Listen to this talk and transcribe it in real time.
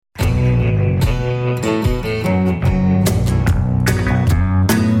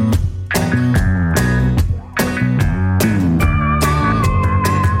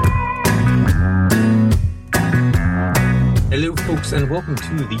and welcome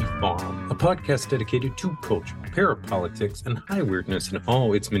to The Farm, a podcast dedicated to culture, parapolitics, and high weirdness in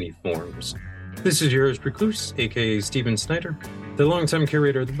all its many forms. This is your host, Recluse, aka Steven Snyder, the longtime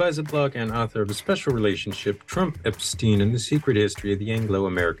curator of the Visit blog and author of A Special Relationship, Trump, Epstein, and the Secret History of the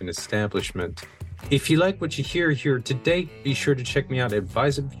Anglo-American Establishment. If you like what you hear here today, be sure to check me out at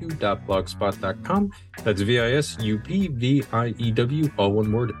visupview.blogspot.com. That's VISUPVIEW, all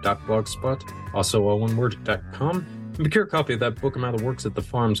one word, .blogspot, also all one word, .com. And procure a copy of that book among the works at The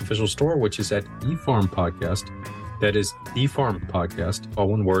Farm's official store, which is at The Farm Podcast. That is The Farm Podcast, all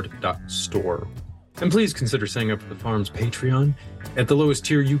one word, .store. And please consider signing up for The Farm's Patreon. At the lowest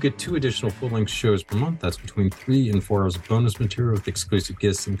tier, you get 2 additional full-length shows per month. That's between 3 and 4 hours of bonus material with exclusive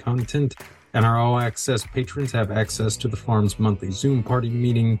guests and content. And our all-access patrons have access to The Farm's monthly Zoom party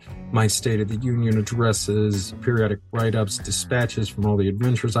meeting, my State of the Union addresses, periodic write-ups, dispatches from all the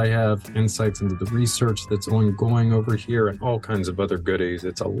adventures I have, insights into the research that's ongoing over here, and all kinds of other goodies.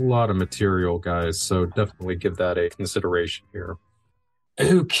 It's a lot of material, guys, so definitely give that a consideration here.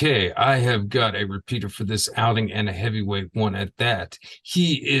 Okay, I have got a repeater for this outing and a heavyweight one at that.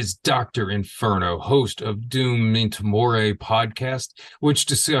 He is Dr. Inferno, host of Doom Into More podcast, which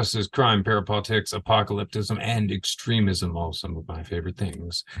discusses crime, parapolitics, apocalypticism, and extremism, all some of my favorite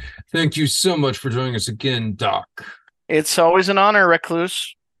things. Thank you so much for joining us again, Doc. It's always an honor,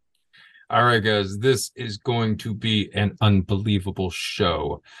 Recluse. All right, guys, this is going to be an unbelievable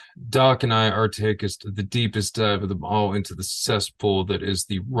show. Doc and I, our take is the deepest dive of them all into the cesspool that is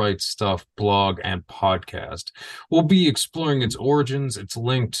the Right Stuff blog and podcast. We'll be exploring its origins, its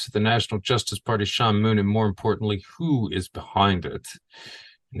link to the National Justice Party, Sean Moon, and more importantly, who is behind it.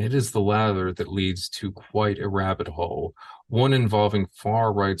 And it is the latter that leads to quite a rabbit hole, one involving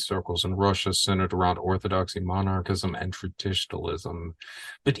far-right circles in Russia centered around orthodoxy, monarchism, and traditionalism.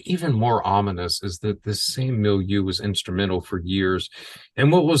 But even more ominous is that this same milieu was instrumental for years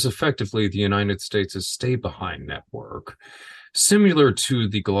in what was effectively the United States' stay-behind network. Similar to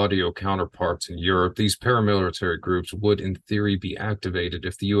the Gladio counterparts in Europe, these paramilitary groups would in theory be activated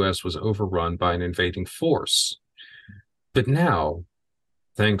if the U.S. was overrun by an invading force. But now,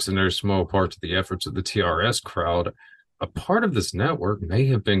 thanks in no small part to the efforts of the TRS crowd, a part of this network may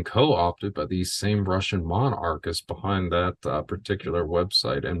have been co-opted by these same Russian monarchists behind that particular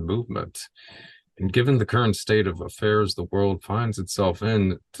website and movement. And given the current state of affairs the world finds itself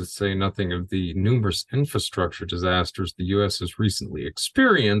in, to say nothing of the numerous infrastructure disasters the U.S. has recently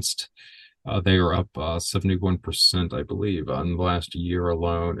experienced, they are up 71%, I believe, in the last year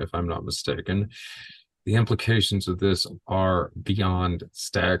alone, if I'm not mistaken. The implications of this are beyond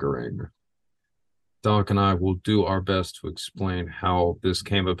staggering. Doc and I will do our best to explain how this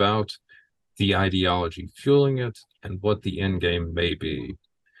came about, the ideology fueling it, and what the end game may be.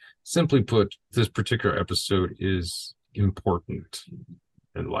 Simply put, this particular episode is important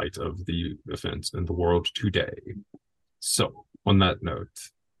in light of the events in the world today. So, on that note,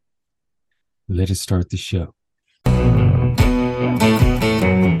 let us start the show.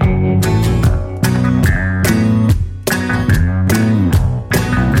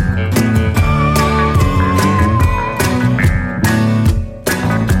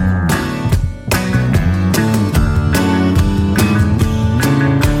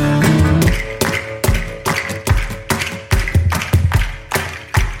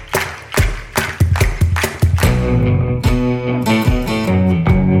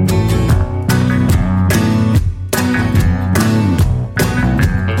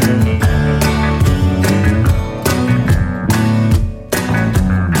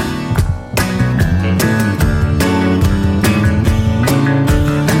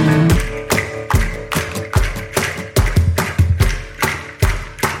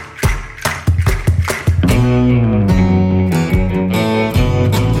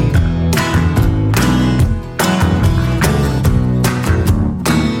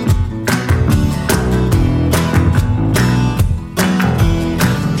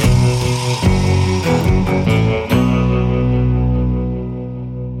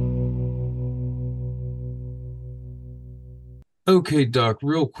 Okay, Doc,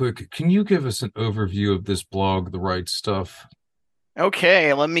 real quick, can you give us an overview of this blog, The Right Stuff?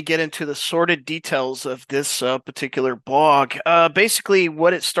 Okay, let me get into the sordid details of this particular blog. Basically,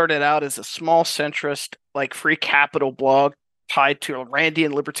 what it started out as a small centrist, free capital blog tied to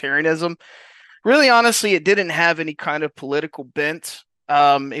Randian libertarianism. Really, honestly, it didn't have any kind of political bent.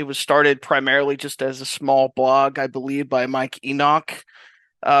 It was started primarily just as a small blog, I believe, by Mike Enoch.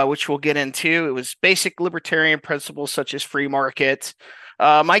 Which we'll get into. It was basic libertarian principles such as free market.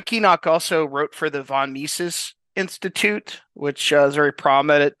 Mike Enoch also wrote for the von Mises Institute, which is very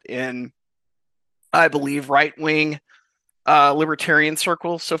prominent in, I believe, right-wing libertarian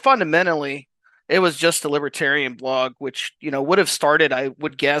circles. So fundamentally, it was just a libertarian blog, which, would have started, I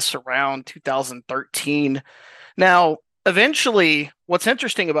would guess, around 2013. Now, eventually, what's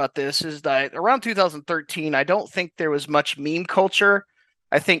interesting about this is that around 2013, I don't think there was much meme culture.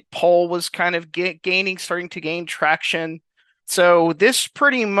 I think poll was kind of starting to gain traction. So this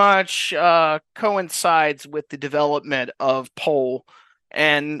pretty much coincides with the development of poll,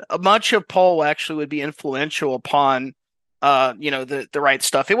 and much of poll actually would be influential upon the right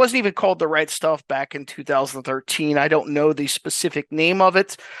stuff. It wasn't even called the right stuff back in 2013. I don't know the specific name of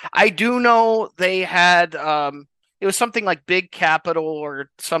it. I do know they had it was something like Big Capital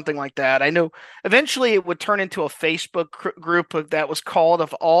or something like that. I know eventually it would turn into a Facebook group that was called,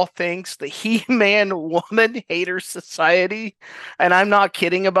 of all things, the He-Man Woman Hater Society. And I'm not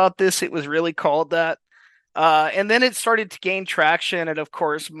kidding about this. It was really called that. And then it started to gain traction. And of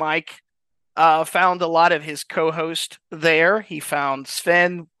course, Mike found a lot of his co-host there. He found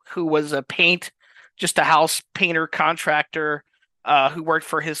Sven, who was just a house painter contractor, who worked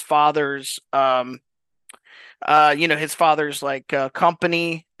for his father's,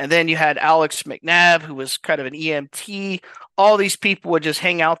 company. And then you had Alex McNabb, who was kind of an EMT. All these people would just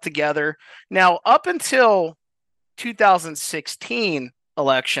hang out together. Now, up until 2016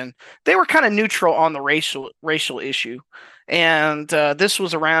 election, they were kind of neutral on the racial issue. And this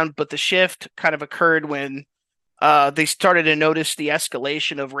was around, but the shift kind of occurred when they started to notice the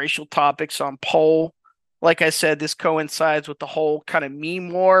escalation of racial topics on poll. Like I said, this coincides with the whole kind of meme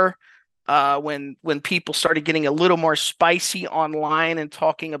war, when people started getting a little more spicy online and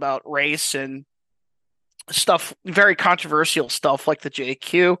talking about race and stuff, very controversial stuff like the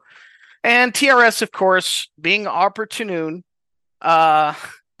JQ. And TRS, of course, being opportune, uh,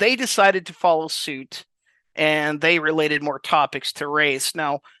 they decided to follow suit, and they related more topics to race.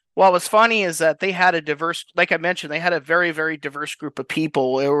 Now, what was funny is that they had a diverse, like I mentioned, they had a very, very diverse group of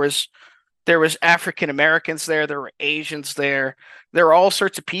people. There was African Americans there were Asians there were all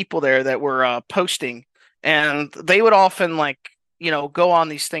sorts of people there that were posting, and they would often, like, go on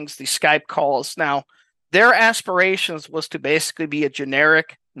these things, these Skype calls. Now, their aspirations was to basically be a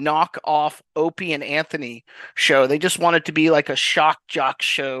generic knockoff Opie and Anthony show. They just wanted to be like a shock jock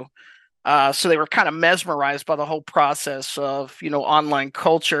show. So they were kind of mesmerized by the whole process of, online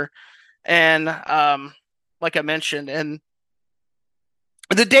culture. And like I mentioned, and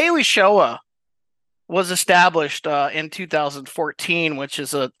the Daily Show was established in 2014, which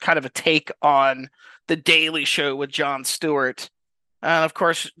is a kind of a take on the Daily Show with Jon Stewart. And of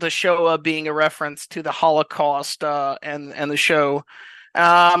course, the Shoah being a reference to the Holocaust, and the show.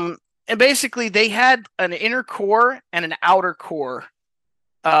 And basically, they had an inner core and an outer core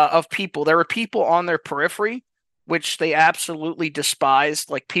of people. There were people on their periphery, which they absolutely despised,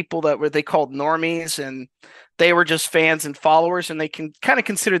 like people that they called normies, and they were just fans and followers, and they can kind of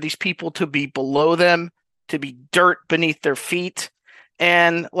consider these people to be below them, to be dirt beneath their feet.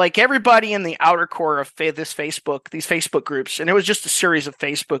 And like everybody in the outer core of these Facebook groups, and it was just a series of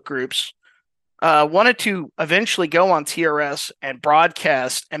Facebook groups, wanted to eventually go on TRS and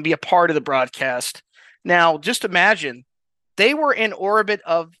broadcast and be a part of the broadcast. Now, just imagine they were in orbit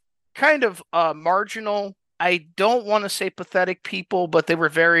of kind of marginal, I don't want to say pathetic people, but they were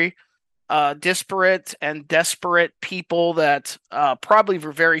very disparate and desperate people that probably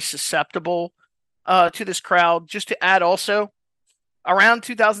were very susceptible to this crowd. Just to add also, around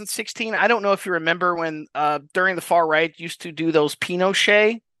 2016, I don't know if you remember when during the far right used to do those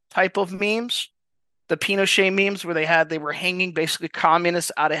Pinochet type of memes, the Pinochet memes where they were hanging basically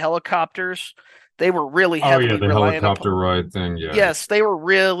communists out of helicopters. They were really Oh yeah, heavily the reliant upon. helicopter ride thing. Yeah. Yes, they were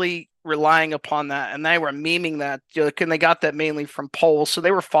really relying upon that, and they were memeing that. And they got that mainly from polls, so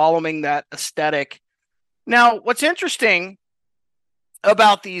they were following that aesthetic. Now, what's interesting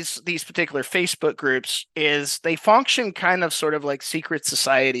about these particular Facebook groups is they function kind of sort of like secret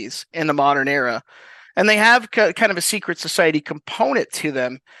societies in the modern era, and they have kind of a secret society component to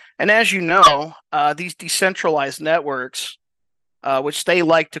them. And as you know, these decentralized networks, which they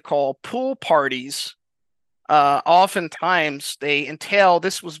like to call pool parties, oftentimes they entail,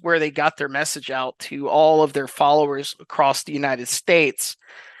 this was where they got their message out to all of their followers across the United States.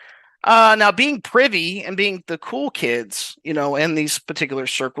 Now, being privy and being the cool kids, in these particular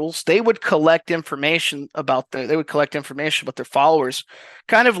circles, they would collect information about their followers,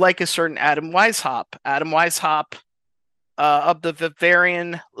 kind of like a certain Adam Weishaupt. Adam Weishaupt of the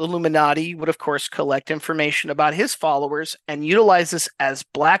Bavarian Illuminati would, of course, collect information about his followers and utilize this as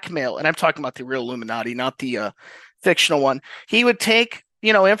blackmail. And I'm talking about the real Illuminati, not the fictional one. He would take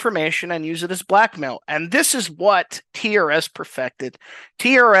information and use it as blackmail. And this is what TRS perfected.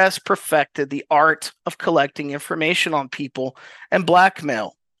 TRS perfected the art of collecting information on people and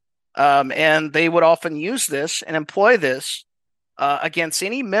blackmail. And they would often use this and employ this against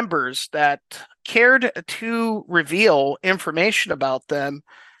any members that cared to reveal information about them,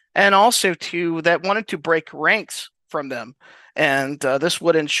 and also that wanted to break ranks from them. And this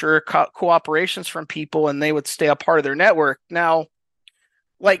would ensure cooperations from people, and they would stay a part of their network. Now,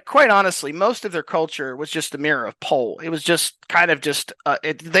 like, quite honestly, most of their culture was just a mirror of Pole. It was just kind of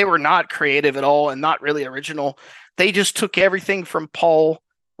they were not creative at all and not really original. They just took everything from Pole,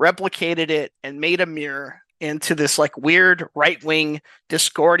 replicated it, and made a mirror into this like weird right wing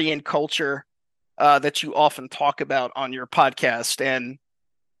Discordian culture that you often talk about on your podcast. And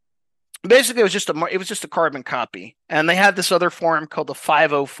basically, it was just a carbon copy. And they had this other forum called the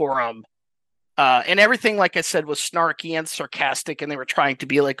 50 Forum. And everything, like I said, was snarky and sarcastic, and they were trying to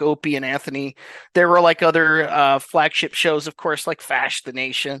be like Opie and Anthony. There were like other flagship shows, of course, like Fash the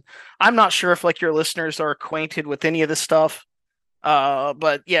Nation. I'm not sure if like your listeners are acquainted with any of this stuff,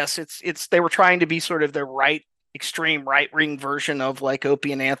 but yes, it's they were trying to be sort of the extreme right wing version of like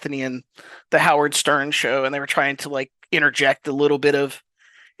Opie and Anthony and the Howard Stern show, and they were trying to like interject a little bit of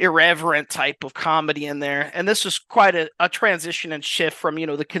irreverent type of comedy in there. And this was quite a transition and shift from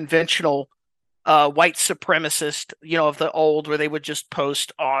the conventional white supremacist, of the old, where they would just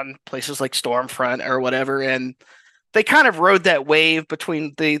post on places like Stormfront or whatever. And they kind of rode that wave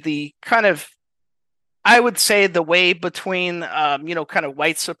between the kind of, I would say, the wave between, kind of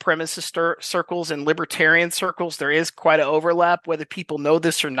white supremacist circles and libertarian circles. There is quite an overlap, whether people know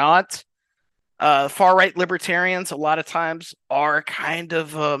this or not. Far right libertarians, a lot of times, are kind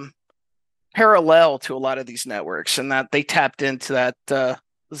of parallel to a lot of these networks, and that they tapped into that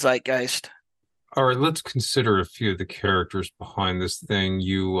zeitgeist. All right, let's consider a few of the characters behind this thing.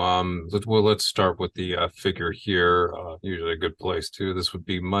 Let's start with the figure here. Usually a good place too. This would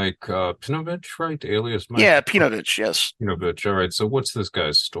be Mike Pinovich, right? Alias Mike Yeah, Pinovich, yes. Pinovich. All right, so what's this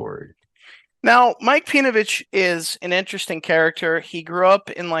guy's story? Now, Mike Pinovich is an interesting character. He grew up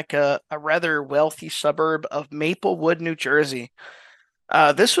in like a rather wealthy suburb of Maplewood, New Jersey.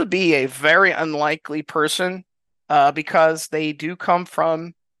 This would be a very unlikely person because they do come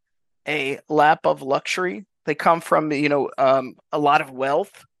from a lap of luxury. They come from, a lot of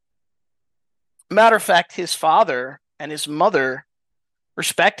wealth. Matter of fact, his father and his mother,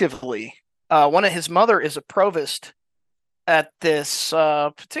 respectively, his mother is a provost at this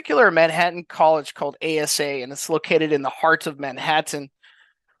particular Manhattan college called ASA, and it's located in the heart of Manhattan.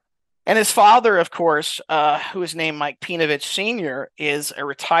 And his father, of course, who is named Mike Pinovich Sr., is a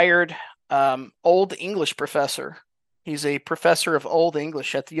retired Old English professor. He's a professor of Old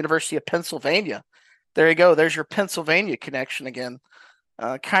English at the University of Pennsylvania. There you go. There's your Pennsylvania connection again.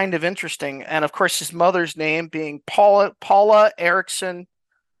 Kind of interesting. And of course, his mother's name being Paula Erickson.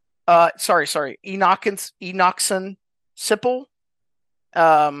 Enochson Sipple.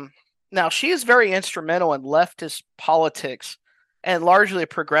 Now, she is very instrumental in leftist politics and largely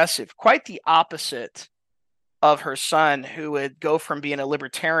progressive, quite the opposite of her son, who would go from being a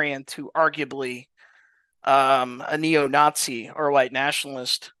libertarian to arguably a neo-Nazi or a white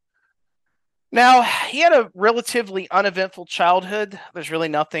nationalist. Now, he had a relatively uneventful childhood. There's really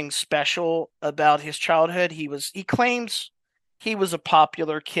nothing special about his childhood. He claims he was a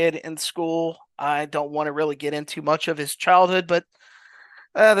popular kid in school. I don't want to really get into much of his childhood, but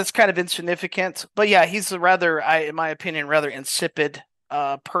that's kind of insignificant. But yeah, he's in my opinion, rather insipid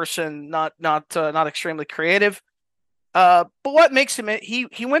person, not extremely creative. But what makes him,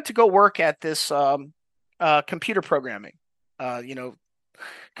 he went to go work at this computer programming,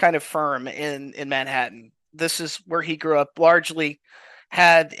 kind of firm in Manhattan. This is where he grew up. Largely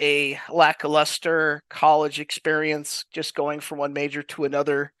had a lackluster college experience, just going from one major to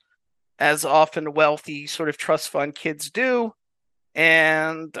another, as often wealthy sort of trust fund kids do,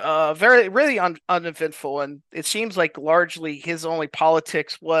 and very really uneventful. And it seems like largely his only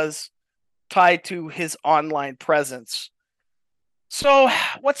politics was tied to his online presence. So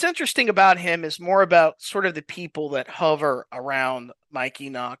what's interesting about him is more about sort of the people that hover around Mike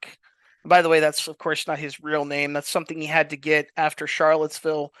Enoch. By the way, that's of course not his real name. That's something he had to get after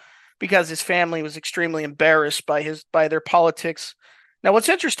Charlottesville because his family was extremely embarrassed by their politics. Now, what's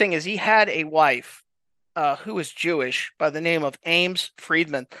interesting is he had a wife who was Jewish by the name of Ames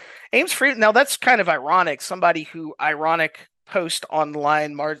Friedman. Ames Friedman. Now, that's kind of ironic. Somebody who post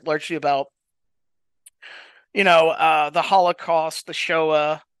online largely about the Holocaust, the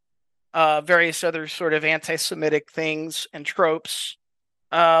Shoah, various other sort of anti-Semitic things and tropes.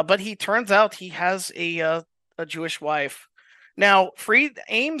 But he turns out he has a Jewish wife. Now,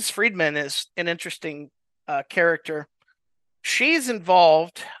 Ames Friedman is an interesting character. She's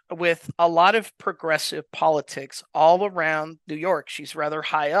involved with a lot of progressive politics all around New York. She's rather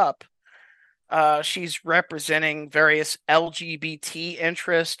high up. She's representing various LGBT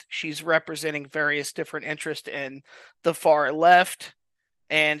interests. She's representing various different interests in the far left,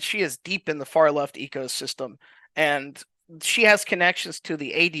 and she is deep in the far left ecosystem. And she has connections to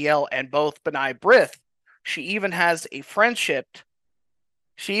the ADL and both B'nai B'rith. She even has a friendship.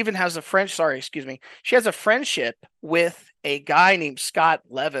 She even has a French. Sorry, excuse me. She has a friendship with a guy named Scott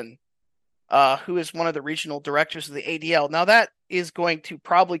Levin, who is one of the regional directors of the ADL. Now, that is going to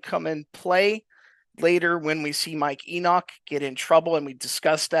probably come in play later when we see Mike Enoch get in trouble, and we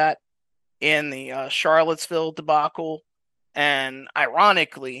discussed that in the Charlottesville debacle. And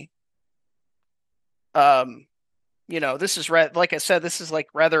ironically, um, this is like I said, this is like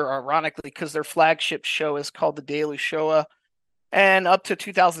rather ironically because their flagship show is called The Daily Shoah. And up to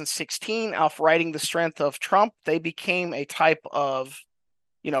 2016, off writing the strength of Trump, they became a type of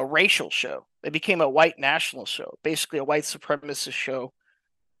racial show. They became a white nationalist show, basically a white supremacist show.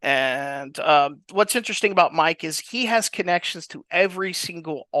 And what's interesting about Mike is he has connections to every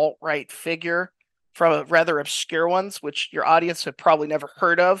single alt-right figure, from rather obscure ones, which your audience have probably never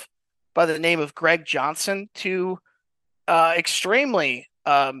heard of, by the name of Greg Johnson, to extremely,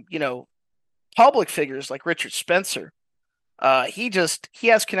 public figures like Richard Spencer. He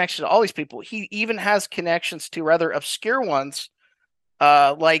has connections to all these people. He even has connections to rather obscure ones,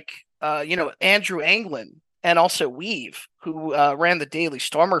 like Andrew Anglin and also Weave, who ran the Daily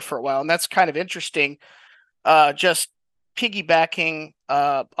Stormer for a while, and that's kind of interesting. Just piggybacking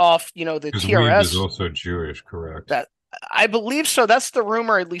off, the Because Weave is TRS. also Jewish, correct? That I believe so. That's the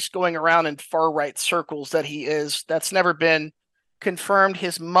rumor, at least going around in far right circles, that he is. That's never been confirmed.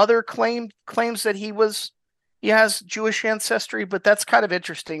 His mother claims that he has Jewish ancestry, but that's kind of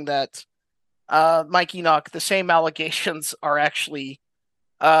interesting that Mike Enoch, the same allegations are actually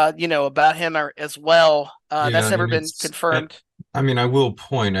about him as well. Yeah, That's never and been confirmed. I mean, I will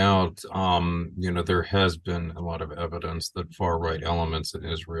point out, there has been a lot of evidence that far right elements in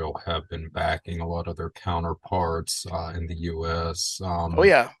Israel have been backing a lot of their counterparts in the US. Oh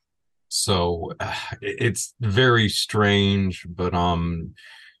yeah. So it's very strange, but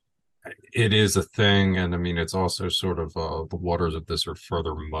it is a thing, and I mean, it's also sort of the waters of this are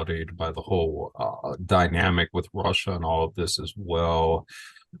further muddied by the whole dynamic with Russia and all of this as well,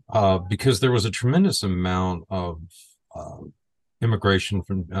 because there was a tremendous amount of uh, immigration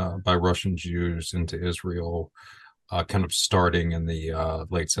from by Russian Jews into Israel, kind of starting in the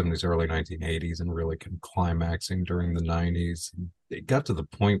late 70s, early 1980s, and really kind of climaxing during the 90s. It got to the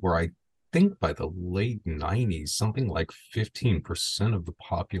point where I think by the late 90s, something like 15% of the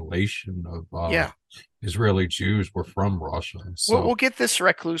population of Yeah. Israeli Jews were from Russia. We'll So, get this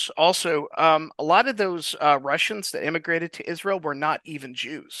recluse also. A lot of those Russians that immigrated to Israel were not even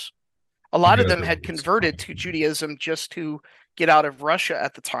Jews. A lot of yeah, them there had was. converted to Judaism just to get out of Russia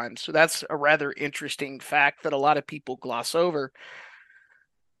at the time. So that's a rather interesting fact that a lot of people gloss over.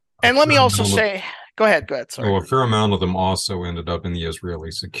 A And let me fair also amount of say, go ahead, go ahead. Sorry. Well, a fair amount of them also ended up in the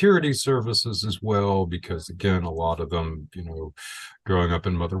Israeli security services as well, because again, a lot of them, growing up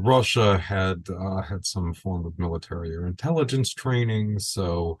in Mother Russia, had some form of military or intelligence training.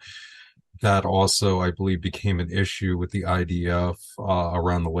 So that also, I believe, became an issue with the IDF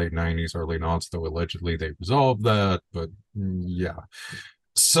around the late 90s, early noughts, though allegedly they resolved that. But yeah.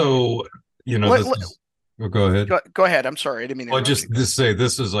 So, Let, this let- is, go ahead. go ahead. I'm sorry. I didn't mean to Well, interrupt you. just Go ahead. to say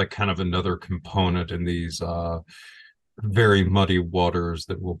this is like kind of another component in these very muddy waters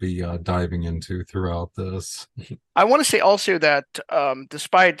that we'll be diving into throughout this. I want to say also that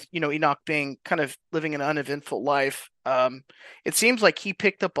despite Enoch being kind of living an uneventful life, it seems like he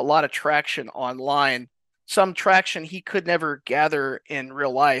picked up a lot of traction online, some traction he could never gather in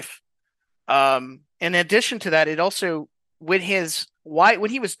real life. In addition to that, it also when he was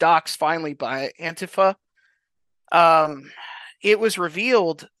doxxed finally by Antifa, um, it was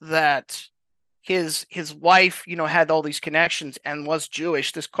revealed that his wife, had all these connections and was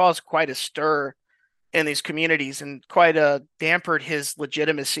Jewish. This caused quite a stir in these communities and quite dampered his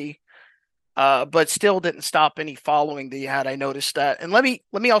legitimacy. But still didn't stop any following that he had. I noticed that. And let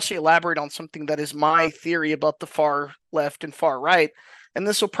me also elaborate on something that is my theory about the far left and far right. And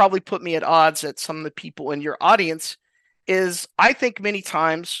this will probably put me at odds at some of the people in your audience. Is I think many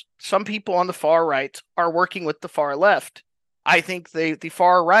times some people on the far right are working with the far left. I think the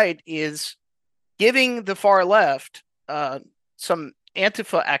far right is giving the far left some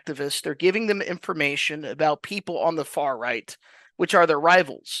Antifa activists. They're giving them information about people on the far right, which are their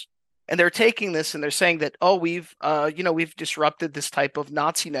rivals. And they're taking this and they're saying that, oh, we've disrupted this type of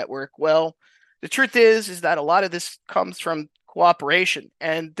Nazi network. Well, the truth is that a lot of this comes from cooperation,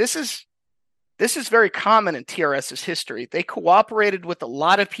 and this is very common in TRS's history. They cooperated with a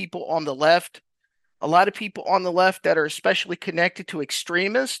lot of people on the left, a lot of people on the left that are especially connected to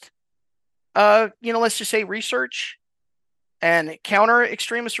extremist, let's just say research and counter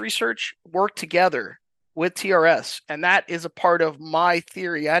extremist research work together with TRS. And that is a part of my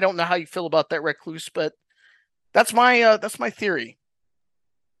theory. I don't know how you feel about that, Recluse, but that's my theory.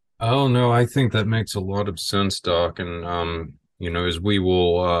 Oh no, I think that makes a lot of sense, Doc. And as we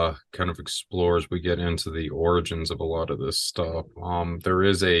will kind of explore as we get into the origins of a lot of this stuff, there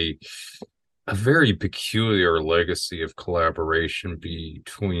is a very peculiar legacy of collaboration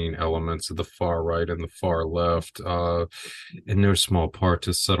between elements of the far right and the far left, in no small part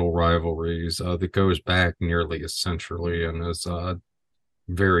to subtle rivalries that goes back nearly a century and is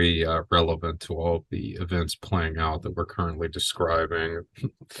very relevant to all the events playing out that we're currently describing.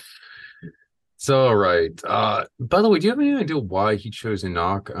 So, all right. By the way, do you have any idea why he chose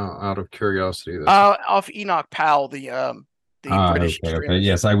Enoch? Out of curiosity, that's Off Enoch Powell, the British okay, okay. extremist.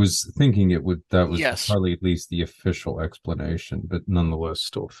 Yes, I was thinking it would that was Yes, probably at least the official explanation, but nonetheless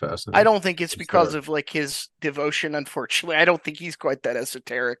still I fascinating. don't think it's It's because there. of like his devotion. Unfortunately, I don't think he's quite that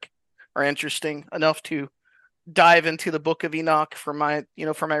esoteric or interesting enough to dive into the Book of Enoch for my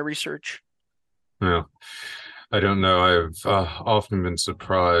research. Yeah. I don't know. I've often been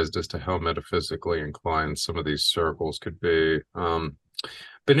surprised as to how metaphysically inclined some of these circles could be.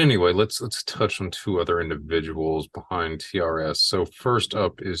 But anyway, let's touch on two other individuals behind TRS. So first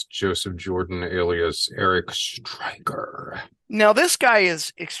up is Joseph Jordan, alias Eric Stryker. Now, this guy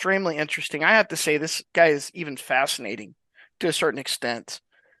is extremely interesting. I have to say, this guy is even fascinating to a certain extent.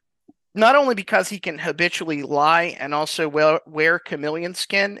 Not only because he can habitually lie and also wear chameleon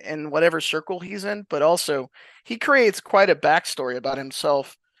skin in whatever circle he's in, but also he creates quite a backstory about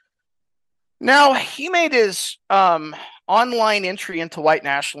himself. Now, he made his online entry into white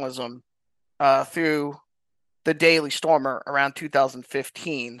nationalism through the Daily Stormer around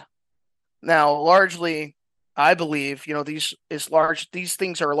 2015. Now, largely, I believe, these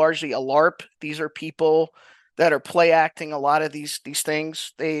things are largely a LARP. These are people that are play acting a lot of these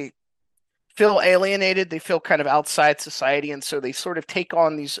things. They feel alienated, they feel kind of outside society, and so they sort of take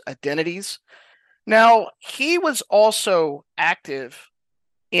on these identities. Now, he was also active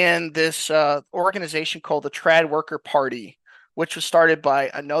in this organization called the Trad Worker Party, which was started by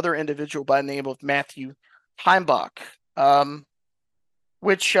another individual by the name of Matthew Heimbach, um,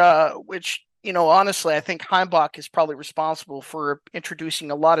 which honestly, I think Heimbach is probably responsible for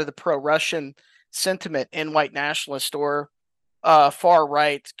introducing a lot of the pro-Russian sentiment in white nationalist or far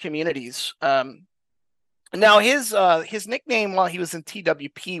right communities. Now his nickname while he was in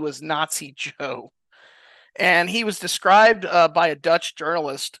TWP was Nazi Joe, and he was described by a Dutch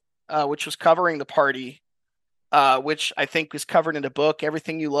journalist, which was covering the party, which I think was covered in a book,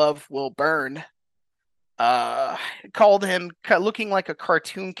 "Everything You Love Will Burn." Called him looking like a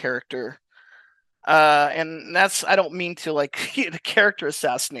cartoon character. And that's I don't mean to like the character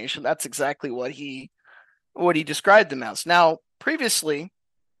assassination. That's exactly what he described him as. Now, previously,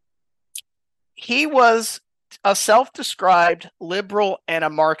 he was a self-described liberal and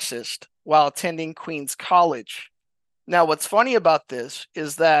a Marxist while attending Queens College. Now, what's funny about this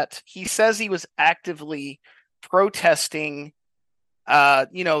is that he says he was actively protesting, he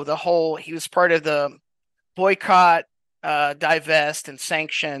was part of the boycott, divest, and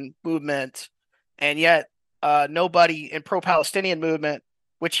sanction movement, and yet nobody in pro-Palestinian movement,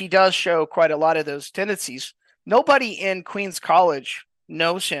 which he does show quite a lot of those tendencies, nobody in Queens College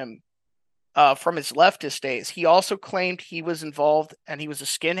knows him from his leftist days. He also claimed he was involved and he was a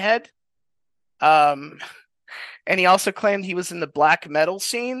skinhead. Um, and he also claimed he was in the black metal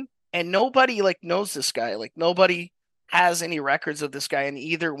scene. And nobody like knows this guy. Like nobody has any records of this guy in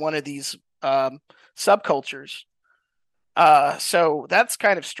either one of these subcultures. So that's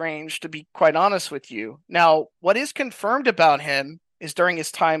kind of strange, to be quite honest with you. Now, what is confirmed about him is during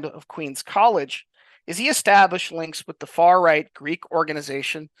his time of Queens College, is he established links with the far-right Greek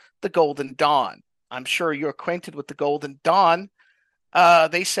organization, the Golden Dawn. I'm sure you're acquainted with the Golden Dawn.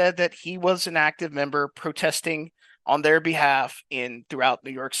 They said that he was an active member protesting on their behalf throughout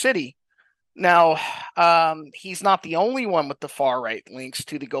New York City. Now, he's not the only one with the far-right links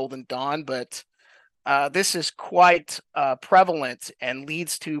to the Golden Dawn, but this is quite prevalent and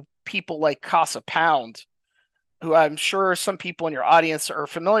leads to people like Casa Pound, who I'm sure some people in your audience are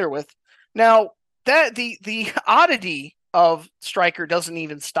familiar with. Now, that the oddity of Stryker doesn't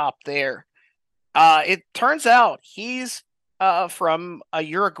even stop there. It turns out he's from a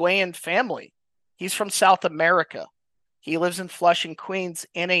Uruguayan family. He's from South America. He lives in Flushing, Queens,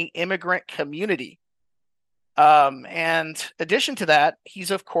 in a immigrant community. And addition to that,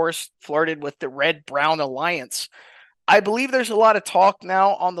 he's of course flirted with the Red Brown Alliance. I believe there's a lot of talk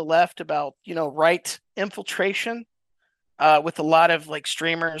now on the left about right infiltration, with a lot of like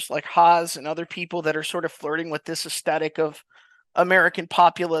streamers like Haas and other people that are sort of flirting with this aesthetic of American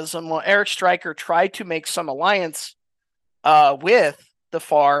populism. Well, Eric Stryker tried to make some alliance with the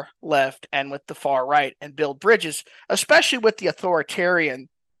far left and with the far right and build bridges, especially with the authoritarian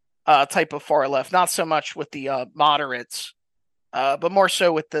type of far left, not so much with the moderates, but more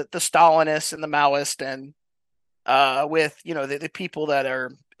so with the Stalinists and the Maoists, and with the people that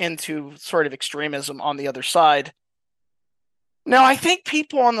are into sort of extremism on the other side. Now, I think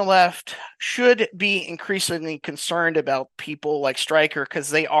people on the left should be increasingly concerned about people like Stryker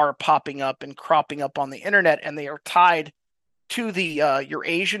because they are popping up and cropping up on the internet, and they are tied to the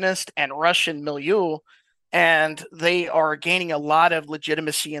Eurasianist and Russian milieu, and they are gaining a lot of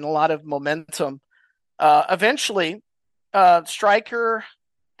legitimacy and a lot of momentum. Eventually, Stryker,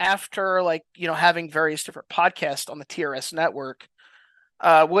 after having various different podcasts on the TRS network,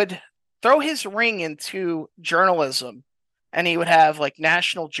 would throw his ring into journalism, and he would have like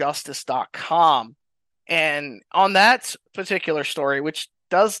nationaljustice.com. And on that particular story, which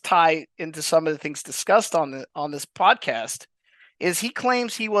does tie into some of the things discussed on this podcast, is he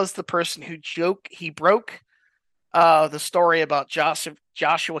claims he was the person who broke the story about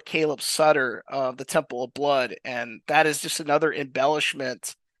Joshua Caleb Sutter of the Temple of Blood, and that is just another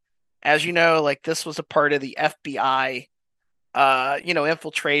embellishment. As you know, like this was a part of the FBI,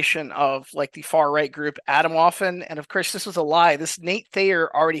 infiltration of like the far right group Atomwaffen, and of course this was a lie. This Nate Thayer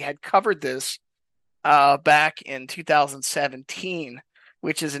already had covered this back in 2017,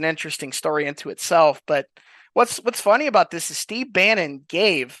 which is an interesting story into itself. But what's funny about this is Steve Bannon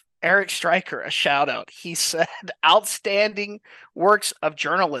gave Eric Stryker a shout out. He said, outstanding works of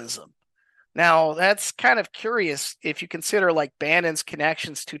journalism. Now, that's kind of curious if you consider like Bannon's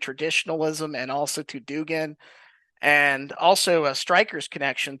connections to traditionalism and also to Dugin, and also Stryker's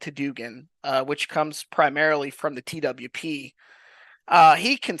connection to Dugin, which comes primarily from the TWP.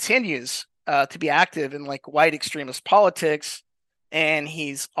 He continues to be active in like white extremist politics, and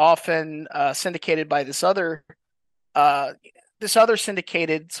he's often syndicated by this other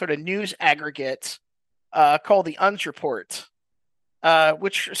syndicated sort of news aggregate called the Unz Report,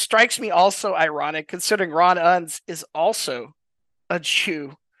 which strikes me also ironic considering Ron Unz is also a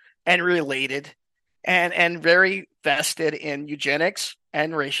Jew and related and very vested in eugenics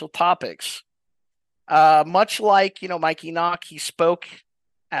and racial topics. Much like, Mike Enoch, he spoke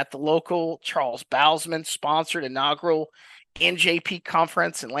at the local Charles Bowsman sponsored inaugural NJP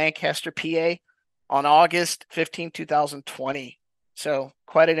conference in Lancaster, PA on August 15, 2020. So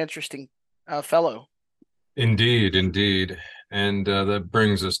quite an interesting fellow. Indeed, indeed. And that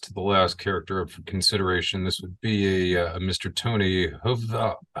brings us to the last character of consideration. This would be a Mr. Tony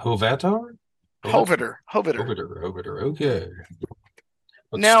Hovatar? Hoveder. Hoveder. Okay.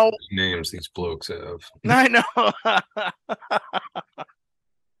 What Now, names these blokes have. I know.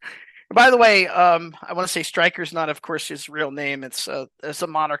 By the way, I want to say Stryker's not, of course, his real name. It's a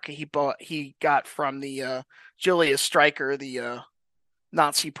monarchy he got from the Julius Stryker, the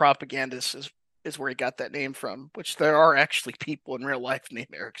Nazi propagandist, is where he got that name from. Which there are actually people in real life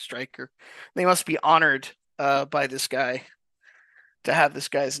named Eric Stryker. They must be honored by this guy to have this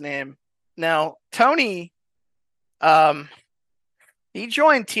guy's name. Now, Tony, he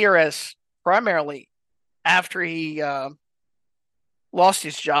joined TRS primarily after he lost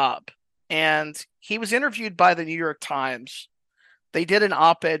his job. And he was interviewed by the New York Times. They did an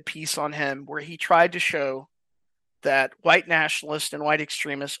op-ed piece on him where he tried to show that white nationalists and white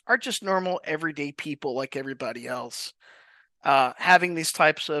extremists are just normal, everyday people like everybody else. Having these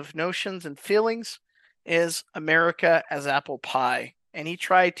types of notions and feelings is America as apple pie. And he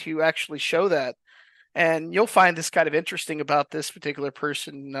tried to actually show that. And you'll find this kind of interesting about this particular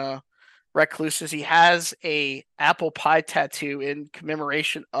person, Recluse, is he has a apple pie tattoo in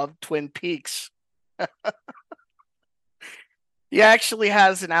commemoration of Twin Peaks. He actually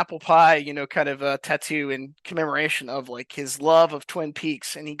has an apple pie, kind of a tattoo in commemoration of like his love of Twin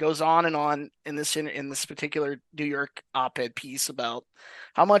Peaks, and he goes on and on in this particular New York op-ed piece about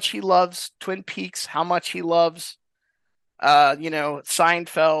how much he loves Twin Peaks, how much he loves,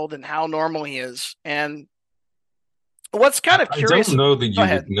 Seinfeld, and how normal he is. And what's kind of curious, I don't know that you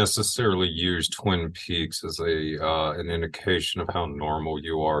would necessarily use Twin Peaks as an indication of how normal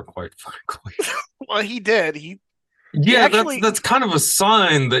you are, quite frankly. Well, he did. He Yeah, actually, that's kind of a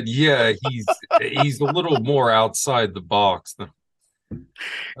sign that yeah, he's a little more outside the box than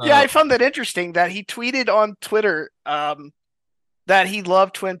yeah, uh I found that interesting that he tweeted on Twitter that he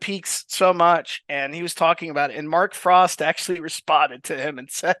loved Twin Peaks so much, and he was talking about it. And Mark Frost actually responded to him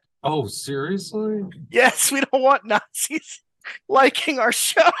and said, oh, seriously? "Yes, we don't want Nazis liking our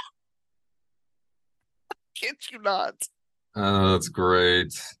show." Kid you not. That's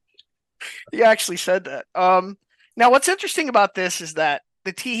great. He actually said that. Now what's interesting about this is that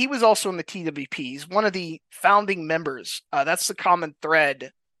he was also in the TWP. He's one of the founding members. That's the common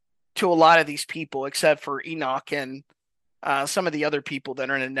thread to a lot of these people, except for Enoch and some of the other people that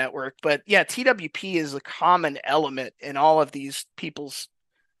are in the network. But yeah, TWP is a common element in all of these people's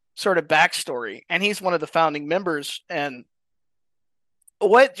sort of backstory, and he's one of the founding members. And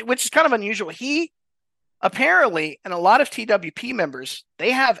which is kind of unusual. He apparently, and a lot of TWP members,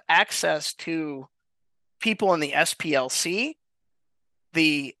 they have access to people in the SPLC,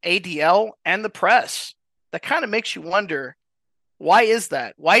 the ADL, and the press. That kind of makes you wonder, why is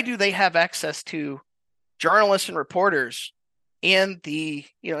that? Why do they have access to journalists and reporters in the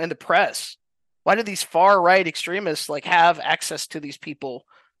in the press? Why do these far right extremists like have access to these people?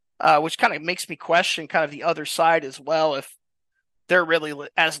 Which kind of makes me question kind of the other side as well, if they're really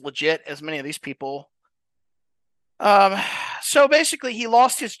as legit as many of these people. Um, so basically, he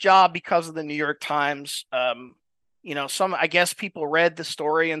lost his job because of the New York Times. Some I guess people read the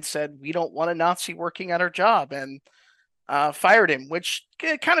story and said we don't want a Nazi working at our job, and fired him, which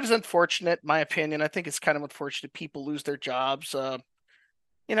kind of is unfortunate, in my opinion. I think it's kind of unfortunate people lose their jobs. I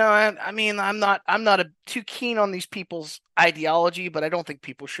mean, I'm not too keen on these people's ideology, but I don't think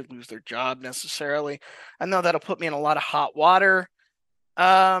people should lose their job necessarily. I know that'll put me in a lot of hot water.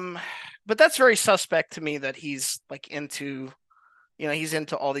 Um, but that's very suspect to me that he's like into, he's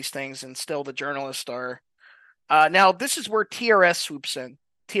into all these things, and still the journalists are. Now this is where TRS swoops in.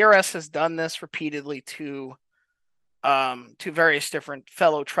 TRS has done this repeatedly to various different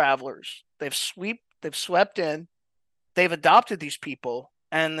fellow travelers. They've swept in, they've adopted these people,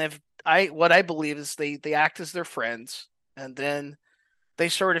 and what I believe is they act as their friends, and then they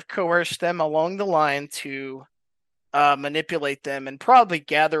sort of coerce them along the line to manipulate them and probably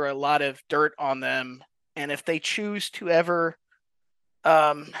gather a lot of dirt on them. And if they choose to ever,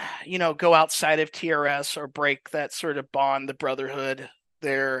 go outside of TRS or break that sort of bond, the brotherhood,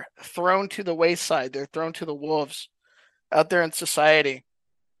 they're thrown to the wayside. They're thrown to the wolves out there in society.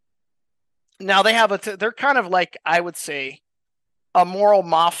 Now they're kind of like, I would say, a moral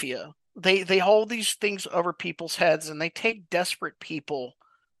mafia. They hold these things over people's heads, and they take desperate people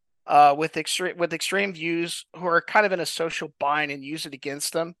with extreme views who are kind of in a social bind and use it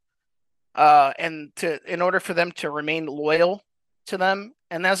against them. And to in order for them to remain loyal to them.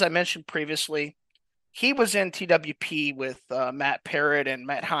 And as I mentioned previously, he was in TWP with Matt Parrott and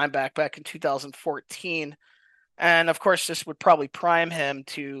Matt Heimbach back in 2014. And of course, this would probably prime him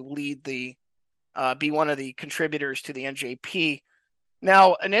to be one of the contributors to the NJP.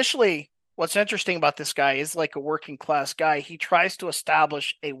 Now, initially, what's interesting about this guy is like a working class guy. He tries to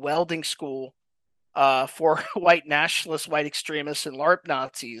establish a welding school for white nationalists, white extremists, and LARP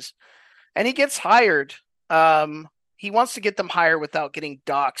Nazis, and he gets hired. He wants to get them hired without getting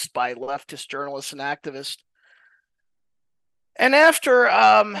doxxed by leftist journalists and activists. And after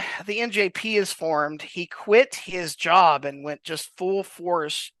the NJP is formed, he quit his job and went just full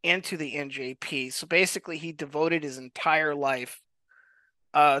force into the NJP. So basically, he devoted his entire life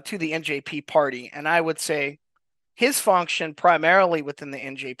to the NJP party. And I would say his function primarily within the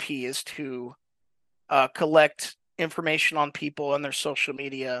NJP is to collect information on people and their social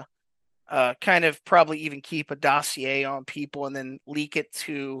media, kind of probably even keep a dossier on people and then leak it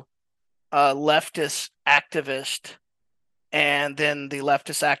to a leftist activist. And then the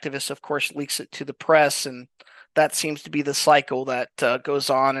leftist activist, of course, leaks it to the press. And that seems to be the cycle that goes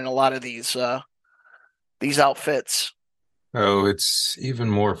on in a lot of these outfits. Oh, it's even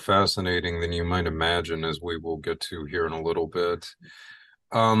more fascinating than you might imagine, as we will get to here in a little bit.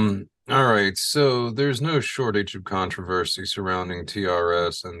 All right, so there's no shortage of controversy surrounding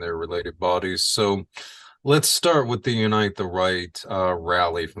TRS and their related bodies. So let's start with the Unite the Right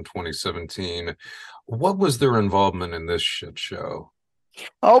rally from 2017. What was their involvement in this shit show?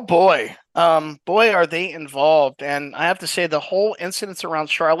 Oh boy. Boy, are they involved. And I have to say the whole incidents around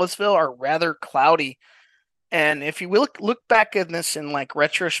Charlottesville are rather cloudy. And if you look back at this in like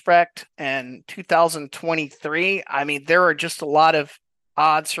retrospect and 2023, I mean, there are just a lot of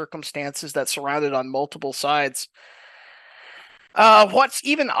odd circumstances that surrounded on multiple sides. What's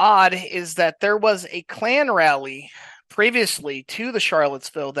even odd is that there was a Klan rally previously to the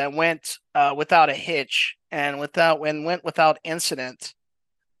Charlottesville that went without a hitch. and went without incident.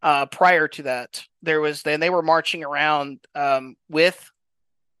 Prior to that, they were marching around with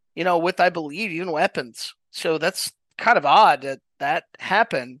with I believe even weapons. So that's kind of odd that that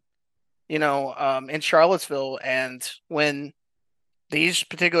happened, in Charlottesville. And when these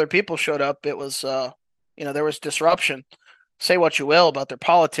particular people showed up, it was there was disruption. Say what you will about their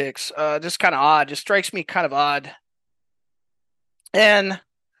politics, just kind of odd. Just strikes me kind of odd. And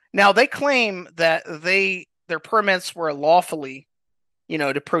now they claim that their permits were lawfully,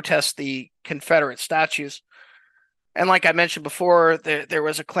 to protest the Confederate statues. And like I mentioned before, there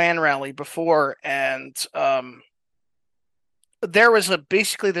was a Klan rally before, and there was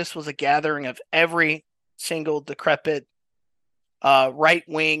basically this was a gathering of every single decrepit right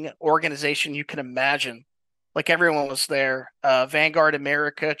wing organization you can imagine. Like everyone was there. Vanguard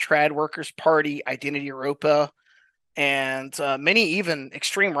America, Trad Workers Party, Identity Europa, and many even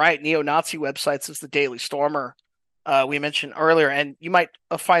extreme right neo-Nazi websites as the Daily Stormer we mentioned earlier. And you might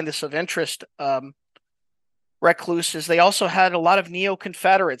find this of interest. Recluses. They also had a lot of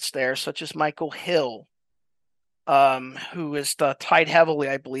neo-Confederates there, such as Michael Hill, who is tied heavily,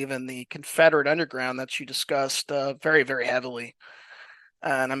 I believe, in the Confederate underground that you discussed very, very heavily.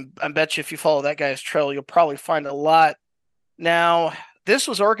 And I bet you if you follow that guy's trail, you'll probably find a lot. Now, this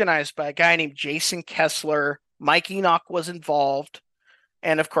was organized by a guy named Jason Kessler. Mike Enoch was involved,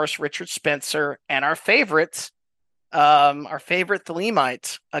 and of course Richard Spencer, and our favorite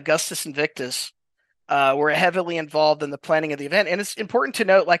Thelemites, Augustus Invictus, were heavily involved in the planning of the event. And it's important to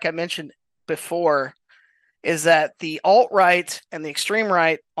note, like I mentioned before, is that the alt-right and the extreme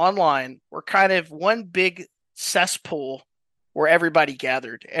right online were kind of one big cesspool where everybody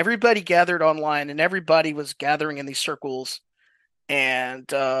gathered. Everybody gathered online, and everybody was gathering in these circles. And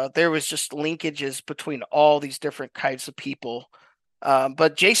there was just linkages between all these different kinds of people.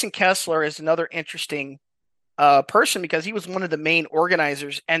 But Jason Kessler is another interesting person because he was one of the main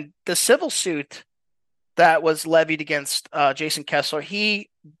organizers. And the civil suit that was levied against Jason Kessler, he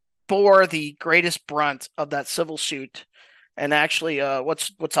bore the greatest brunt of that civil suit. And actually,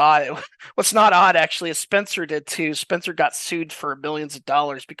 what's odd, what's not odd actually, is Spencer did too. Spencer got sued for millions of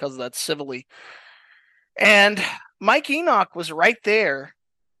dollars because of that civilly. And Mike Enoch was right there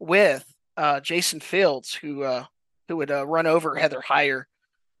with Jason Fields, who would run over Heather Heyer.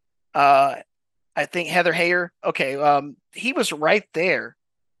 I think Heather Heyer. Okay, he was right there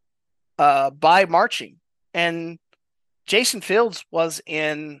by marching, and Jason Fields was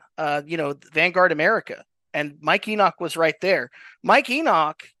in Vanguard America, and Mike Enoch was right there. Mike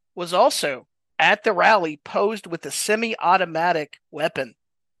Enoch was also at the rally, posed with a semi-automatic weapon.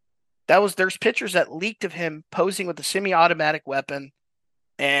 There's pictures that leaked of him posing with a semi-automatic weapon.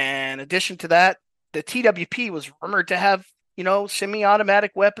 And in addition to that, the TWP was rumored to have,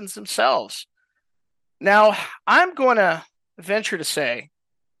 semi-automatic weapons themselves. Now, I'm going to venture to say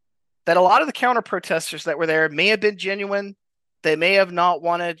that a lot of the counter protesters that were there may have been genuine. They may have not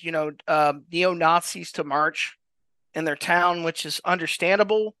wanted, neo-Nazis to march in their town, which is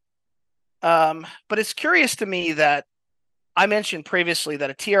understandable. But it's curious to me that I mentioned previously that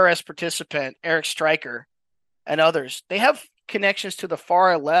a TRS participant, Eric Stryker, and others, they have connections to the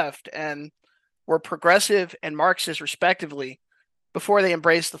far left and were progressive and Marxist, respectively, before they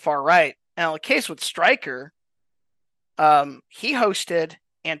embraced the far right. Now, the case with Stryker, he hosted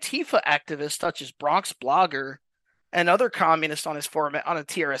Antifa activists such as Bronx Blogger and other communists on his format, on a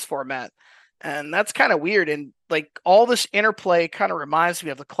TRS format. And that's kind of weird. And like all this interplay kind of reminds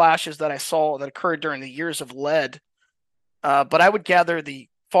me of the clashes that I saw that occurred during the years of lead. But I would gather the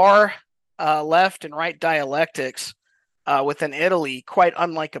far left and right dialectics within Italy, quite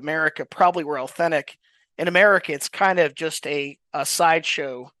unlike America, probably were authentic. In America, it's kind of just a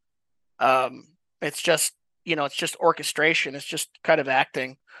sideshow. It's just, it's just orchestration. It's just kind of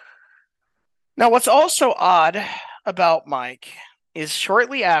acting. Now, what's also odd about Mike is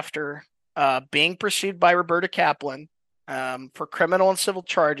shortly after being pursued by Roberta Kaplan for criminal and civil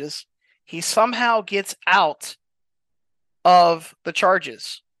charges, he somehow gets out of the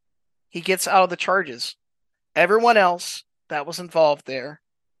charges. He gets out of the charges. Everyone else that was involved there,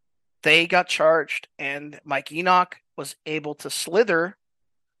 they got charged, and Mike Enoch was able to slither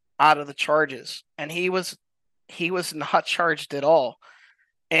out of the charges, and he was not charged at all.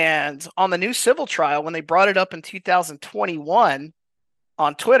 And on the new civil trial, when they brought it up in 2021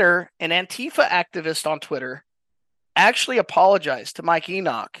 on Twitter, an Antifa activist on Twitter actually apologized to Mike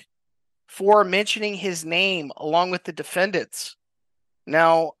Enoch for mentioning his name along with the defendants.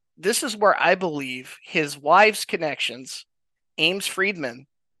 Now, this is where I believe his wife's connections, Ames Friedman,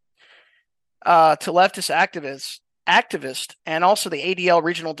 to leftist activist, and also the ADL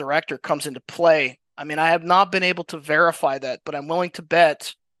regional director comes into play. I mean, I have not been able to verify that, but I'm willing to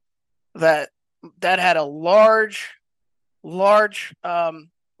bet that that had a large,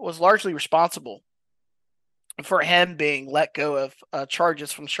 was largely responsible for him being let go of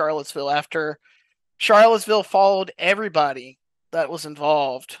charges from Charlottesville after Charlottesville followed everybody that was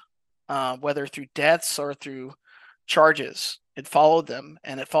involved, whether through deaths or through charges. It followed them,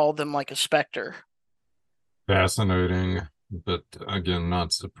 and it followed them like a specter. Fascinating, but again,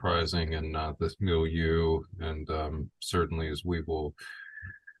 not surprising in this milieu. And certainly, as we will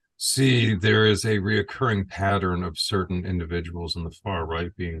see, there is a reoccurring pattern of certain individuals in the far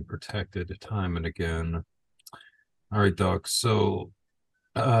right being protected time and again. All right, Doc. So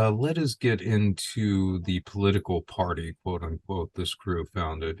let us get into the political party, quote unquote, this crew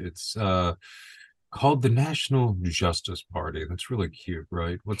founded. It's called the National Justice Party. That's really cute,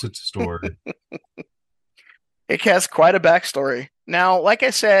 right? What's its story? It has quite a backstory. Now, like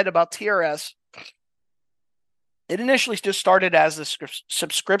I said about TRS, it initially just started as a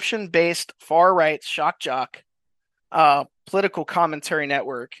subscription based far right shock jock political commentary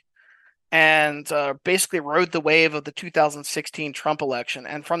network and basically rode the wave of the 2016 Trump election.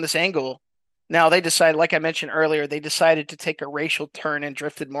 And from this angle, now they decided, like I mentioned earlier, they decided to take a racial turn and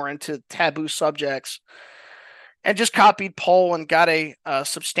drifted more into taboo subjects and just copied Poll and got a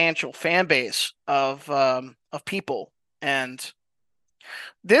substantial fan base of people. And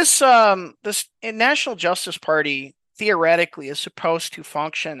this National Justice Party theoretically is supposed to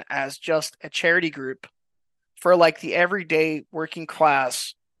function as just a charity group for like the everyday working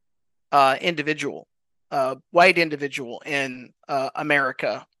class individual, white individual in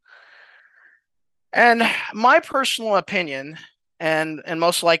America. And my personal opinion, and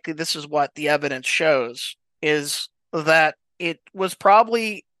most likely this is what the evidence shows, is that it was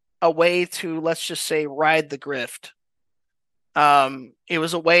probably a way to, let's just say, ride the grift. It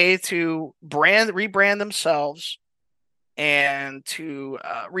was a way to rebrand themselves and to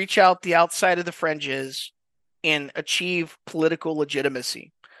reach out the outside of the fringes and achieve political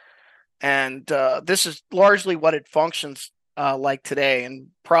legitimacy. And this is largely what it functions like today, and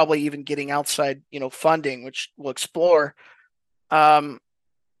probably even getting outside, funding, which we'll explore.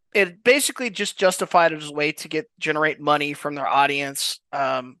 It basically just justified it as a way to generate money from their audience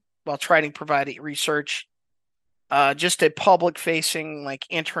while trying to provide research. Just a public-facing like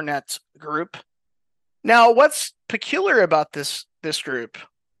internet group. Now, what's peculiar about this group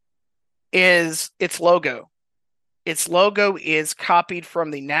is its logo. Its logo is copied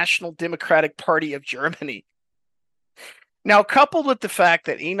from the National Democratic Party of Germany. Now, coupled with the fact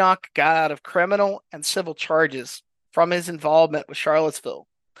that Enoch got out of criminal and civil charges from his involvement with Charlottesville,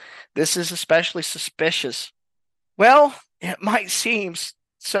 this is especially suspicious. Well, it might seem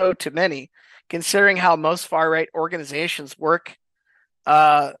so to many, considering how most far-right organizations work,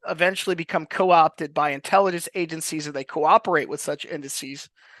 eventually become co-opted by intelligence agencies, and they cooperate with such indices,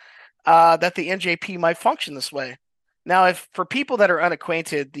 that the NJP might function this way. Now, if for people that are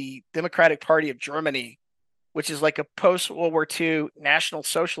unacquainted, the Democratic Party of Germany, which is like a post-World War II National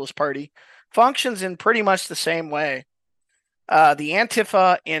Socialist Party, functions in pretty much the same way. The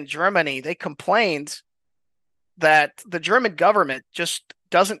Antifa in Germany, they complained that the German government just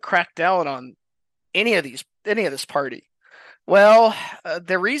doesn't crack down on any of this party. Well,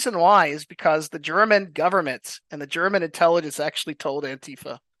 the reason why is because the German government and the German intelligence actually told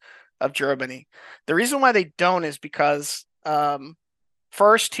Antifa of Germany. The reason why they don't is because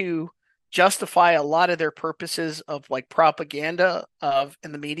first, to justify a lot of their purposes of like propaganda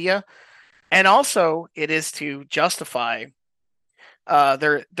in the media, and also it is to justify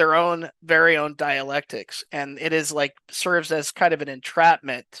their own very own dialectics, and it is like serves as kind of an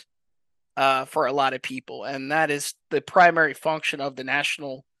entrapment for a lot of people, and that is the primary function of the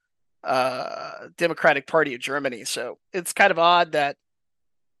National Democratic Party of Germany. So it's kind of odd that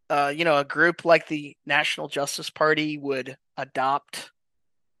a group like the National Justice Party would adopt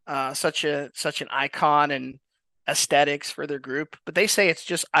such an icon and aesthetics for their group, but they say it's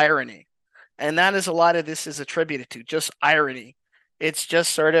just irony, and that is a lot of this is attributed to just irony. It's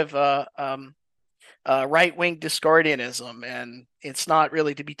just sort of right-wing Discordianism, and it's not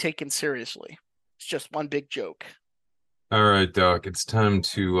really to be taken seriously. It's just one big joke. All right, Doc, it's time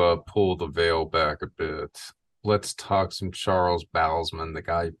to pull the veil back a bit. Let's talk some Charles Balsman, the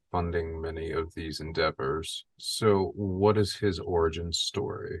guy funding many of these endeavors. So, what is his origin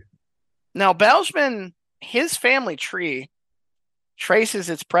story? Now, Balsman, his family tree traces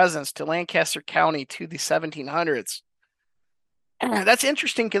its presence to Lancaster County to the 1700s. That's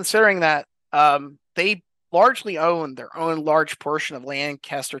interesting considering that they largely own their own large portion of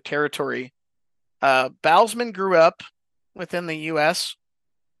Lancaster territory. Balsman grew up within the U.S.,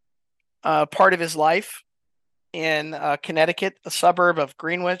 part of his life in Connecticut, a suburb of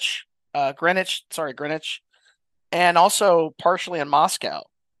Greenwich, and also partially in Moscow,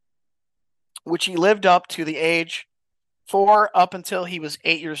 which he lived up to the age for up until he was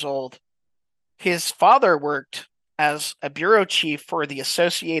 8 years old. His father worked as a bureau chief for the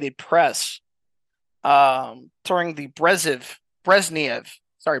Associated Press during the Brezhnev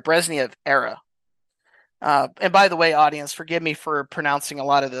era. And by the way, audience, forgive me for pronouncing a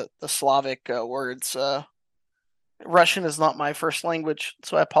lot of the Slavic words. Russian is not my first language,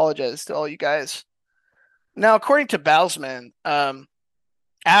 so I apologize to all you guys. Now, according to Bausman,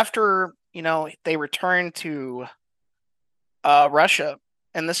 after they returned to Russia,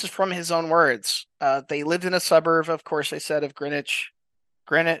 and this is from his own words, they lived in a suburb, of course, I said, of Greenwich,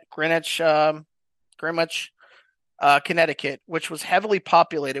 Connecticut, which was heavily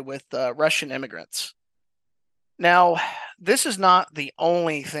populated with Russian immigrants. Now, this is not the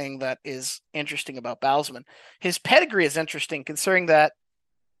only thing that is interesting about Bausman. His pedigree is interesting, considering that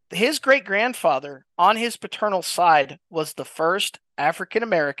his great grandfather on his paternal side was the first African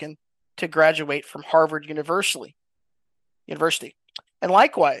American to graduate from Harvard University. And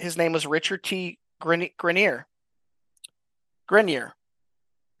likewise, his name was Richard T. Grenier,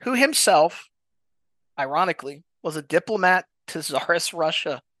 who himself, ironically, was a diplomat to Tsarist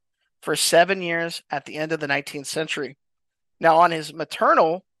Russia for 7 years at the end of the 19th century. Now, on his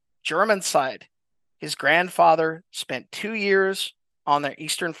maternal German side, his grandfather spent 2 years on the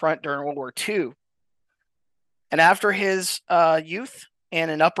Eastern Front during World War II. And after his youth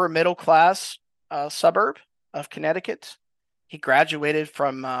in an upper middle class suburb of Connecticut, he graduated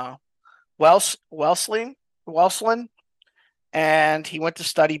from Wellesley, and he went to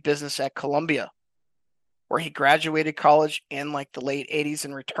study business at Columbia, where he graduated college in like the late 80s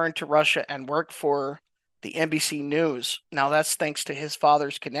and returned to Russia and worked for the NBC News. Now, that's thanks to his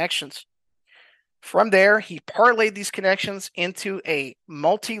father's connections. From there, he parlayed these connections into a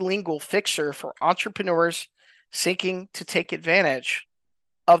multilingual fixer for entrepreneurs seeking to take advantage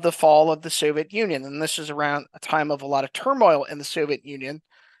of the fall of the Soviet Union. And this is around a time of a lot of turmoil in the Soviet Union.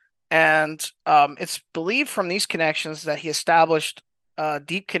 And it's believed from these connections that he established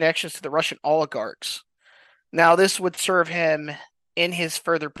deep connections to the Russian oligarchs. Now, this would serve him in his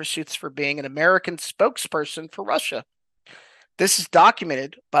further pursuits for being an American spokesperson for Russia. This is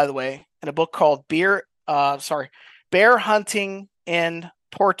documented, by the way, in a book called Bear Hunting in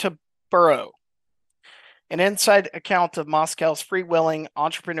Portobello, an inside account of Moscow's free-willing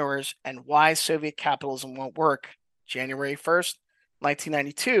entrepreneurs and why Soviet capitalism won't work, January 1st,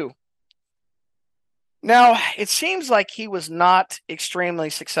 1992. Now, it seems like he was not extremely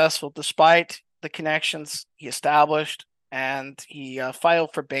successful despite the connections he established, and he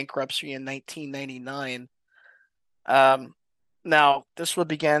filed for bankruptcy in 1999. Now, this would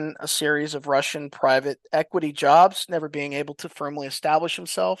begin a series of Russian private equity jobs, never being able to firmly establish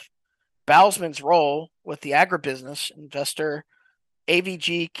himself. Bausman's role with the agribusiness investor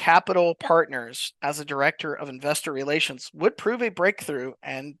AVG Capital Partners as a director of investor relations would prove a breakthrough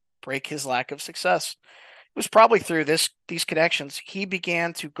and break his lack of success. It was probably through these connections he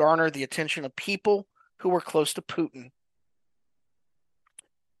began to garner the attention of people who were close to Putin.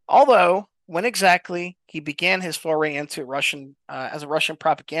 Although, when exactly he began his foray into Russian as a Russian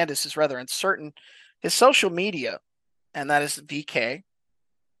propagandist is rather uncertain, his social media, and that is VK,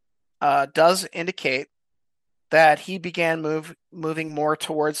 does indicate that he began moving more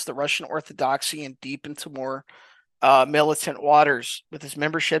towards the Russian Orthodoxy and deep into more militant waters with his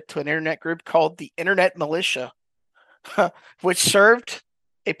membership to an internet group called the Internet Militia, which served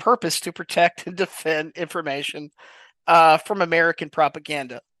a purpose to protect and defend information from American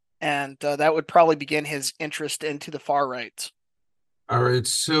propaganda. And that would probably begin his interest into the far right. All right,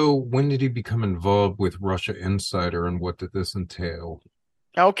 so when did he become involved with Russia Insider and what did this entail?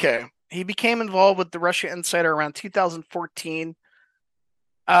 Okay. He became involved with the Russia Insider around 2014.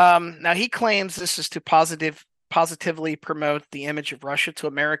 Now, he claims this is to positively promote the image of Russia to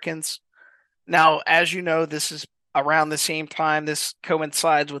Americans. Now, as you know, this is around the same time. This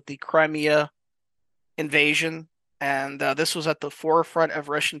coincides with the Crimea invasion, and this was at the forefront of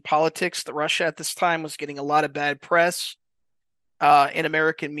Russian politics. The Russia at this time was getting a lot of bad press in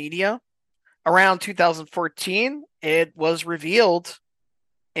American media. Around 2014, it was revealed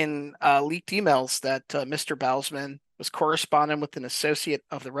in leaked emails that Mr. Bausman was corresponding with an associate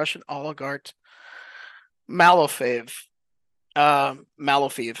of the Russian oligarch Malofeev,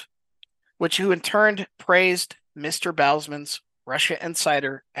 who in turn praised Mr. Bausman's Russia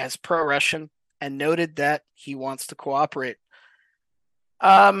Insider as pro-Russian and noted that he wants to cooperate.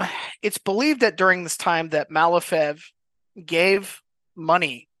 It's believed that during this time that Malofeev gave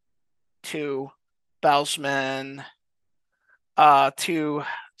money to Bausman to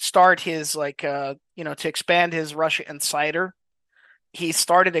start his to expand his Russia Insider. He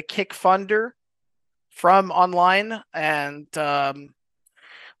started a kick funder from online, and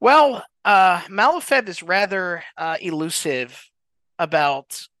Malafev is rather elusive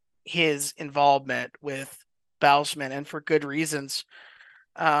about his involvement with Bausman, and for good reasons.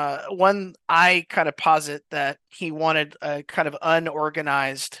 One, I kind of posit that he wanted a kind of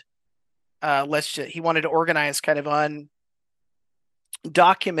unorganized, he wanted to organize kind of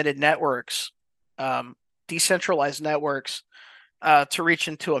undocumented networks, decentralized networks, to reach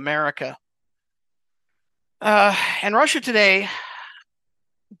into America. And Russia Today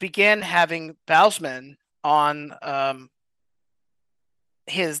began having Bausman on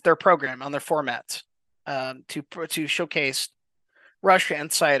their program, on their format, to showcase Russia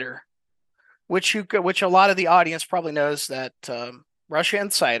Insider, which a lot of the audience probably knows that Russia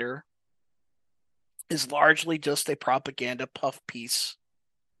Insider is largely just a propaganda puff piece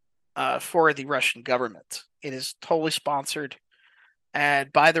for the Russian government. It is totally sponsored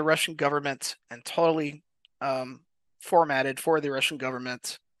and by the Russian government and totally formatted for the Russian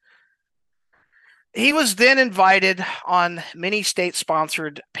government. He was then invited on many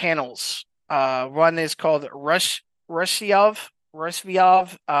state-sponsored panels. One is called Rusvyov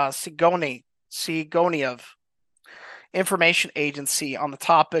Sigoniev Information Agency on the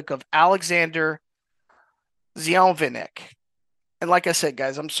topic of Alexander Zionvinek. And like I said,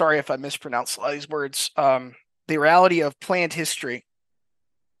 guys, I'm sorry if I mispronounced a lot of these words. The reality of planned history,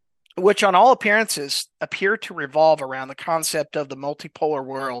 which on all appearances appear to revolve around the concept of the multipolar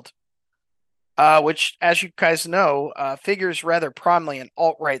world, which, as you guys know, figures rather prominently in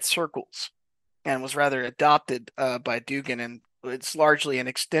alt-right circles and was rather adopted by Dugin, and it's largely an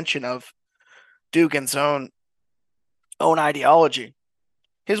extension of Dugin's own ideology.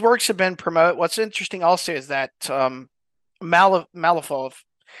 His works have been promoted. What's interesting also is that Malafov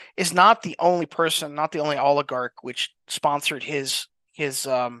is not the only person, not the only oligarch which sponsored his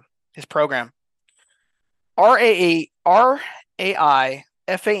program. RAIFAM,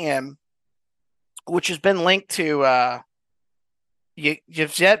 which has been linked to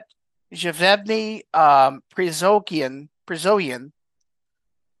Yevgeny Prigozhin,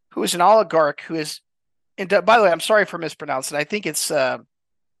 who is an oligarch who is, and by the way, I'm sorry for mispronouncing. I think it's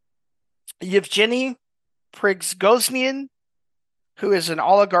Yevgeny Prigozhin, who is an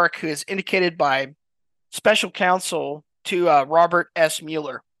oligarch who is indicated by special counsel to Robert S.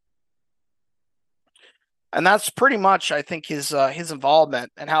 Mueller. And that's pretty much, I think, his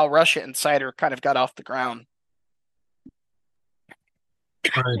involvement and how Russia Insider kind of got off the ground.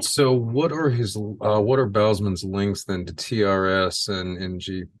 All right, so what are Bausman's links then to TRS and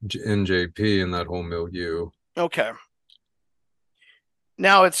NJP and that whole milieu? Okay.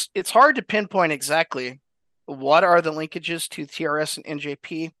 Now it's hard to pinpoint exactly what are the linkages to TRS and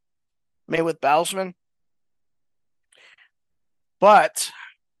NJP made with Bausman. But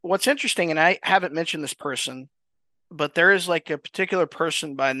what's interesting, and I haven't mentioned this person, but there is like a particular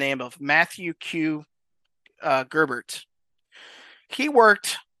person by the name of Matthew Q. Gerbert. He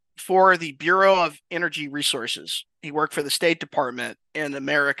worked for the Bureau of Energy Resources. He worked for the State Department in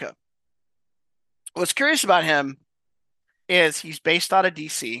America. What's curious about him is he's based out of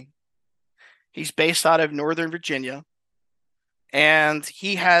D.C. He's based out of Northern Virginia, and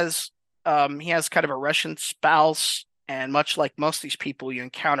he has kind of a Russian spouse. And much like most of these people you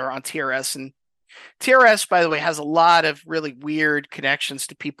encounter on TRS, and TRS, by the way, has a lot of really weird connections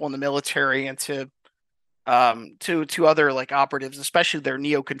to people in the military and to other like operatives, especially their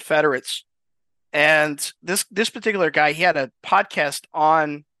neo-Confederates. And this particular guy, he had a podcast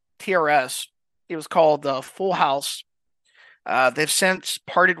on TRS. It was called Full House. They've since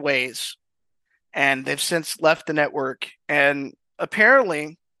parted ways, and they've since left the network. And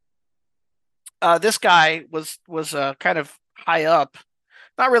apparently, this guy was kind of high up,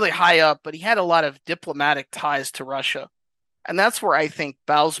 not really high up, but he had a lot of diplomatic ties to Russia. And that's where I think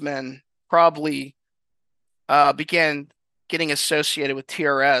Bausman probably began getting associated with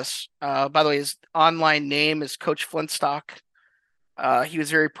TRS. By the way, his online name is Coach Flintstock. He was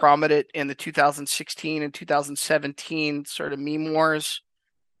very prominent in the 2016 and 2017 sort of meme wars.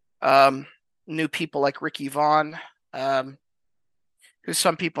 Knew people like Ricky Vaughn, who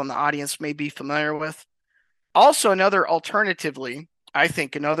some people in the audience may be familiar with. Also, alternatively, I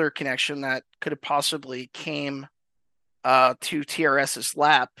think another connection that could have possibly came to TRS's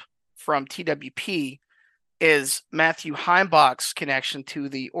lap from TWP is Matthew Heimbach's connection to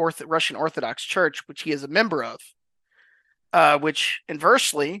the Russian Orthodox Church, which he is a member of, which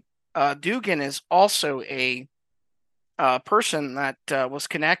inversely, Dugin is also a person that was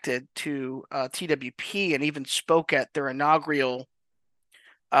connected to TWP and even spoke at their inaugural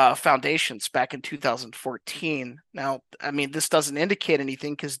foundations back in 2014. Now, I mean, this doesn't indicate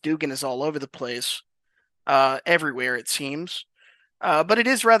anything because Dugan is all over the place, everywhere it seems. But it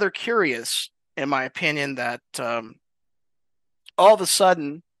is rather curious, in my opinion, that all of a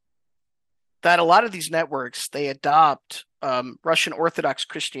sudden that a lot of these networks they adopt Russian Orthodox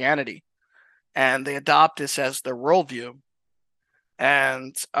Christianity and they adopt this as their worldview.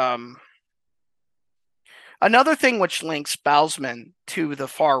 And another thing which links Bowsman to the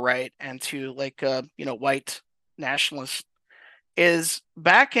far right and to like white nationalists is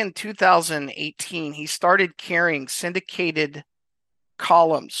back in 2018 he started carrying syndicated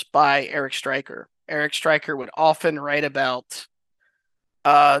columns by Eric Stryker. Eric Stryker would often write about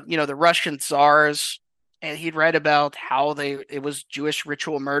the Russian czars, and he'd write about how it was Jewish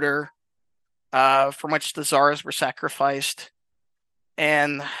ritual murder, from which the czars were sacrificed.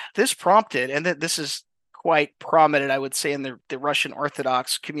 And this prompted, and this is quite prominent, I would say, in the Russian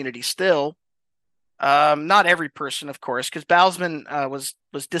Orthodox community still. Not every person, of course, because Bowsman was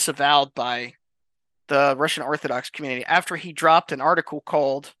disavowed by the Russian Orthodox community after he dropped an article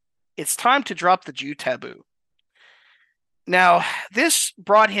called "It's Time to Drop the Jew Taboo." Now, this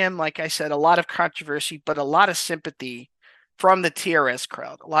brought him, like I said, a lot of controversy, but a lot of sympathy from the TRS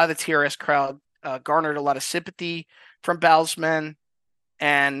crowd. A lot of the TRS crowd garnered a lot of sympathy from Bowsman,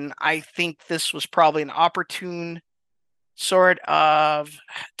 and I think this was probably an opportune sort of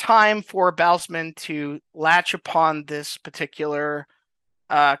time for Bowsman to latch upon this particular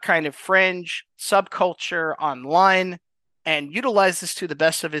kind of fringe subculture online and utilize this to the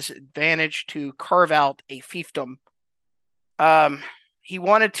best of his advantage to carve out a fiefdom. He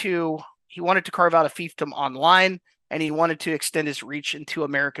wanted to carve out a fiefdom online, and he wanted to extend his reach into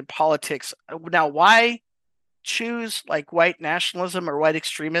American politics. Now, why choose like white nationalism or white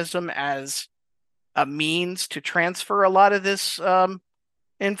extremism as a means to transfer a lot of this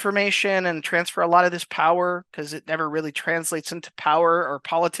information and transfer a lot of this power, because it never really translates into power or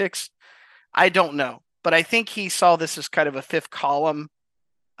politics? I don't know, but I think he saw this as kind of a fifth column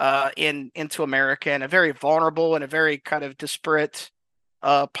into America, and a very vulnerable and a very kind of disparate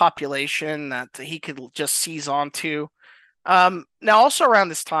population that he could just seize onto. Now, also around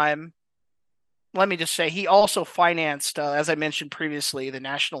this time, let me just say he also financed, as I mentioned previously, the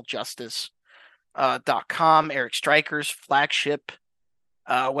National Justice .com, Eric Stryker's flagship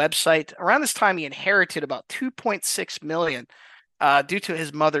website. Around this time, he inherited about 2.6 million due to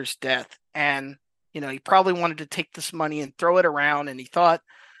his mother's death, and he probably wanted to take this money and throw it around, and he thought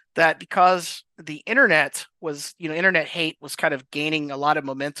that because the internet was, internet hate was kind of gaining a lot of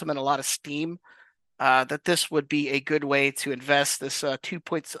momentum and a lot of steam, that this would be a good way to invest this some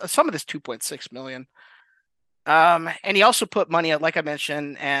of this 2.6 million. And he also put money out, like I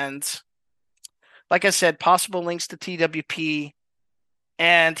mentioned, and like I said, possible links to TWP.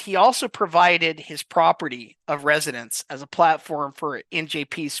 And he also provided his property of residence as a platform for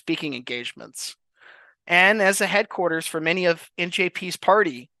NJP's speaking engagements and as a headquarters for many of NJP's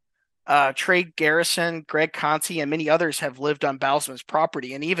party. Trey Garrison, Greg Conti, and many others have lived on Bowsman's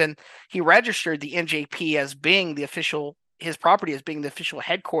property, and even he registered the NJP as being his property as being the official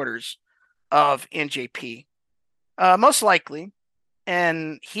headquarters of NJP, most likely.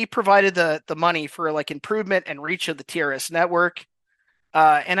 And he provided the money for like improvement and reach of the TRS network.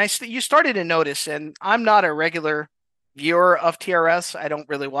 And you started to notice, and I'm not a regular viewer of TRS. I don't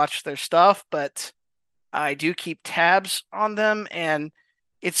really watch their stuff, but I do keep tabs on them, and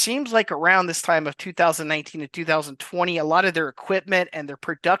it seems like around this time of 2019 and 2020, a lot of their equipment and their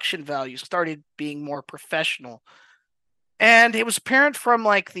production values started being more professional. And it was apparent from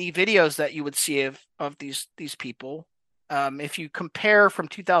like the videos that you would see of these people. If you compare from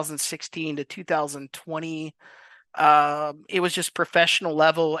 2016 to 2020, it was just professional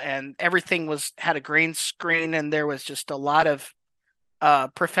level, and everything had a green screen, and there was just a lot of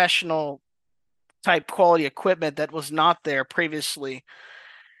professional type quality equipment that was not there previously.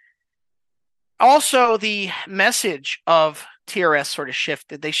 Also, the message of TRS sort of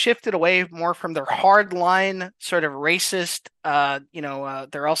shifted. They shifted away more from their hardline sort of racist,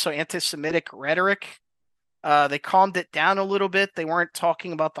 they're also anti-Semitic rhetoric. They calmed it down a little bit. They weren't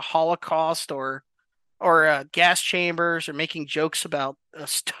talking about the Holocaust or gas chambers or making jokes about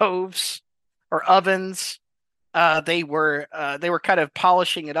stoves or ovens. They were kind of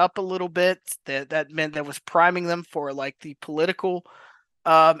polishing it up a little bit. That meant that was priming them for like the political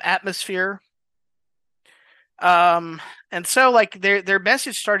atmosphere. And so like their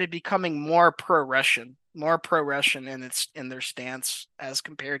message started becoming more pro-Russian. more pro-Russian in their stance as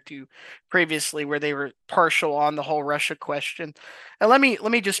compared to previously, where they were partial on the whole Russia question. And let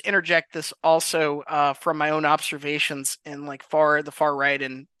me just interject this also from my own observations in like the far right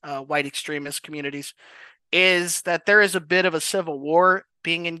and white extremist communities, is that there is a bit of a civil war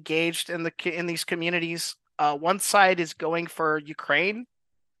being engaged in these communities. One side is going for Ukraine,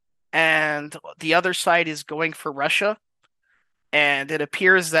 and the other side is going for Russia. And it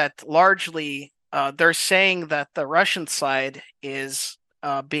appears that largely they're saying that the Russian side is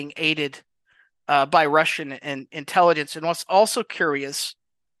being aided by Russian intelligence. And what's also curious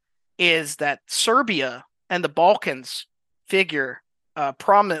is that Serbia and the Balkans figure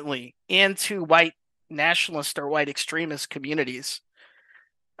prominently into white nationalist or white extremist communities.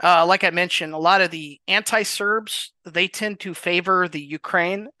 Like I mentioned, a lot of the anti-Serbs, they tend to favor the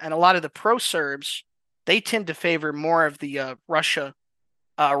Ukraine, and a lot of the pro-Serbs, they tend to favor more of the Russia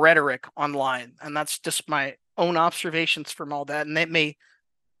rhetoric online. And that's just my own observations from all that. And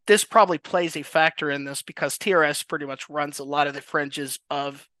this probably plays a factor in this because TRS pretty much runs a lot of the fringes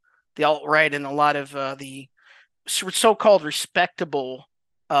of the alt-right and a lot of the so-called respectable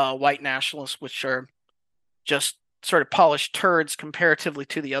white nationalists, which are just sort of polished turds comparatively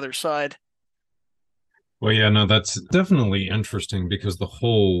to the other side. Well, yeah, no, that's definitely interesting because the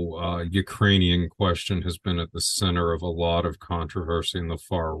whole Ukrainian question has been at the center of a lot of controversy in the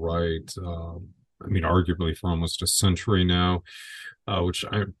far right. I mean, arguably for almost a century now, which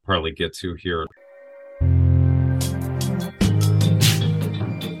I probably get to here.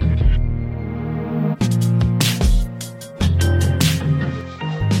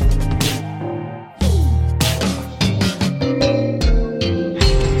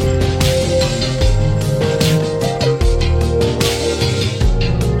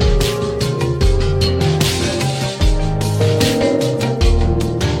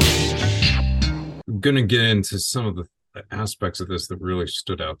 Going to get into some of the aspects of this that really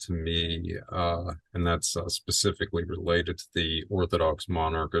stood out to me, and that's specifically related to the Orthodox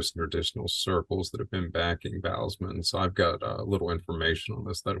monarchist and traditional circles that have been backing Baalsman. So I've got a little information on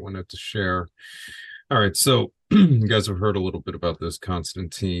this that I wanted to share. All right, so you guys have heard a little bit about this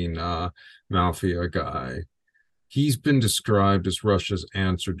Konstantin Mafia guy. He's been described as Russia's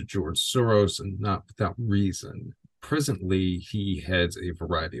answer to George Soros, and not without reason. Presently, he heads a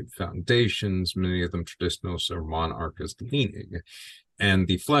variety of foundations, many of them traditionalist or monarchist leaning. And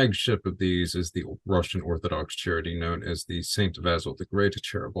the flagship of these is the Russian Orthodox charity known as the St. Basil the Great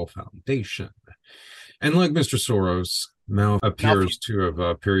Charitable Foundation. And like Mr. Soros, Mao appears to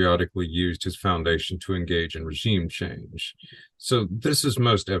have periodically used his foundation to engage in regime change. So this is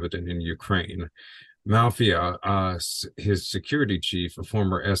most evident in Ukraine. Mafia, his security chief, a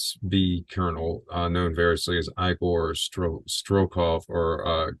former SB colonel known variously as Igor Strokov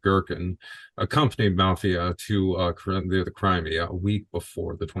or Gherkin, accompanied Mafia to the Crimea a week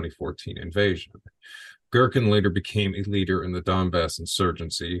before the 2014 invasion. Gherkin later became a leader in the Donbass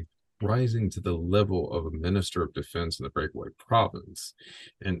insurgency, rising to the level of a minister of defense in the breakaway province.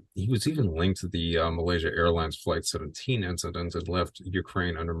 And he was even linked to the Malaysia Airlines Flight 17 incident and left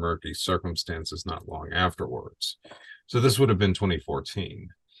Ukraine under murky circumstances not long afterwards. So this would have been 2014.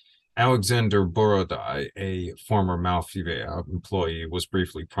 Alexander Borodai, a former Mafia employee, was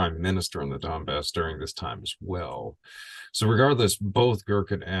briefly prime minister in the Donbass during this time as well. So regardless, both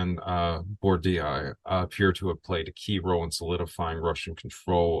Gherkin and Borodai appear to have played a key role in solidifying Russian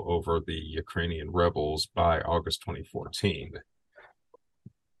control over the Ukrainian rebels by August 2014.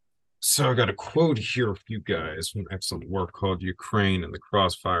 So I got a quote here for you guys from excellent work called Ukraine and the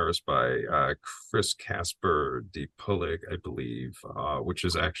Crossfires by Chris Casper de Pulig, I believe, which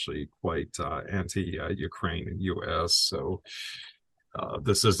is actually quite anti-Ukraine and U.S. So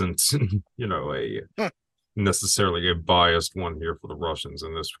this isn't, necessarily a biased one here for the Russians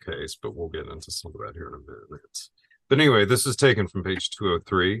in this case, but we'll get into some of that here in a minute. But anyway, this is taken from page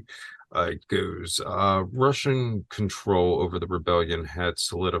 203. It goes, Russian control over the rebellion had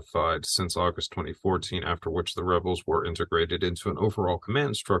solidified since August 2014, after which the rebels were integrated into an overall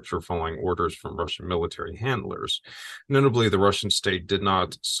command structure following orders from Russian military handlers. Notably, the Russian state did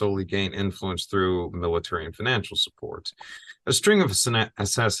not solely gain influence through military and financial support. A string of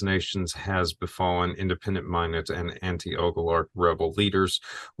assassinations has befallen independent-minded and anti-oligarch rebel leaders,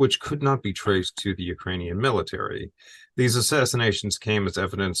 which could not be traced to the Ukrainian military. These assassinations came as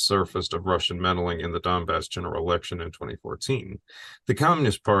evidence surfaced of Russian meddling in the Donbass general election in 2014. The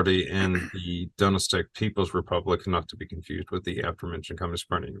Communist Party and the Donetsk People's Republic, not to be confused with the aforementioned Communist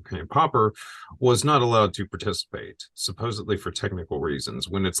Party in Ukraine proper, was not allowed to participate, supposedly for technical reasons.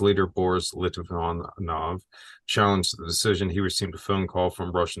 When its leader, Boris Litvinov, challenged the decision, he received a phone call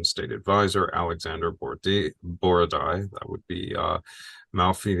from Russian state advisor Alexander Borodai, that would be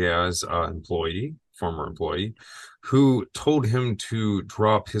Malfia's former employee, who told him to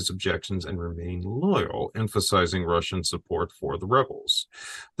drop his objections and remain loyal, emphasizing Russian support for the rebels.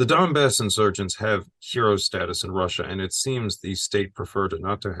 The Donbass insurgents have hero status in Russia, and it seems the state preferred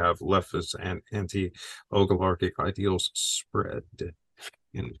not to have leftist and anti-oligarchic ideals spread.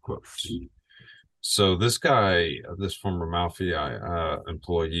 End quote. So this guy, this former mafia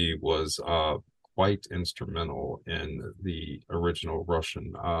employee, was quite instrumental in the original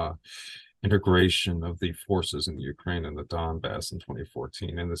Russian integration of the forces in the Ukraine and the Donbass in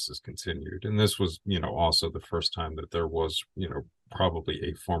 2014, and this has continued. And this was, also the first time that there was, probably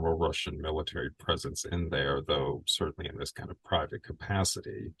a formal Russian military presence in there, though certainly in this kind of private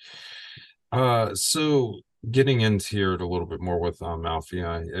capacity. So getting into it a little bit more with Malfi,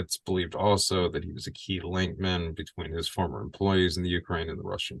 it's believed also that he was a key linkman between his former employees in the Ukraine and the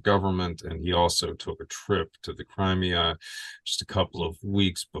Russian government, and he also took a trip to the Crimea just a couple of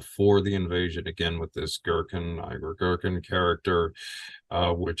weeks before the invasion, again with this Igor Gherkin character,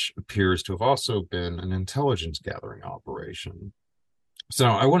 which appears to have also been an intelligence gathering operation. So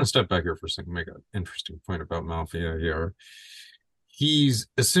I want to step back here for a second and make an interesting point about Malfi here. He's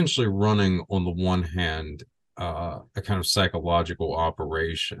essentially running, on the one hand, a kind of psychological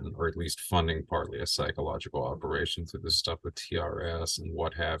operation, or at least funding partly a psychological operation through this stuff with TRS and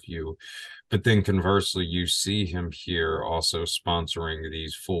what have you. But then conversely, you see him here also sponsoring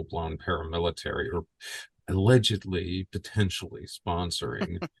these full-blown paramilitary, or allegedly, potentially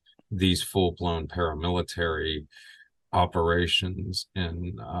sponsoring these full-blown paramilitary operations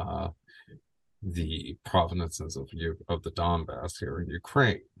in the provinces of the Donbass here in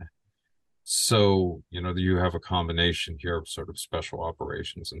Ukraine. So, you have a combination here of sort of special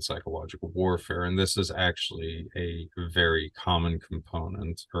operations and psychological warfare, and this is actually a very common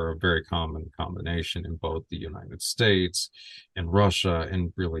component, or a very common combination in both the United States and Russia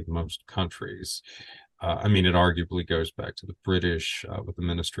and really most countries. It arguably goes back to the British with the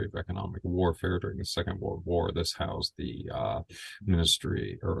Ministry of Economic Warfare during the Second World War. This housed the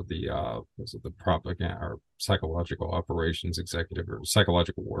ministry, or the propaganda or psychological operations executive, or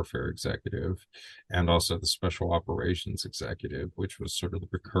psychological warfare executive, and also the special operations executive, which was sort of the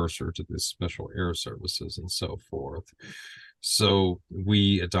precursor to the special air services and so forth. So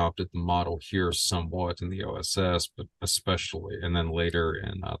we adopted the model here somewhat in the OSS, but especially, and then later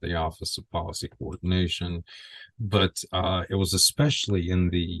in the Office of Policy Coordination. But it was especially in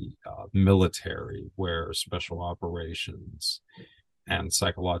the military where special operations and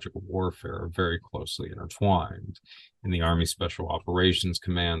psychological warfare are very closely intertwined. In the Army Special Operations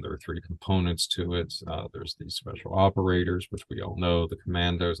Command, there are three components to it. There's the special operators, which we all know, the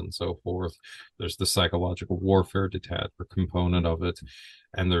commandos and so forth. There's the psychological warfare component of it.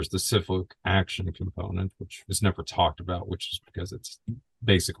 And there's the civic action component, which is never talked about, which is because it's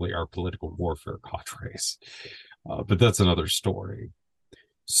basically our political warfare cadres. But that's another story.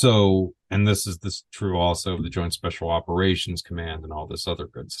 So, and this is true also of the Joint Special Operations Command and all this other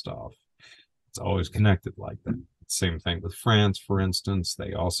good stuff. It's always connected like that. Same thing with France, for instance.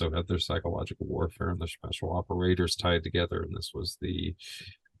 They also had their psychological warfare and their special operators tied together. And this was the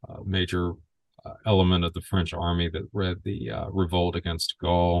major element of the French army that led the revolt against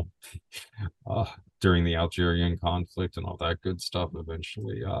Gaul during the Algerian conflict and all that good stuff.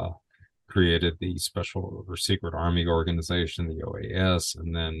 Eventually created the special or secret army organization, the OAS,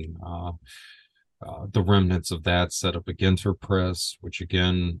 and then the remnants of that set up a Ginter Press, which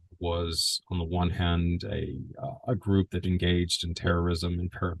again was, on the one hand, a group that engaged in terrorism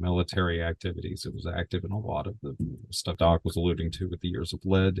and paramilitary activities. It was active in a lot of the stuff Doc was alluding to with the Years of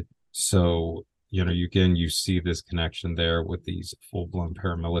Lead. So, you see this connection there with these full-blown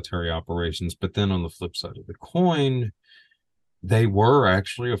paramilitary operations. But then on the flip side of the coin, they were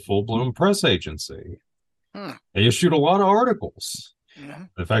actually a full-blown press agency. They issued a lot of articles. Mm-hmm.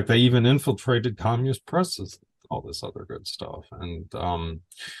 In fact, they even infiltrated communist presses, all this other good stuff. And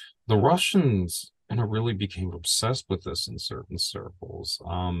the Russians really became obsessed with this in certain circles.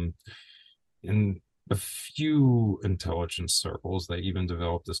 In a few intelligence circles, they even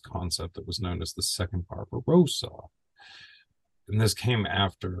developed this concept that was known as the Second Barbarossa. And this came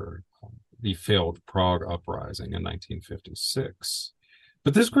after the failed Prague uprising in 1956.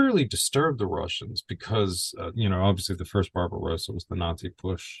 But this greatly disturbed the Russians because, obviously the first Barbarossa was the Nazi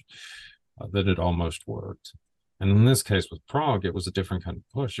push that had almost worked. And in this case with Prague, it was a different kind of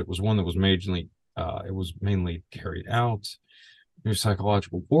push. It was one that was mainly carried out through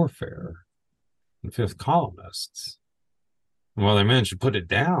psychological warfare and fifth columnists. And while they managed to put it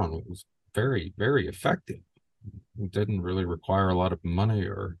down, it was very, very effective. It didn't really require a lot of money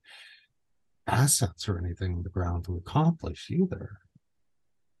or assets or anything on the ground to accomplish either.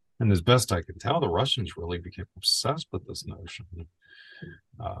 And as best I can tell, the Russians really became obsessed with this notion.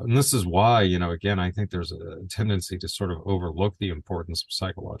 And this is why, again, I think there's a tendency to sort of overlook the importance of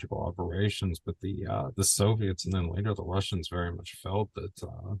psychological operations, but the Soviets and then later the Russians very much felt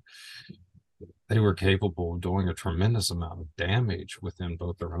that they were capable of doing a tremendous amount of damage within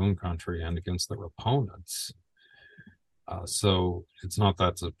both their own country and against their opponents. So it's not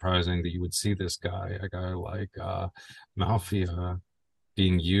that surprising that you would see a guy like Mafia,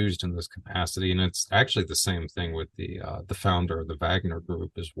 being used in this capacity. And it's actually the same thing with the founder of the Wagner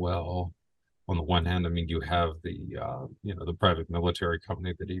Group as well. On the one hand, I mean, you have the private military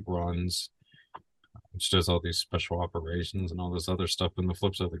company that he runs, which does all these special operations and all this other stuff. And the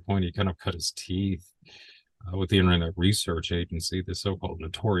flip side of the coin, he kind of cut his teeth with the Internet Research Agency, the so-called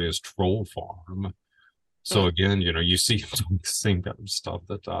notorious troll farm. So Mm. again, you see him doing the same kind of stuff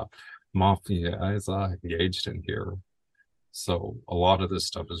that Mafia is engaged in here. So a lot of this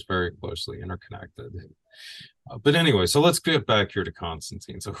stuff is very closely interconnected. But anyway, so let's get back here to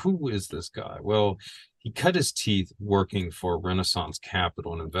Constantine. So who is this guy? Well, he cut his teeth working for Renaissance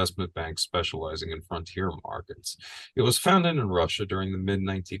Capital, an investment bank specializing in frontier markets. It was founded in Russia during the mid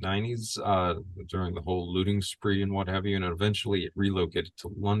 1990s, during the whole looting spree and what have you, and eventually it relocated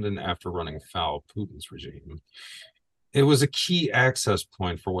to London after running afoul of Putin's regime. It was a key access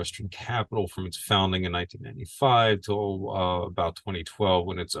point for Western capital from its founding in 1995 till about 2012,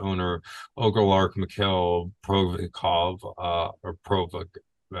 when its owner, Oligarch Mikhail uh,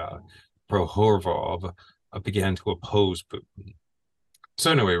 Prohorvov, began to oppose Putin.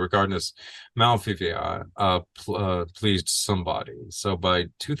 So anyway, regardless, Malfivia pleased somebody. So by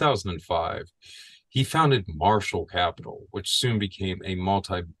 2005, he founded Marshall Capital, which soon became a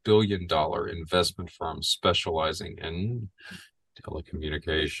multi-billion-dollar investment firm specializing in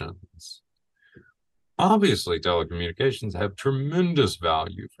telecommunications. Obviously, telecommunications have tremendous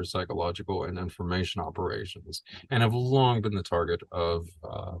value for psychological and information operations and have long been the target of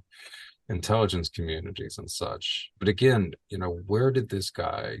intelligence communities and such. But again, where did this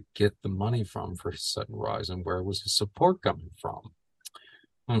guy get the money from for his sudden rise, and where was his support coming from?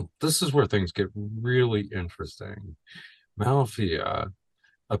 This is where things get really interesting. Malfia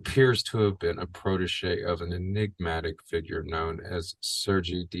appears to have been a protege of an enigmatic figure known as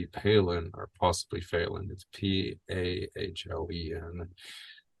Sergei D. Palin, or possibly Phelan. It's Pahlen.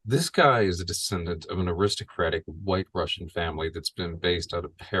 This guy is a descendant of an aristocratic white Russian family that's been based out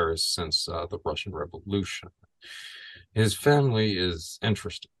of Paris since the Russian Revolution. His family is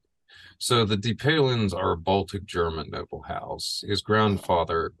interesting. So the Depalins are a Baltic German noble house. His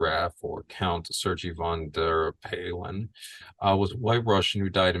grandfather, Graf or Count Sergei von der Palin, was a white Russian who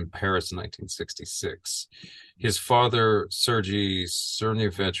died in Paris in 1966. His father, Sergei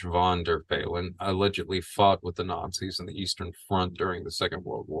Cernevich von der Palin, allegedly fought with the Nazis in the Eastern Front during the Second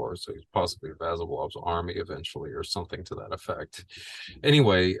World War, so he's possibly Vasilev's army eventually, or something to that effect.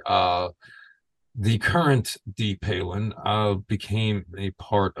 Anyway, the current D. Palin became a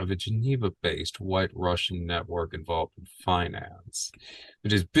part of a Geneva-based white Russian network involved in finance.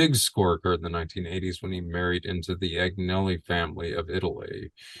 But his big score occurred in the 1980s when he married into the Agnelli family of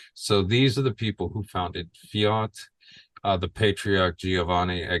Italy. So these are the people who founded Fiat. The patriarch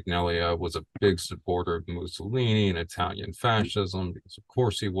Giovanni Agnelli was a big supporter of Mussolini and Italian fascism, because of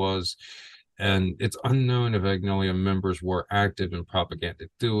course he was. And it's unknown if Agnelli members were active in propaganda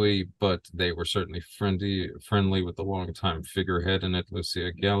Dewey, but they were certainly friendly with the longtime figurehead in it,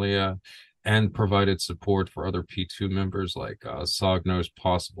 Lucia Gallia, and provided support for other P2 members like Sagno's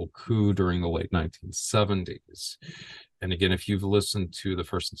possible coup during the late 1970s. And again, if you've listened to the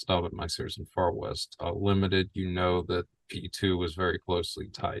first installment of my series in Far West Limited, you know that P2 was very closely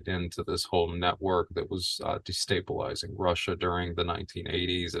tied into this whole network that was destabilizing Russia during the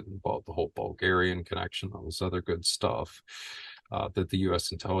 1980s. It involved the whole Bulgarian connection, all this other good stuff that the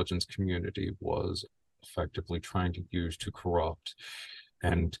U.S. intelligence community was effectively trying to use to corrupt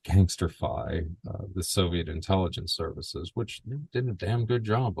and gangsterify the Soviet intelligence services, which did a damn good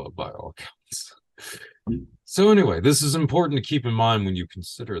job of, by all accounts. So anyway, this is important to keep in mind when you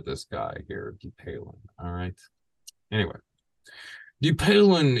consider this guy here, D. Palin. All right. Anyway, D.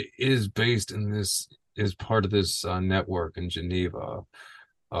 Palin is based in this, is part of this network in Geneva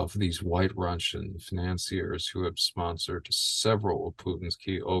of these white Russian financiers who have sponsored several of Putin's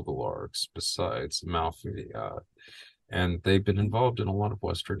key oligarchs besides Malfia, and they've been involved in a lot of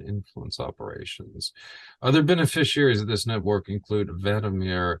Western influence operations. Other beneficiaries of this network include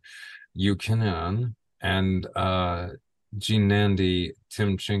Vladimir Yukinin and Gennady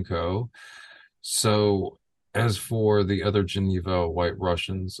Timchenko. So As for the other Geneva White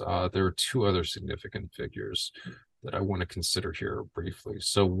Russians, there are two other significant figures that I want to consider here briefly.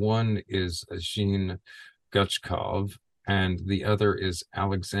 So one is Jean Gutchkov, and the other is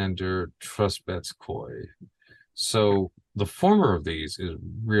Alexander Trubetskoy. So the former of these is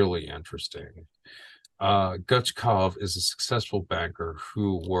really interesting. Gutchkov is a successful banker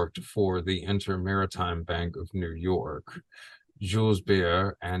who worked for the Inter-Maritime Bank of New York. Jules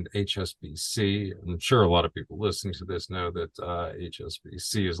Beer and HSBC. I'm sure a lot of people listening to this know that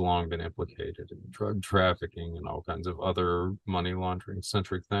HSBC has long been implicated in drug trafficking and all kinds of other money laundering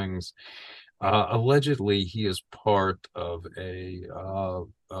centric things. Allegedly, he is part of a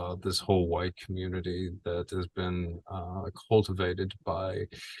this whole white community that has been cultivated by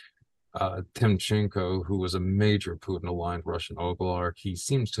Timchenko, who was a major Putin-aligned Russian oligarch. He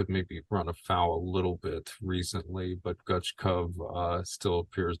seems to have maybe run afoul a little bit recently, but Gutchkov still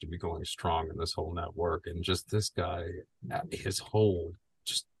appears to be going strong in this whole network. And just this guy, his whole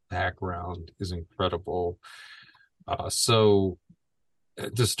just background is incredible. So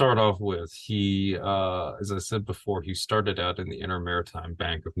to start off with, he, as I said before, he started out in the Inter-Maritime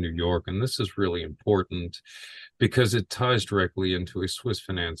Bank of New York, and this is really important because it ties directly into a Swiss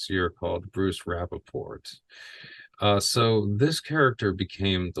financier called Bruce Rappaport. So this character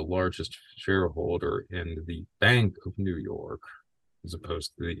became the largest shareholder in the Bank of New York, as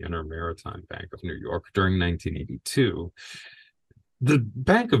opposed to the Inter-Maritime Bank of New York during 1982. The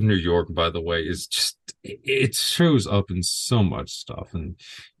Bank of New York, by the way, is just it shows up in so much stuff. And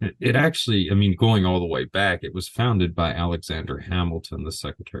it actually, I mean, going all the way back, it was founded by Alexander Hamilton, the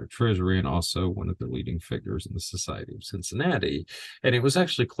Secretary of Treasury, and also one of the leading figures in the Society of Cincinnati. And it was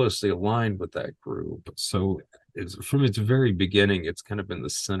actually closely aligned with that group. So from its very beginning, it's kind of been the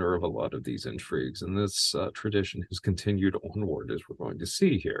center of a lot of these intrigues. And this tradition has continued onward, as we're going to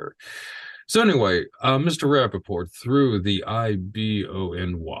see here. So anyway, Mr. Rappaport, through the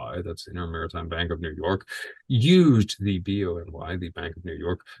IBONY, that's Inter-Maritime Bank of New York, used the BONY, the Bank of New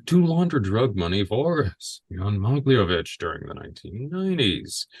York, to launder drug money for Jan Magliovich during the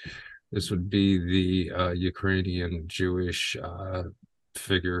 1990s. This would be the Ukrainian Jewish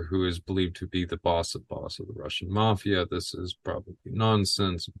figure who is believed to be the boss of the Russian mafia. This is probably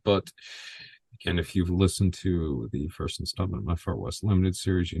nonsense, but again, if you've listened to the first installment of my Far West Limited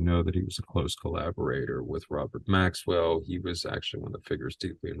series, you know that he was a close collaborator with Robert Maxwell. He was actually one of the figures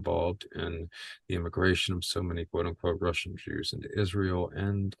deeply involved in the immigration of so many quote unquote Russian Jews into Israel,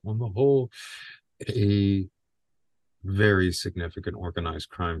 and on the whole, a very significant organized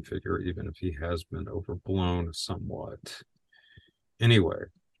crime figure, even if he has been overblown somewhat. Anyway,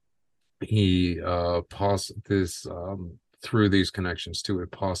 he through these connections too, it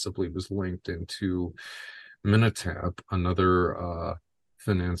possibly was linked into Minotap, another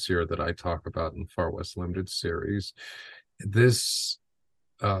financier that I talk about in Far West Limited series. This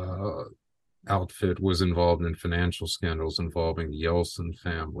outfit was involved in financial scandals involving the Yeltsin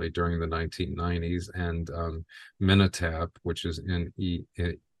family during the 1990s, and Minotap, which is MENATAP,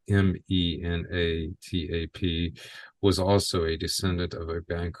 was also a descendant of a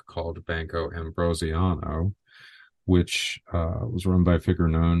bank called Banco Ambrosiano, which was run by a figure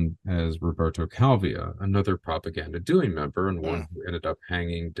known as Roberto Calvia, another Propaganda Dewey member, and one who ended up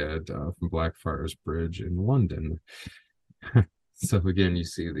hanging dead from Blackfriars Bridge in London. So again, you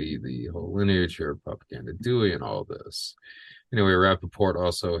see the whole lineage here of Propaganda Dewey and all this. Anyway, Rappaport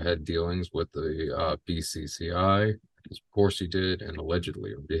also had dealings with the BCCI, of course he did, and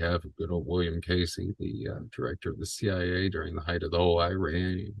allegedly on behalf of good old William Casey, the director of the CIA during the height of the whole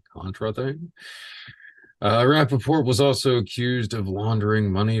Iran-Contra thing. Rappaport was also accused of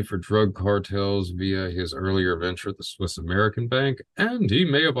laundering money for drug cartels via his earlier venture, the Swiss American Bank, and he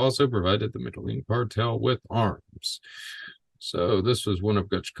may have also provided the Medellin cartel with arms. So this was one of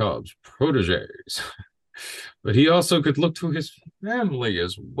Gutchkov's proteges. But he also could look to his family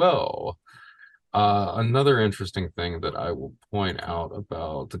as well. Another interesting thing that I will point out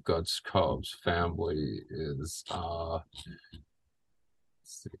about the Gutchkov's family is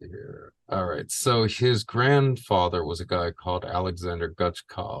see here. All right. So his grandfather was a guy called Alexander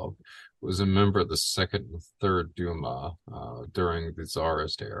Gutchkov, who was a member of the Second and Third Duma during the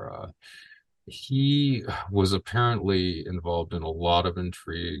Tsarist era. He was apparently involved in a lot of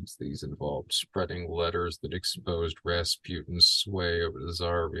intrigues. These involved spreading letters that exposed Rasputin's sway over the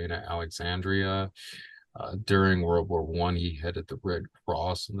Tsarina Alexandria. During World War I, he headed the Red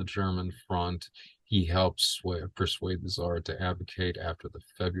Cross on the German front. He helped persuade the Tsar to abdicate after the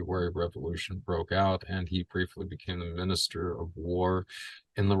February Revolution broke out, and he briefly became the Minister of War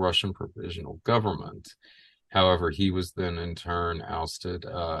in the Russian Provisional Government. However, he was then in turn ousted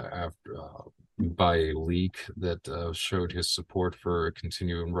by a leak that showed his support for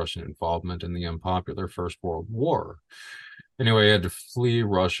continuing Russian involvement in the unpopular First World War. Anyway, he had to flee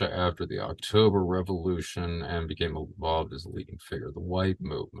Russia after the October Revolution and became involved as a leading figure of the White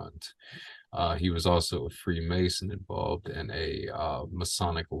Movement. He was also a Freemason involved in a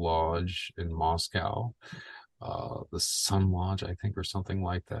Masonic lodge in Moscow, the Sun Lodge, I think, or something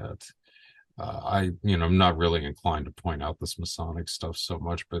like that. I'm not really inclined to point out this Masonic stuff so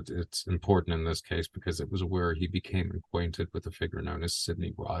much, but it's important in this case because it was where he became acquainted with a figure known as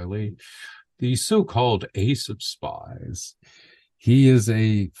Sidney Riley, the so-called ace of spies. He is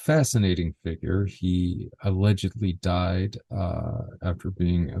a fascinating figure. He allegedly died after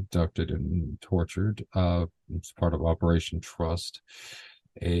being abducted and tortured. It's part of Operation Trust,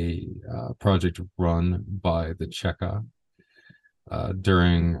 a project run by the Cheka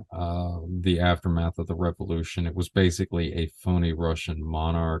during the aftermath of the revolution. It was basically a phony Russian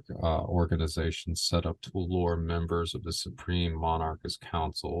monarch organization set up to lure members of the Supreme Monarchist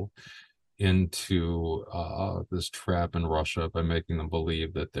Council into this trap in Russia by making them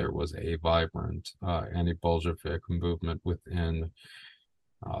believe that there was a vibrant anti-Bolshevik movement within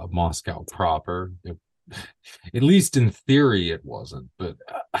Moscow proper. At least in theory, it wasn't. But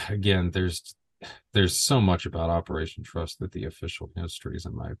again, there's so much about Operation Trust that the official histories,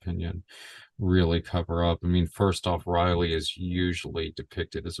 in my opinion, really cover up. I mean, first off, Riley is usually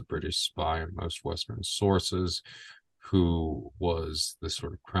depicted as a British spy in most Western sources, who was the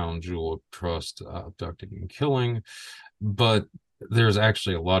sort of crown jewel of Trust, abducting and killing. But there's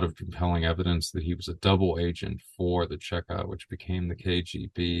actually a lot of compelling evidence that he was a double agent for the Cheka, which became the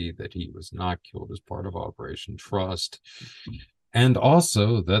KGB, that he was not killed as part of Operation Trust, and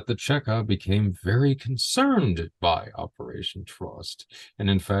also that the Cheka became very concerned by Operation Trust. And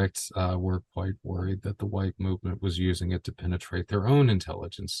in fact, were quite worried that the White Movement was using it to penetrate their own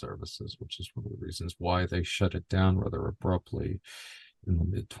intelligence services, which is one of the reasons why they shut it down rather abruptly in the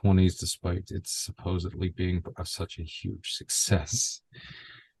mid-20s, despite it supposedly being such a huge success.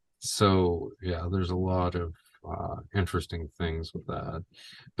 So, yeah, there's a lot of interesting things with that.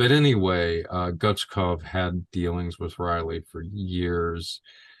 But anyway, Gutchkov had dealings with Riley for years,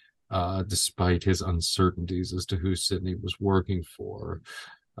 despite his uncertainties as to who Sidney was working for.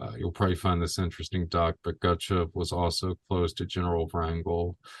 You'll probably find this interesting, Doc, but Gutchkov was also close to General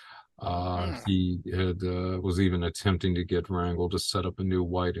Wrangel. He had was even attempting to get Wrangel to set up a new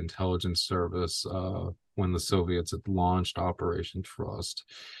white intelligence service when the Soviets had launched Operation Trust.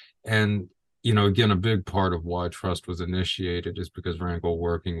 And again, a big part of why Trust was initiated is because Wrangel,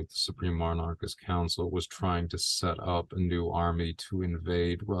 working with the Supreme Monarchist Council, was trying to set up a new army to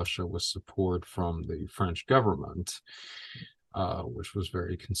invade Russia with support from the French government, which was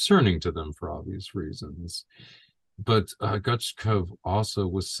very concerning to them for obvious reasons. But Gutchkov also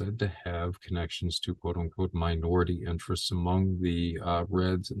was said to have connections to quote unquote minority interests among the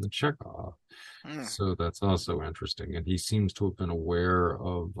Reds and the Cheka. So that's also interesting. And he seems to have been aware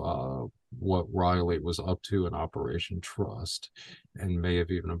of what Riley was up to in Operation Trust and may have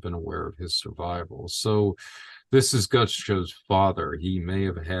even been aware of his survival. So this is Gutchkov's father. He may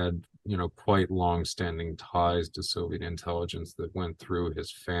have had, quite long-standing ties to Soviet intelligence that went through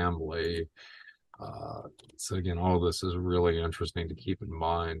his family. So again, all this is really interesting to keep in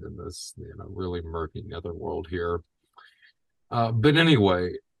mind in this, really murky netherworld here. But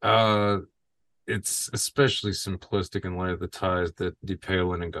anyway, it's especially simplistic in light of the ties that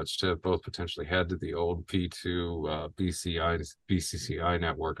DePalin and Gutchkov both potentially had to the old P2 BCCI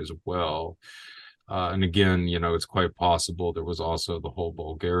network as well. And again, it's quite possible there was also the whole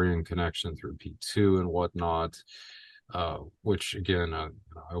Bulgarian connection through P2 and whatnot. Which again,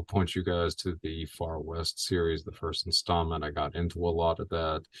 I'll point you guys to the Far West series, the first installment. I got into a lot of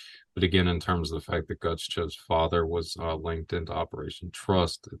that. But again, in terms of the fact that Gutchkov's father was linked into Operation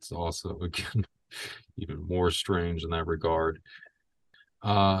Trust, it's also, again, even more strange in that regard.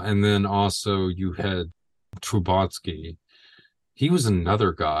 And then also you had Trubatsky. He was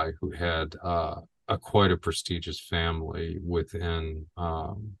another guy who had quite a prestigious family within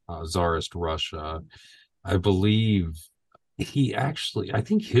Tsarist Russia. I believe I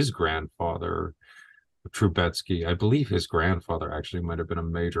think his grandfather, Trubetsky, I believe his grandfather actually might have been a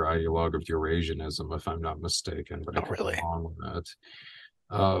major ideologue of Eurasianism, if I'm not mistaken, but I could be Really? wrong with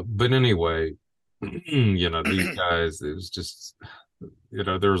that. But anyway, these guys, it was just,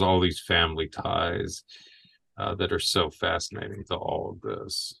 there's all these family ties that are so fascinating to all of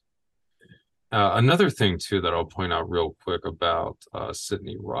this. Another thing, too, that I'll point out real quick about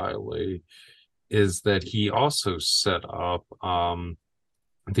Sidney Riley is that he also set up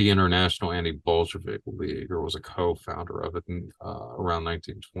the International Anti-Bolshevik League, or was a co-founder of it in around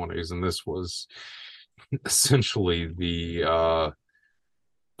 1920s, and this was essentially the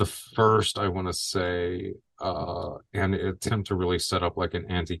first, I want to say, an attempt to really set up like an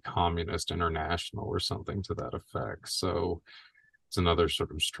anti-communist international or something to that effect. So it's another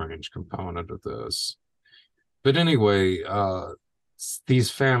sort of strange component of this. But anyway, these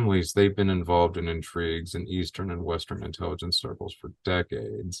families, they've been involved in intrigues in Eastern and Western intelligence circles for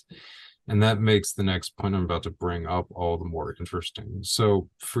decades. And that makes the next point I'm about to bring up all the more interesting. So,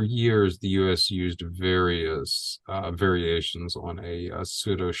 for years, the U.S. used various variations on a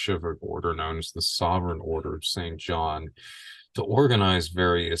pseudo-chivalric order known as the Sovereign Order of St. John to organize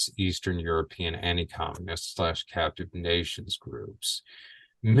various Eastern European anti-communist slash captive nations groups.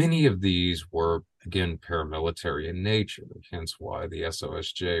 Many of these were, again, paramilitary in nature, hence why the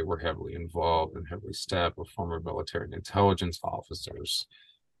SOSJ were heavily involved and heavily staffed with former military and intelligence officers.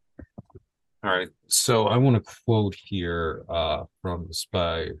 All right, so I want to quote here from The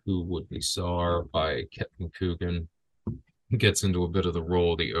Spy Who Would Be Czar by Captain Coogan. He gets into a bit of the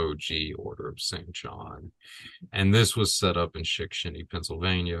role of the OG Order of St. John. And this was set up in Chickasha,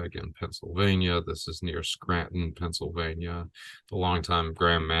 Pennsylvania. Again, Pennsylvania. This is near Scranton, Pennsylvania. The longtime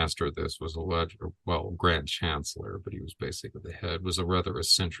Grand Master of this was Grand Chancellor, but he was basically the head, was a rather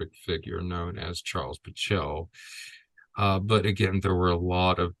eccentric figure known as Charles Pichel. But again, there were a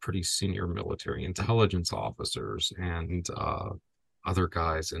lot of pretty senior military intelligence officers and other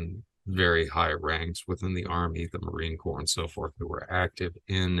guys in very high ranks within the Army, the Marine Corps, and so forth who were active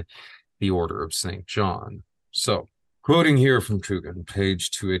in the Order of St. John. So, quoting here from Coogan, page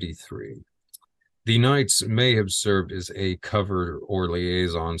 283. The Knights may have served as a cover or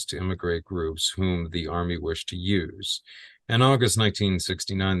liaisons to immigrant groups whom the Army wished to use. In August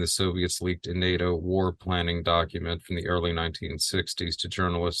 1969, the Soviets leaked a NATO war planning document from the early 1960s to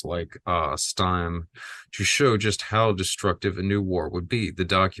journalists like Stein to show just how destructive a new war would be. The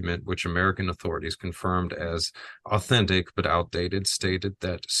document, which American authorities confirmed as authentic but outdated, stated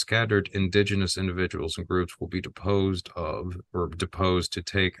that scattered indigenous individuals and groups will be deposed to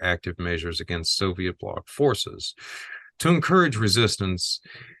take active measures against Soviet bloc forces. To encourage resistance,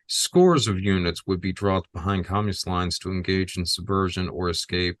 scores of units would be dropped behind communist lines to engage in subversion or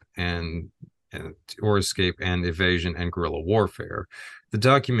escape and evasion and guerrilla warfare. The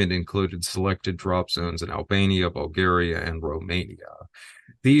document included selected drop zones in Albania, Bulgaria, and Romania.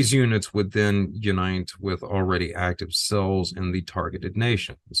 These units would then unite with already active cells in the targeted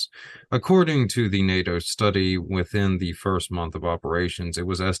nations. According to the NATO study, within the first month of operations, it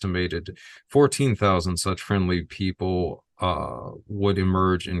was estimated 14,000 such friendly people would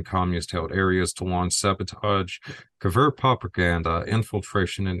emerge in communist-held areas to launch sabotage, covert propaganda,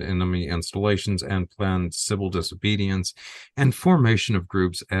 infiltration in enemy installations, and planned civil disobedience, and formation of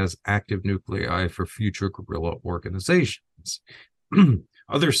groups as active nuclei for future guerrilla organizations.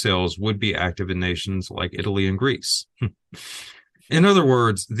 Other cells would be active in nations like Italy and Greece. In other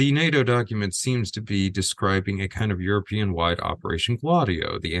words, the NATO document seems to be describing a kind of European-wide Operation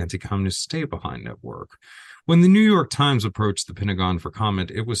Gladio, the anti-communist stay-behind network. When the New York Times approached the Pentagon for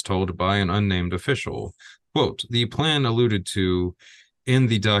comment, it was told by an unnamed official, quote, the plan alluded to in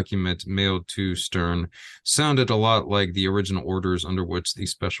the document mailed to Stern sounded a lot like the original orders under which the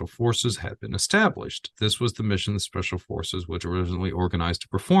Special Forces had been established. This was the mission the Special Forces was originally organized to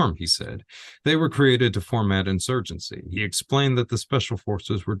perform, he said. They were created to format insurgency. He explained that the Special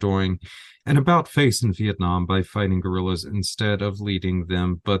Forces were doing an about-face in Vietnam by fighting guerrillas instead of leading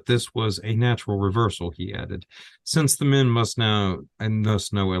them, but this was a natural reversal, he added, since the men must know a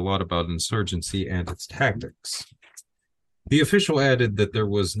lot about insurgency and its tactics. The official added that there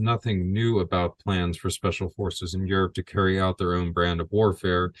was nothing new about plans for special forces in Europe to carry out their own brand of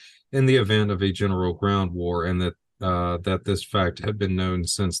warfare in the event of a general ground war, and that this fact had been known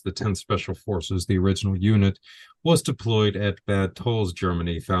since the 10th Special Forces, the original unit, was deployed at Bad Tolz,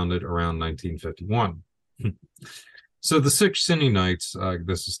 Germany, founded around 1951. So the Six City Knights,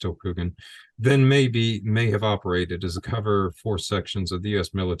 this is still Coogan, then may have operated as a cover for sections of the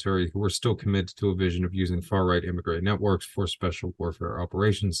U.S. military who were still committed to a vision of using far-right immigrant networks for special warfare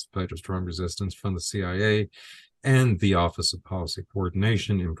operations, fight a strong resistance from the CIA and the Office of Policy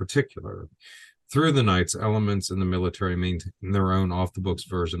Coordination in particular. Through the Knights, elements in the military maintain their own off-the-books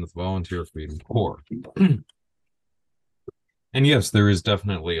version of the Volunteer Freedom Corps. And yes, there is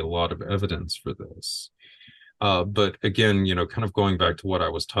definitely a lot of evidence for this. But again, kind of going back to what I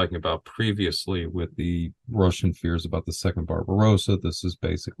was talking about previously with the Russian fears about the Second Barbarossa, this is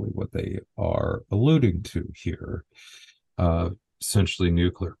basically what they are alluding to here. essentially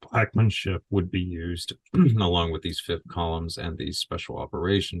nuclear blacksmanship would be used along with these fifth columns and these special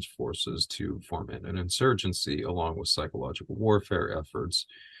operations forces to form an insurgency along with psychological warfare efforts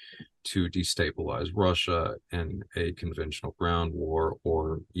to destabilize Russia in a conventional ground war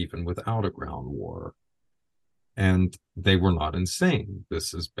or even without a ground war. And they were not insane.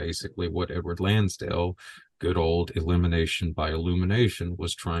 This is basically what Edward Lansdale, good old elimination by illumination,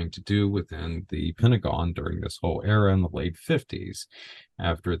 was trying to do within the Pentagon during this whole era in the late 50s,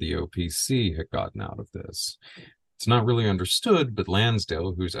 after the OPC had gotten out of this. It's not really understood, but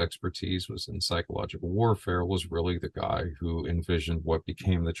Lansdale, whose expertise was in psychological warfare, was really the guy who envisioned what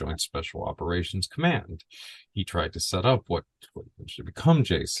became the Joint Special Operations Command. He tried to set up what should become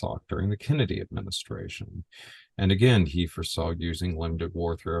JSOC during the Kennedy administration. And again, he foresaw using limited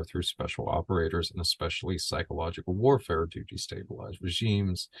warfare through special operators and especially psychological warfare to destabilize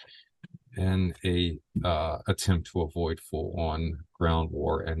regimes and a attempt to avoid full-on ground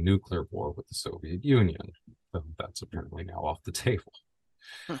war and nuclear war with the Soviet Union. That's apparently now off the table.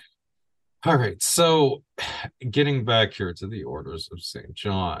 Hmm. All right, so getting back here to the Orders of St.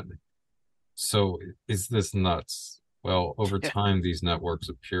 John. So is this nuts? Well, over time, these networks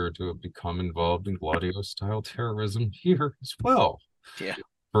appear to have become involved in Gladio-style terrorism here as well. Yeah.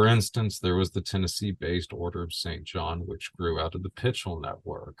 For instance, there was the Tennessee-based Order of St. John, which grew out of the Pitchell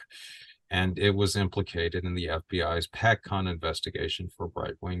network, and it was implicated in the FBI's PACCON investigation for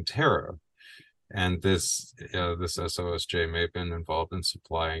right-wing terror. And this SOSJ may have been involved in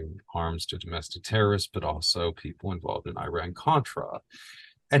supplying arms to domestic terrorists, but also people involved in Iran-Contra.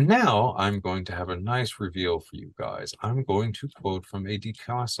 And now I'm going to have a nice reveal for you guys. I'm going to quote from a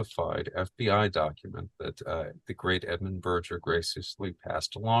declassified FBI document that the great Edmund Berger graciously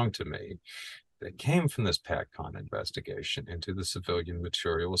passed along to me that came from this PACCON investigation into the Civilian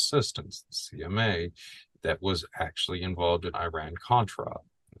Material Assistance, the CMA, that was actually involved in Iran-Contra.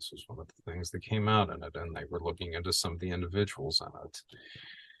 This was one of the things that came out in it, and they were looking into some of the individuals in it.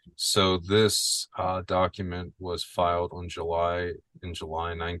 So this document was filed in July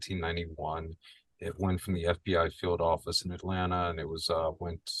 1991. It went from the FBI field office in Atlanta, and it was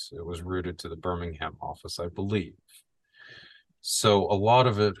routed to the Birmingham office, I believe. So a lot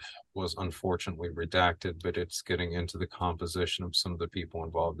of it was unfortunately redacted, but it's getting into the composition of some of the people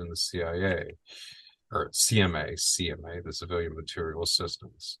involved in the CIA. Or CMA, the Civilian Material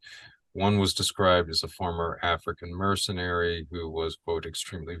Assistance. One was described as a former African mercenary who was, quote,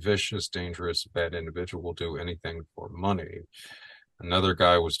 extremely vicious, dangerous, bad individual, will do anything for money. Another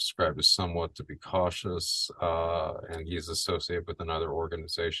guy was described as somewhat to be cautious, and he's associated with another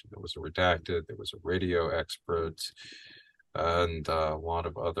organization that was redacted. There was a radio expert and a lot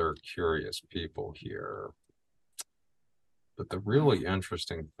of other curious people here. But the really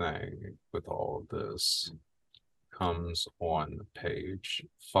interesting thing with all of this comes on page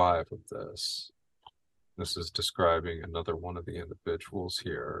 5 of this. This is describing another one of the individuals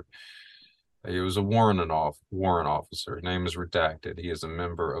here. He was a warrant officer. His name is redacted. He is a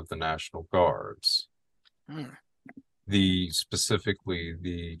member of the National Guards. Specifically,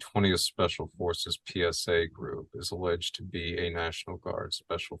 the 20th Special Forces PSA group is alleged to be a National Guard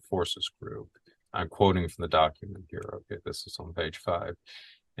Special Forces group. I'm quoting from the document here. Okay, this is on page 5.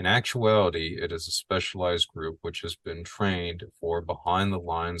 In actuality, it is a specialized group which has been trained for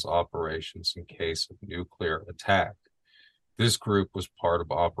behind-the-lines operations in case of nuclear attack. This group was part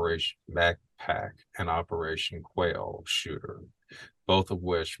of Operation Backpack and Operation Quail Shooter, both of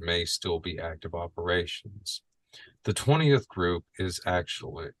which may still be active operations. The 20th group is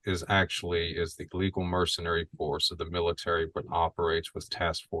the legal mercenary force of the military, but operates with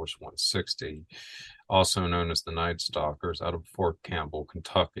Task Force 160, also known as the Night Stalkers, out of Fort Campbell,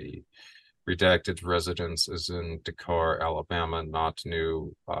 Kentucky. Redacted's residence is in Dakar, Alabama, not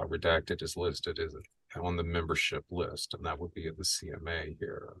new. Redacted is listed as on the membership list, and that would be the CMA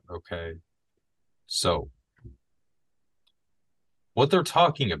here. Okay, so what they're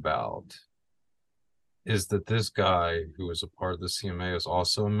talking about is that this guy who is a part of the CMA is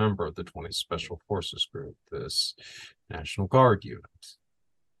also a member of the 20th Special Forces Group, this National Guard unit.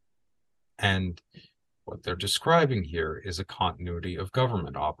 And what they're describing here is a continuity of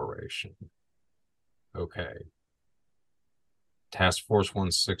government operation. Okay. Task Force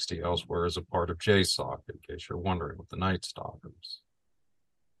 160 elsewhere is a part of JSOC, in case you're wondering, with the Night Stalkers.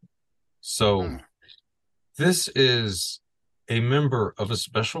 So this is a member of a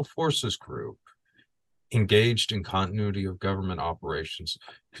Special Forces group engaged in continuity of government operations,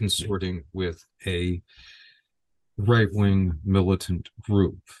 consorting with a right-wing militant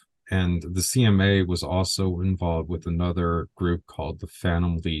group. And the CMA was also involved with another group called the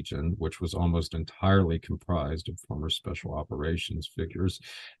Phantom Legion, which was almost entirely comprised of former special operations figures,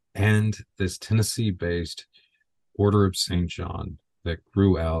 and this Tennessee-based Order of St. John that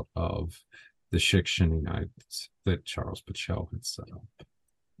grew out of the Shikshinites that Charles Pachel had set up.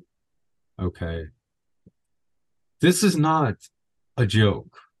 Okay. This is not a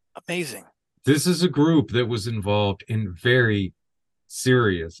joke. Amazing. This is a group that was involved in very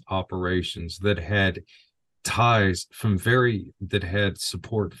serious operations that had that had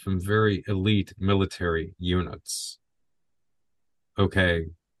support from very elite military units. Okay.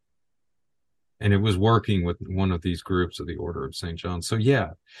 And it was working with one of these groups of the Order of St. John. So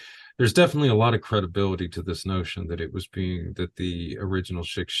yeah, there's definitely a lot of credibility to this notion that that the original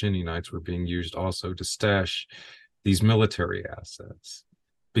Shikshini were being used also to stash these military assets.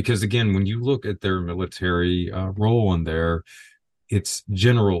 Because again, when you look at their military role in there, it's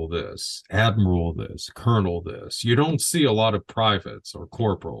general this, admiral this, colonel this. You don't see a lot of privates or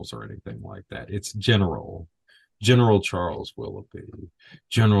corporals or anything like that. It's general. General Charles Willoughby,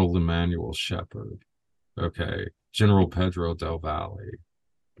 General Emmanuel Shepard, okay, General Pedro del Valle.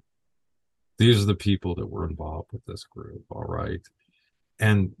 These are the people that were involved with this group, all right?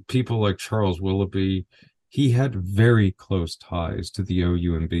 And people like Charles Willoughby, he had very close ties to the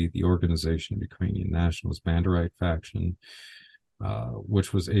OUMB, the Organization of Ukrainian Nationalist Banderite faction,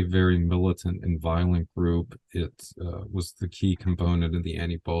 which was a very militant and violent group. It was the key component of the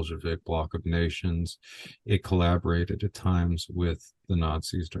anti-Bolshevik bloc of nations. It collaborated at times with the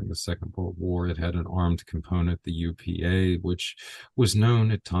Nazis during the Second World War. It had an armed component, the UPA, which was known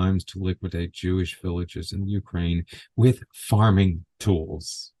at times to liquidate Jewish villages in Ukraine with farming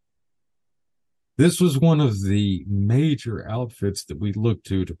tools. This was one of the major outfits that we looked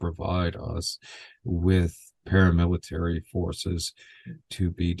to provide us with paramilitary forces to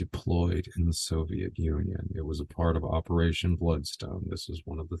be deployed in the Soviet Union. It was a part of Operation Bloodstone. This is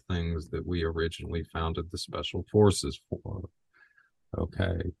one of the things that we originally founded the Special Forces for.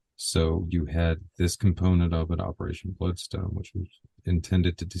 Okay, so you had this component of it, Operation Bloodstone, which was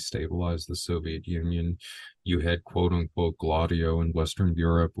intended to destabilize the Soviet Union. You had quote unquote Gladio in Western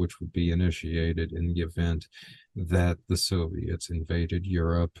Europe, which would be initiated in the event that the Soviets invaded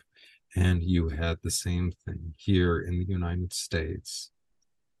Europe. And you had the same thing here in the United States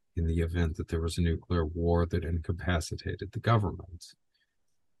in the event that there was a nuclear war that incapacitated the government.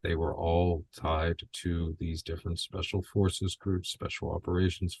 They were all tied to these different special forces groups, special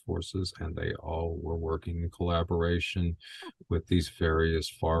operations forces, and they all were working in collaboration with these various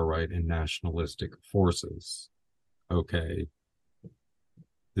far-right and nationalistic forces. Okay.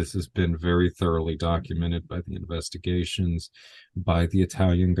 This has been very thoroughly documented by the investigations by the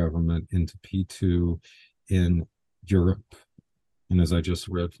Italian government into P2 in Europe. And as I just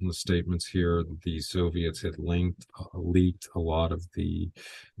read from the statements here, the Soviets had leaked a lot of the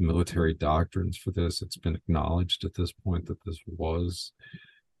military doctrines for this. It's been acknowledged at this point that this was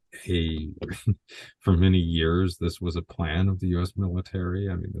for many years, this was a plan of the U.S. military.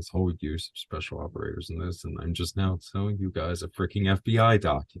 I mean, this whole use of special operators in this, and I'm just now showing you guys a freaking FBI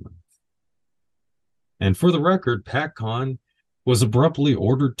document. And for the record, PACCON was abruptly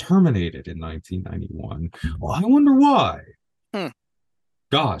ordered terminated in 1991. Well, I wonder why.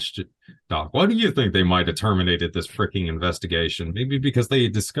 Gosh, Doc, why do you think they might have terminated this freaking investigation? Maybe because they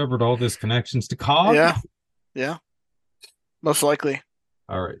discovered all this connections to COG? Yeah, most likely.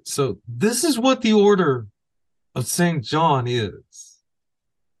 All right, so this is what the Order of St. John is.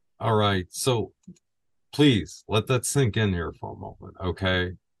 All right, so please let that sink in here for a moment,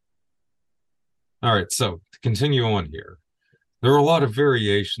 okay? All right, so to continue on here, there are a lot of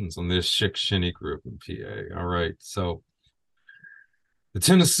variations on this Shikshini group in PA. All right, so the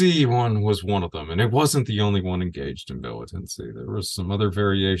Tennessee one was one of them, and it wasn't the only one engaged in militancy. There were some other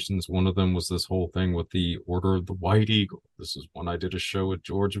variations. One of them was this whole thing with the Order of the White Eagle. This is one I did a show with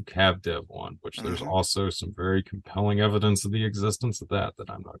George of Cavdev on, which there's also some very compelling evidence of the existence of that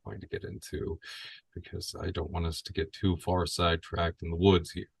I'm not going to get into because I don't want us to get too far sidetracked in the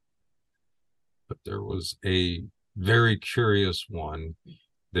woods here. But there was a very curious one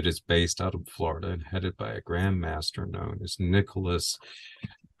that is based out of Florida and headed by a Grand Master known as Nicholas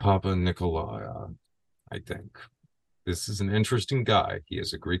Papa Nikolai, I think. This is an interesting guy. He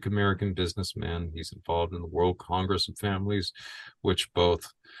is a Greek-American businessman. He's involved in the World Congress of Families, which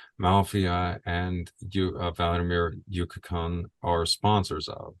both Malfi and Vladimir Yukakon are sponsors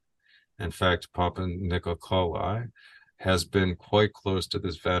of. In fact, Papa Nikolai has been quite close to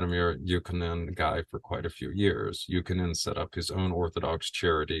this Vladimir Yukonin guy for quite a few years. Yukonin set up his own Orthodox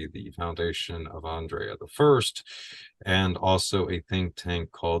charity, the Foundation of Andrea the First, and also a think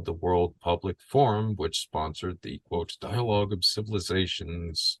tank called the World Public Forum, which sponsored the, quote, Dialogue of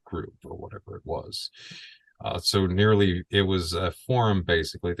Civilizations group, or whatever it was. It was a forum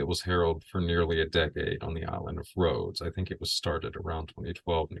basically that was heralded for nearly a decade on the island of Rhodes. I think it was started around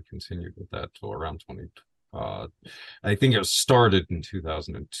 2012 and it continued with that till around 20. I think it was started in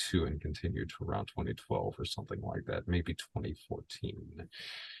 2002 and continued to around 2012 or something like that, maybe 2014.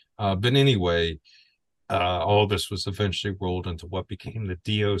 But anyway, all this was eventually rolled into what became the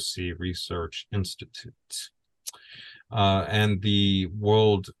DOC Research Institute. And the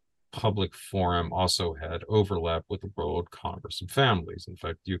World Public Forum also had overlap with the World Congress of Families. In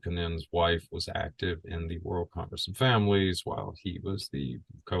fact, Yukonin's wife was active in the World Congress of Families while he was the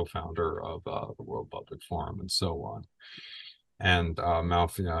co-founder of the World Public Forum and so on. And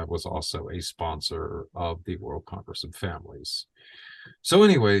Malfi was also a sponsor of the World Congress of Families. So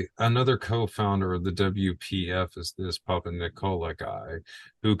anyway, another co-founder of the WPF is this Papa Nicola guy,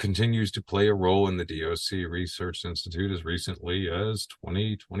 who continues to play a role in the DOC Research Institute as recently as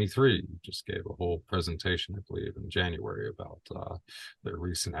 2023. Just gave a whole presentation, I believe, in January about their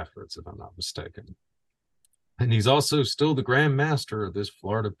recent efforts, if I'm not mistaken. And he's also still the Grand Master of this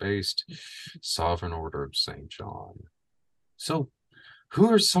Florida-based Sovereign Order of St. John. So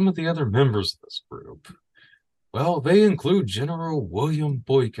who are some of the other members of this group? Well, they include General William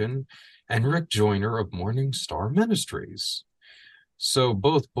Boykin and Rick Joyner of Morning Star Ministries. So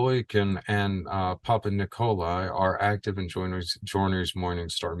both Boykin and Papa Nikolai are active in Joyner's Morning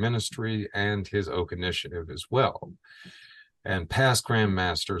Star Ministry and his Oak Initiative as well. And past Grand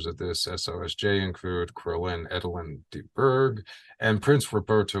Masters of this SOSJ include Krillin Edelin de Berg and Prince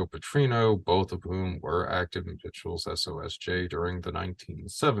Roberto Petrino, both of whom were active individuals SOSJ during the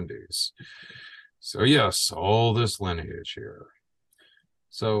 1970s. So yes, all this lineage here.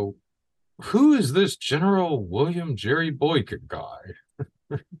 So who is this General William Jerry Boykin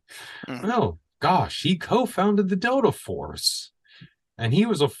guy? Well, gosh, he co-founded the Delta Force, and he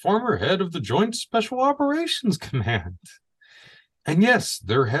was a former head of the Joint Special Operations Command. And yes,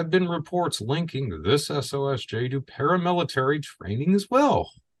 there have been reports linking this SOSJ to paramilitary training as well.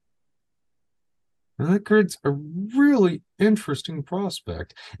 And that creates a really interesting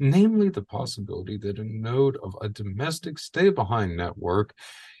prospect, namely the possibility that a node of a domestic stay-behind network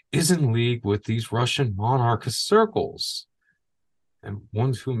is in league with these Russian monarchist circles, and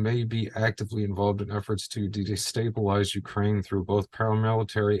ones who may be actively involved in efforts to destabilize Ukraine through both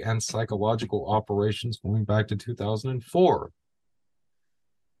paramilitary and psychological operations going back to 2004.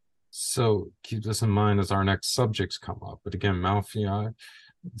 So keep this in mind as our next subjects come up. But again, Malfi,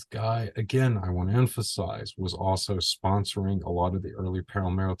 this guy, again, I want to emphasize, was also sponsoring a lot of the early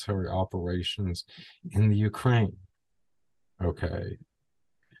paramilitary operations in the Ukraine. Okay.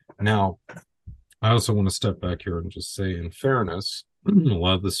 Now, I also want to step back here and just say, in fairness, a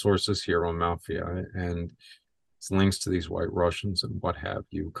lot of the sources here on Malfi and its links to these White Russians and what have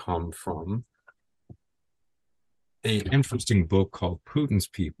you come from an interesting book called Putin's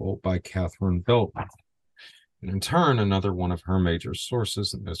People by Catherine Belton. And in turn, another one of her major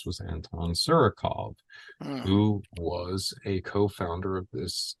sources, and this was Anton Surikov, who was a co-founder of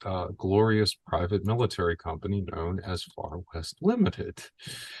this glorious private military company known as Far West Limited.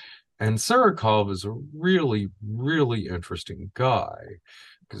 And Surikov is a really, really interesting guy,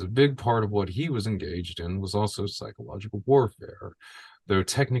 because a big part of what he was engaged in was also psychological warfare. Though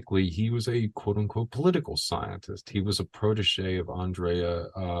technically he was a quote-unquote political scientist. He was a protege of Andrea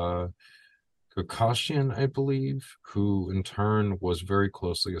Kukashian, I believe, who in turn was very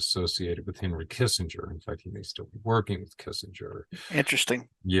closely associated with Henry Kissinger. In fact, he may still be working with Kissinger. Interesting.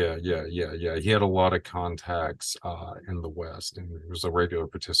 Yeah. He had a lot of contacts in the West, and he was a regular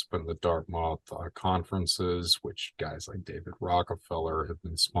participant in the Dartmouth conferences, which guys like David Rockefeller have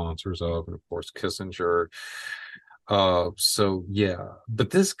been sponsors of, and of course Kissinger. So yeah,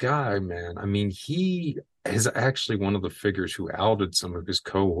 but this guy, man, I mean, he is actually one of the figures who outed some of his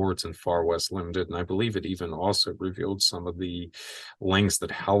cohorts in Far West Limited, and I believe it even also revealed some of the links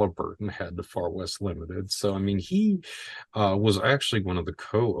that Halliburton had to Far West Limited. So I mean, he was actually one of the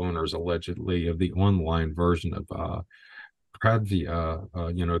co-owners, allegedly, of the online version of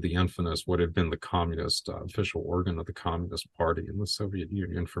Pravia, the infamous, what had been the communist official organ of the Communist Party in the Soviet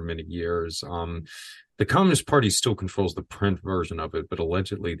Union for many years. The Communist Party still controls the print version of it, but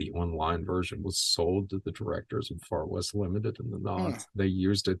allegedly the online version was sold to the directors of Far West Limited and the Hmm. Knots. They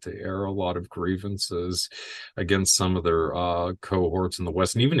used it to air a lot of grievances against some of their cohorts in the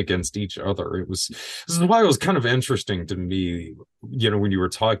West and even against each other. This is why it was kind of interesting to me, when you were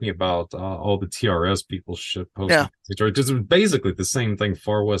talking about all the TRS people shit Yeah, posting, because it was basically the same thing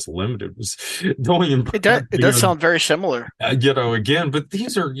Far West Limited was doing in it does sound very similar. again, but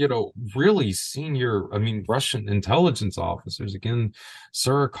these are, really senior, I mean, Russian intelligence officers. Again,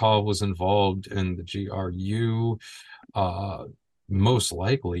 Surikov was involved in the GRU, uh, most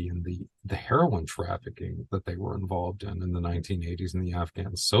likely in the heroin trafficking that they were involved in the 1980s in the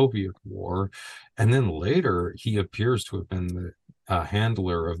Afghan-Soviet War. And then later, he appears to have been the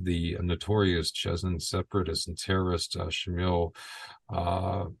handler of the notorious Chechen separatist and terrorist Shamil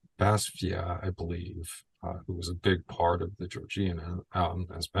uh, Basfia, I believe, who was a big part of the Georgian and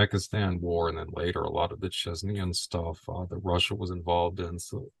Uzbekistan war, and then later a lot of the Chechenian stuff that Russia was involved in.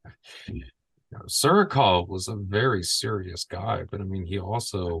 So, Surikov was a very serious guy, but I mean, he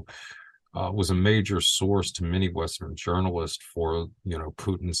also was a major source to many Western journalists for,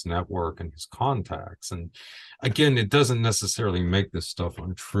 Putin's network and his contacts. And again, it doesn't necessarily make this stuff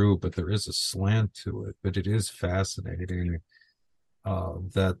untrue, but there is a slant to it. But it is fascinating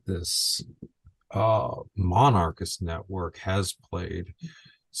that this monarchist network has played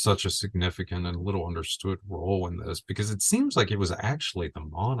such a significant and little understood role in this, because it seems like it was actually the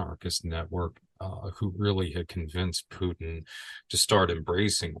monarchist network who really had convinced Putin to start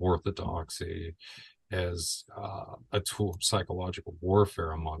embracing orthodoxy as a tool of psychological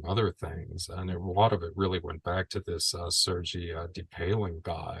warfare, among other things. And a lot of it really went back to this Sergei Depalin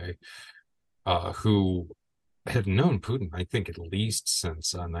guy, who had known Putin, I think, at least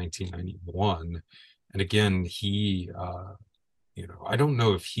since 1991. And again, I don't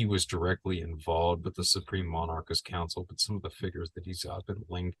know if he was directly involved with the Supreme Monarchist Council, but some of the figures that he's been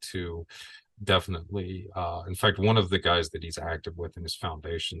linked to definitely. In fact, one of the guys that he's active with in his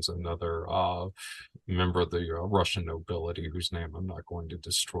foundation's another member of the Russian nobility, whose name I'm not going to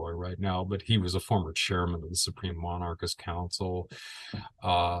destroy right now, but he was a former chairman of the Supreme Monarchist Council.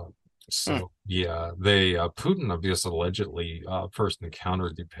 Uh, Hmm. so yeah, they Putin obviously allegedly first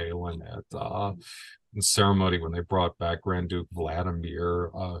encountered Depalin at the ceremony when they brought back Grand Duke Vladimir,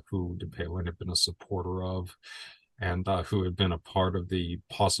 who Depalin had been a supporter of, and who had been a part of the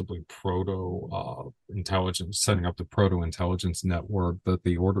possibly proto intelligence, setting up the proto intelligence network that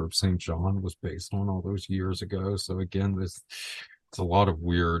the Order of St. John was based on all those years ago. So again, there's a lot of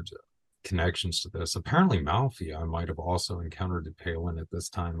weird connections to this. Apparently, Malfi might have also encountered Palin at this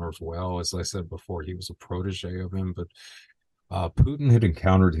time as well. As I said before, he was a protege of him, but Putin had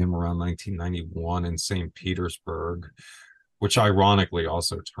encountered him around 1991 in St. Petersburg, which ironically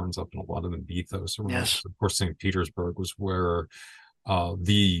also turns up in a lot of the mythos around. Yes. Of course, St. Petersburg was where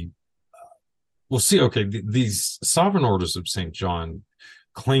the we'll see. Okay, these sovereign orders of St. John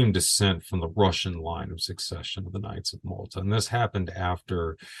claim descent from the Russian line of succession of the Knights of Malta, and this happened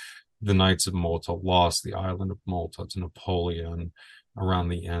after the Knights of Malta lost the island of Malta to Napoleon around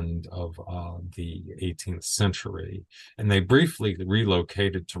the end of the 18th century. And they briefly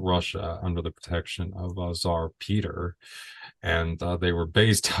relocated to Russia under the protection of Tsar Peter. And they were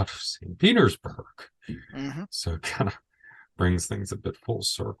based out of St. Petersburg. Hmm. So it kind of brings things a bit full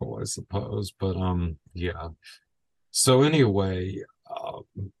circle, I suppose. But yeah. So anyway,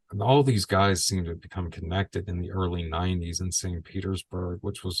 all these guys seem to become connected in the early 90s in St. Petersburg,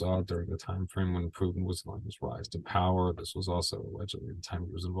 which was during the time frame when Putin was on his rise to power. This was also allegedly the time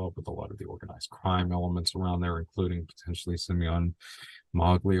he was involved with a lot of the organized crime elements around there, including potentially Semyon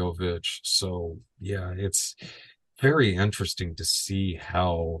Mogliovich. So yeah, it's very interesting to see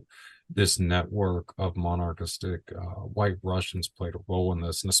how this network of monarchistic white Russians played a role in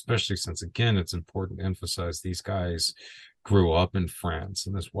this. And especially since, again, it's important to emphasize these guys grew up in France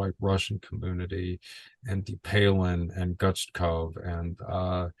in this white Russian community, and Depalin and Guchkov and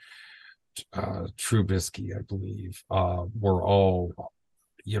Trubisky, I believe, were all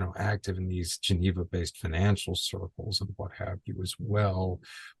active in these Geneva-based financial circles and what have you as well,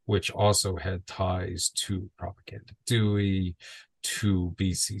 which also had ties to Propaganda Dewey, to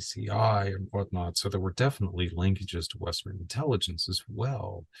BCCI and whatnot. So there were definitely linkages to Western intelligence as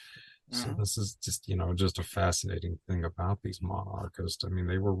well. So Hmm. this is just, just a fascinating thing about these monarchists. I mean,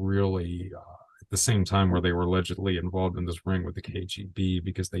 they were really at the same time where they were allegedly involved in this ring with the KGB,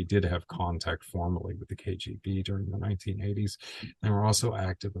 because they did have contact formally with the KGB during the 1980s. They were also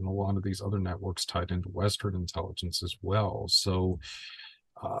active in a lot of these other networks tied into Western intelligence as well. So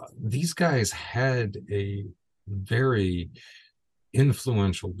these guys had a very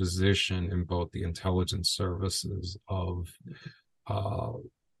influential position in both the intelligence services of uh,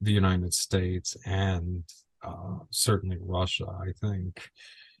 the United States and certainly Russia, I think,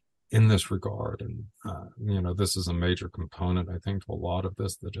 in this regard. And, this is a major component, I think, to a lot of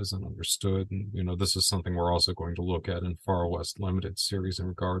this that isn't understood. And, this is something we're also going to look at in Far West Limited series in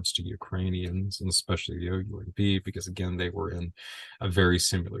regards to Ukrainians, and especially the OUNB, because, again, they were in a very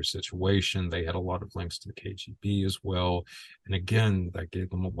similar situation. They had a lot of links to the KGB as well. And, again, that gave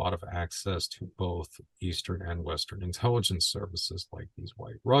them a lot of access to both Eastern and Western intelligence services, like these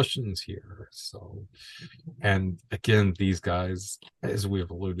White Russians here. So, and again, these guys, as we have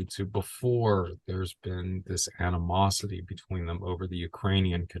alluded to before, there's been this animosity between them over the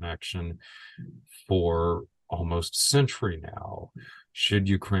Ukrainian connection for almost a century now. Should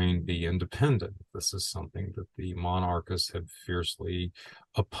Ukraine be independent? This is something that the monarchists have fiercely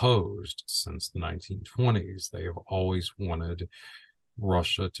opposed since the 1920s. They have always wanted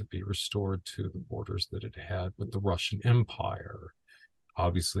Russia to be restored to the borders that it had with the Russian Empire.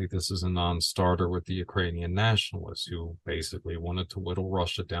 Obviously, this is a non-starter with the Ukrainian nationalists who basically wanted to whittle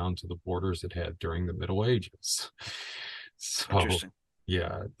Russia down to the borders it had during the Middle Ages. So, Interesting.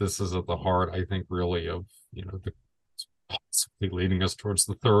 yeah, this is at the heart, I think, really of, the possibly leading us towards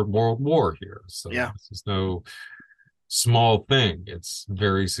the Third World War here. So Yeah. this is no small thing. It's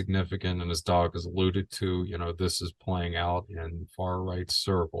very significant. And as Doc has alluded to, this is playing out in far right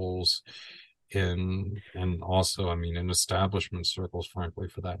circles, and also, I mean, in establishment circles, frankly,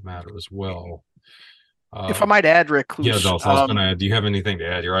 for that matter as well. If I might add, Yeah, Recluse, Dos, I was going to add, do you have anything to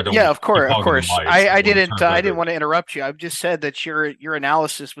add here? I don't yeah, want to of course, keep of hogging the course. mic, so I want to turn it I right didn't over. want to interrupt you. I've just said that your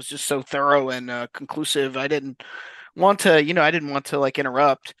analysis was just so thorough and conclusive. I didn't want to like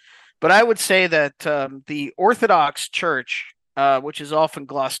interrupt, but I would say that the Orthodox Church, which is often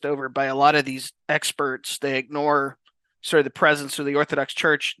glossed over by a lot of these experts, they ignore sort of the presence of the Orthodox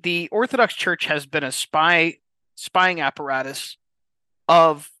Church. The Orthodox Church has been a spying apparatus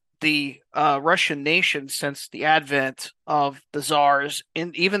of the Russian nation since the advent of the czars,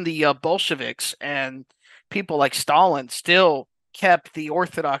 and even the Bolsheviks and people like Stalin still kept the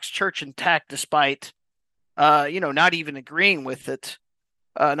Orthodox Church intact despite not even agreeing with it,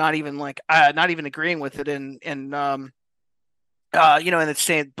 not even agreeing with it, and it's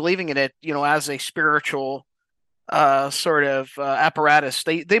saying believing in it, as a spiritual sort of apparatus.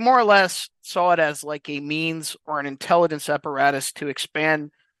 They more or less saw it as like a means or an intelligence apparatus to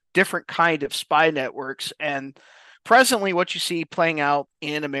expand different kind of spy networks. And presently, what you see playing out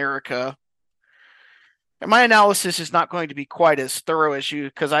in America, and my analysis is not going to be quite as thorough as you,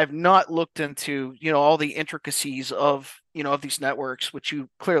 because I've not looked into all the intricacies of these networks, which you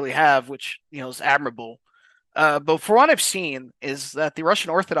clearly have, which is admirable. But for what I've seen is that the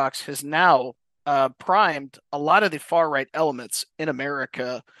Russian Orthodox has now primed a lot of the far right elements in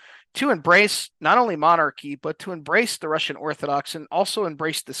America to embrace not only monarchy, but to embrace the Russian Orthodox and also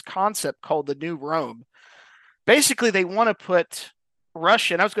embrace this concept called the New Rome. Basically, they want to put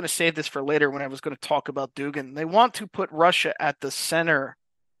Russia, and I was going to save this for later when I was going to talk about Dugin. They want to put Russia at the center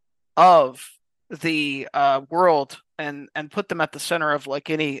of the world and put them at the center of like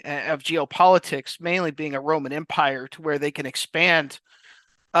any of geopolitics, mainly being a Roman Empire, to where they can expand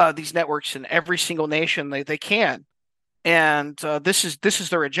these networks in every single nation they can. And this is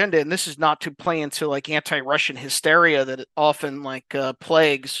their agenda, and this is not to play into like anti-Russian hysteria that often like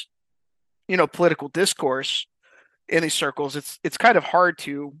plagues political discourse in these circles. It's kind of hard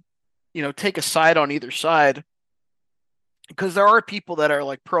to take a side on either side, because there are people that are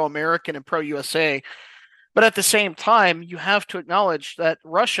like pro-American and pro-USA, but at the same time, you have to acknowledge that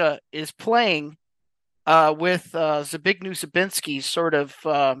Russia is playing with Zbigniew Zabinski's sort of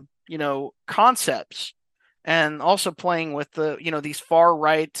concepts, and also playing with these far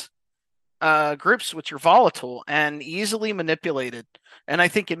right groups, which are volatile and easily manipulated. And I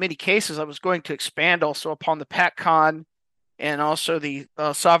think in many cases, I was going to expand also upon the PatCon and also the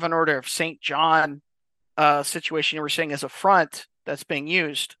Sovereign Order of Saint John situation you were saying as a front that's being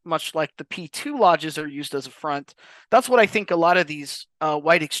used, much like the P2 lodges are used as a front. That's what I think a lot of these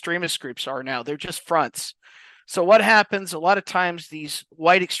white extremist groups are now. They're just fronts. So what happens a lot of times, these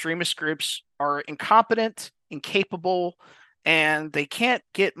white extremist groups are incompetent, incapable, and they can't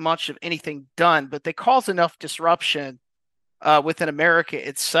get much of anything done, but they cause enough disruption within America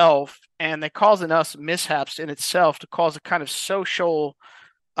itself, and they cause enough mishaps in itself to cause a kind of social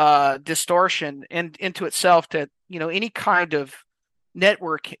distortion into itself that any kind of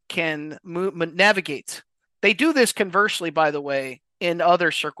network can navigate. They do this conversely, by the way, in other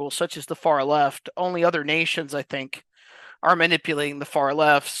circles such as the far left. Only other nations, I think, are manipulating the far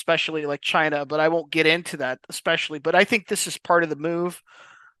left, especially like China. But I won't get into that, especially. But I think this is part of the move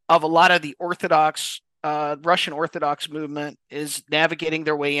of a lot of the Orthodox Russian Orthodox movement is navigating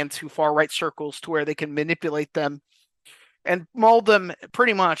their way into far right circles to where they can manipulate them and mold them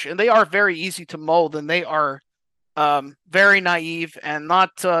pretty much. And they are very easy to mold, and they are very naive and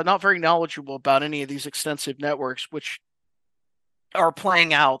not very knowledgeable about any of these extensive networks, which are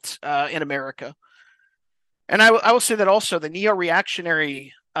playing out in America. And I will say that also the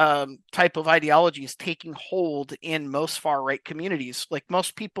neo-reactionary type of ideology is taking hold in most far right communities. Like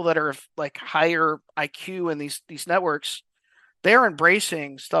most people that are like higher IQ in these networks, they're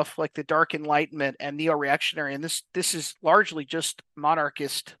embracing stuff like the dark enlightenment and neo-reactionary. And this is largely just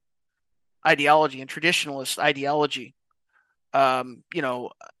monarchist ideology and traditionalist ideology. You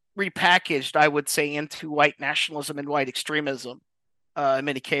know, repackaged, I would say, into white nationalism and white extremism in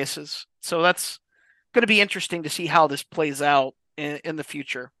many cases. So that's going to be interesting to see how this plays out in the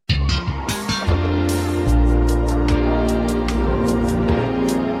future.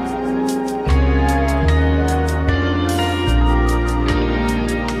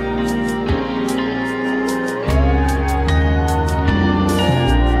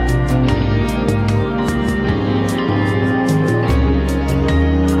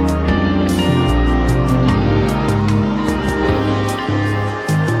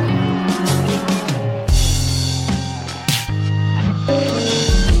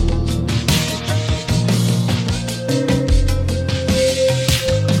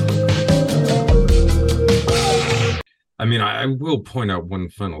 I mean, I will point out one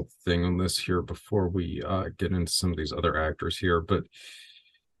final thing on this here before we get into some of these other actors here, but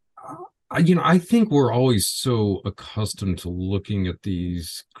I think we're always so accustomed to looking at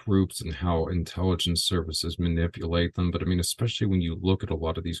these groups and how intelligence services manipulate them. But I mean, especially when you look at a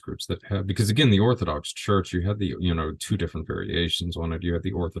lot of these groups that have, because again, the Orthodox Church, you had two different variations on it. You had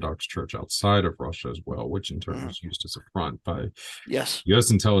the Orthodox Church outside of Russia as well, which in turn was used as a front by Yes.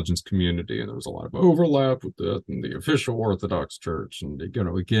 U.S. intelligence community, and there was a lot of overlap with that and the official Orthodox Church. And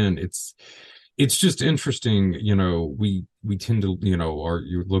again, it's just interesting. We tend to, or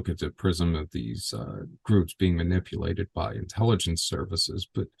you look at the prism of these groups being manipulated by intelligence services,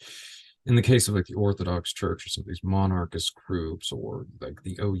 but in the case of like the Orthodox Church or some of these monarchist groups or like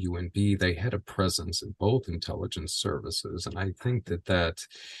the OUNB, they had a presence in both intelligence services, and I think that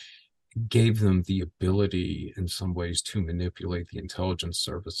gave them the ability in some ways to manipulate the intelligence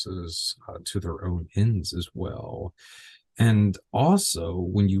services to their own ends as well. And also,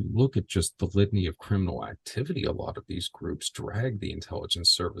 when you look at just the litany of criminal activity, a lot of these groups drag the intelligence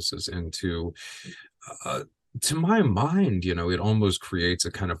services into, to my mind, it almost creates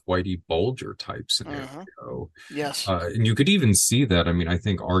a kind of Whitey Bulger type scenario. Yes. And you could even see that. I mean, I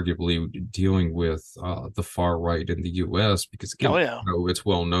think arguably dealing with the far right in the US, because again, Oh yeah. it's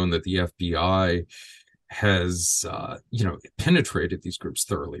well known that the FBI has penetrated these groups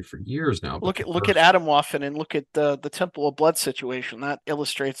thoroughly for years now. But Look at Adamwaffen and look at the Temple of Blood situation. That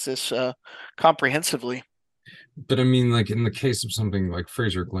illustrates this comprehensively. But I mean, like in the case of something like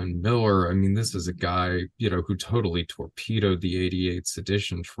Fraser Glenn Miller, I mean, this is a guy, who totally torpedoed the '88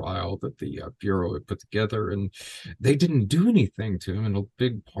 sedition trial that the Bureau had put together, and they didn't do anything to him. And a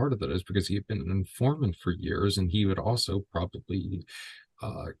big part of that is because he had been an informant for years, and he had also probably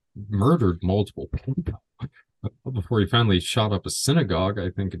uh, murdered multiple people before he finally shot up a synagogue,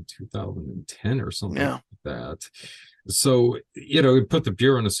 I think in 2010 or something Yeah. like that. So, it put the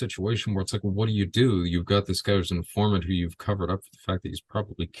Bureau in a situation where it's like, well, what do? You've got this guy who's an informant who you've covered up for the fact that he's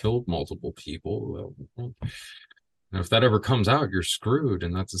probably killed multiple people. Well, if that ever comes out, you're screwed.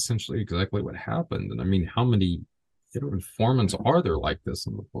 And that's essentially exactly what happened. And I mean, how many, informants are there like this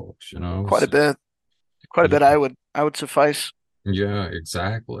in the books, Quite a So, bit. Quite a yeah, bit I would suffice. yeah,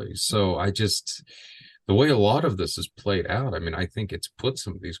 exactly. So the way a lot of this is played out, I mean, I think it's put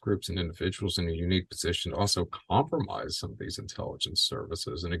some of these groups and individuals in a unique position to also compromise some of these intelligence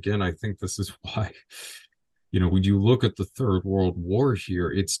services. And again, I think this is why, when you look at the Third World War here,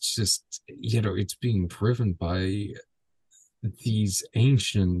 it's just, it's being driven by these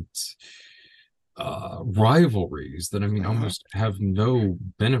ancient rivalries that, I mean, Mhm. almost have no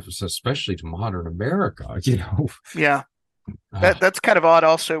benefits, especially to modern America. Yeah. Uh, That's kind of odd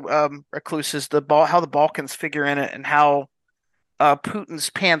also, Recluse, is how the Balkans figure in it and how Putin's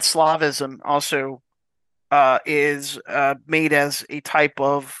pan-Slavism also is made as a type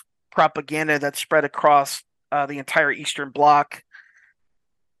of propaganda that's spread across the entire Eastern Bloc,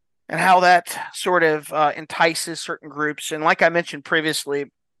 and how that sort of entices certain groups. And like I mentioned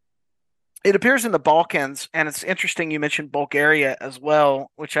previously, it appears in the Balkans, and it's interesting you mentioned Bulgaria as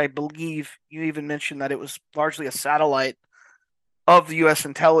well, which I believe you even mentioned that it was largely a satellite of the U.S.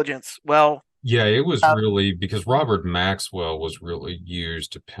 intelligence. Well, Yeah, it was uh, really because Robert Maxwell was really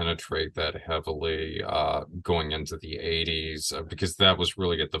used to penetrate that heavily going into the 80s because that was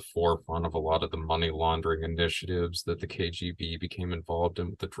really at the forefront of a lot of the money laundering initiatives that the KGB became involved in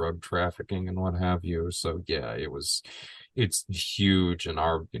with the drug trafficking and what have you. So yeah, it's huge in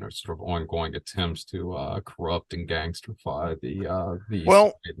our, sort of ongoing attempts to corrupt and gangsterify the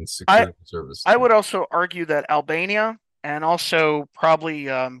well, Soviet and I security I services. would also argue that Albania and also probably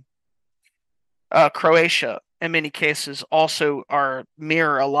Croatia, in many cases, also are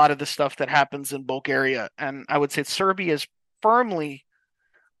mirror a lot of the stuff that happens in Bulgaria, and I would say Serbia is firmly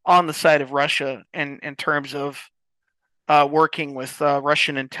on the side of Russia in terms of working with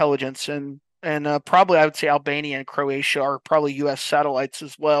Russian intelligence, and probably I would say Albania and Croatia are probably U.S. satellites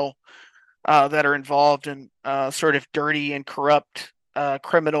as well that are involved in sort of dirty and corrupt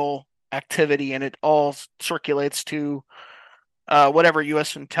criminal activity, and it all circulates to whatever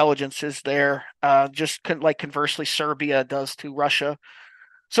U.S. intelligence is there. Like conversely, Serbia does to Russia.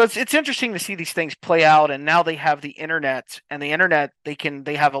 So it's interesting to see these things play out, and now they have the internet, and the internet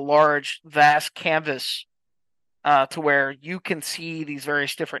they have a large, vast canvas to where you can see these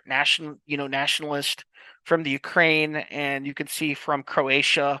various different nationalists from the Ukraine, and you can see from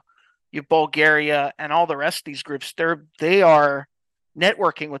Croatia, you Bulgaria, and all the rest of these groups. They are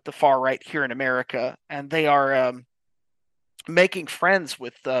networking with the far right here in America, and they are making friends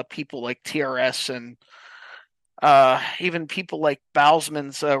with people like TRS and even people like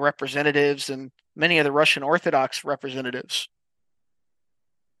Balsman's representatives and many of the Russian Orthodox representatives.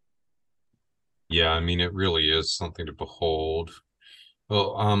 Yeah, I mean, it really is something to behold.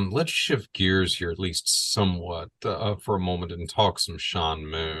 Well, let's shift gears here, at least somewhat, for a moment and talk some Sean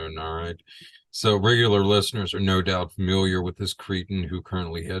Moon, all right? So, regular listeners are no doubt familiar with this cretin who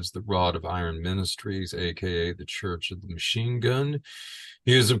currently heads the Rod of Iron Ministries, aka the Church of the Machine Gun.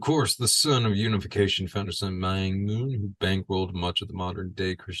 He is, of course, the son of Unification founder Sun Myung Moon, who bankrolled much of the modern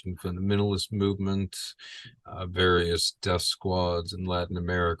day Christian fundamentalist movement, various death squads in Latin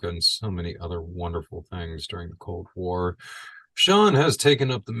America, and so many other wonderful things during the Cold War. Sean has taken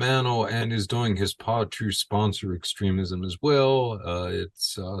up the mantle and is doing his pod to sponsor extremism as well.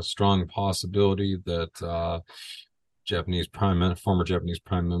 It's a strong possibility that former Japanese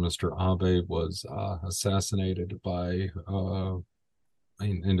Prime Minister Abe was assassinated by an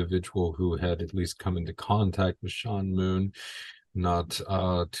individual who had at least come into contact with Sean Moon not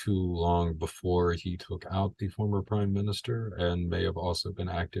too long before he took out the former prime minister and may have also been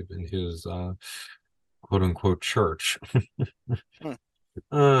active in his quote unquote church.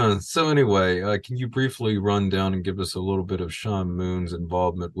 Hmm. So anyway, can you briefly run down and give us a little bit of Sean Moon's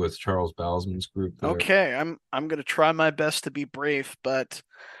involvement with Charles Bowsman's group there? Okay, I'm going to try my best to be brief, but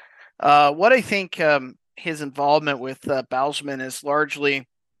what I think his involvement with Balsman is largely,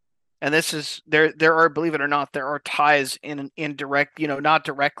 and this is there are, believe it or not, there are ties in indirect, not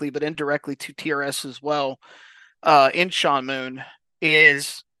directly but indirectly to TRS as well. In Sean Moon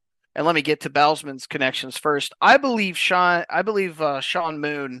is, and let me get to Balsman's connections first. I believe Sean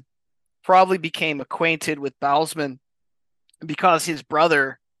Moon probably became acquainted with Balsman because his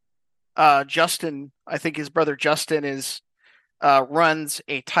brother Justin, I think his brother Justin is runs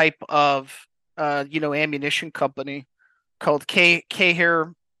a type of ammunition company called KR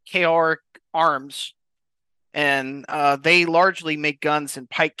Arms, and they largely make guns in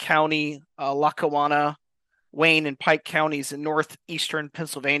Pike County, Lackawanna, Wayne, and Pike counties in northeastern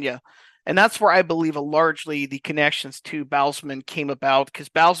Pennsylvania. And that's where I believe largely the connections to Balsman came about, because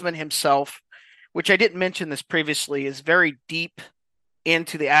Balsman himself, which I didn't mention this previously, is very deep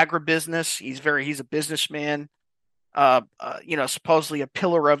into the agribusiness. He's a businessman, supposedly a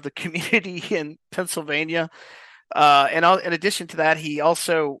pillar of the community in Pennsylvania. And in addition to that, he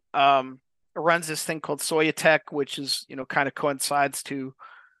also runs this thing called Soyatech, which is, kind of coincides to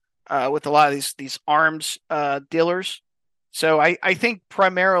with a lot of these arms dealers. So I think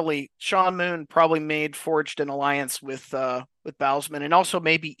primarily Sean Moon probably forged an alliance with Bowsman, and also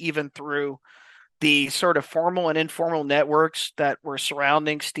maybe even through the sort of formal and informal networks that were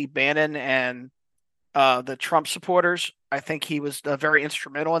surrounding Steve Bannon and the Trump supporters. I think he was very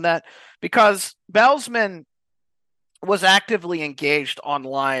instrumental in that, because Bowsman was actively engaged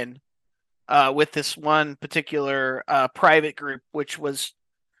online with this one particular private group, which was,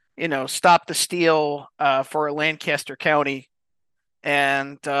 Stop the Steal for Lancaster County.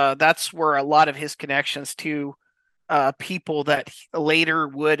 And that's where a lot of his connections to people that later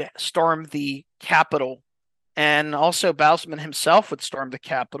would storm the Capitol. And also Bowsman himself would storm the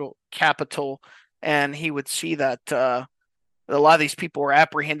Capitol, and he would see that a lot of these people were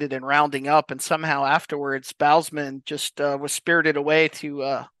apprehended and rounding up, and somehow afterwards, Bowsman just was spirited away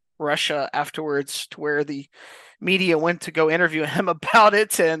to Russia afterwards, to where the media went to go interview him about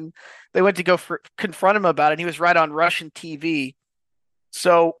it, and they went to go confront him about it. And he was right on Russian TV.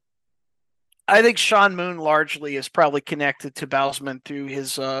 So I think Sean Moon largely is probably connected to Bowsman through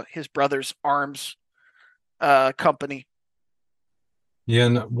his brother's arms company. Yeah,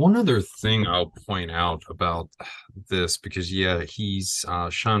 and one other thing I'll point out about this, because yeah, he's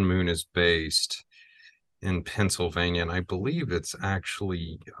Sean Moon is based in Pennsylvania, and I believe it's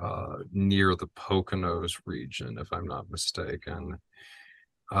actually near the Poconos region, if I'm not mistaken.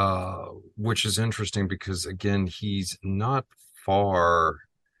 Which is interesting because again, he's not far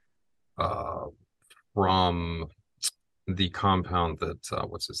uh, from the compound that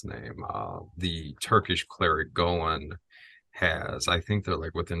what's his name? The Turkish cleric Golan has. I think they're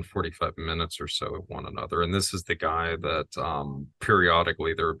like within 45 minutes or so of one another. And this is the guy that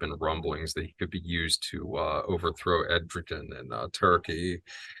periodically there have been rumblings that he could be used to overthrow Erdogan in Turkey.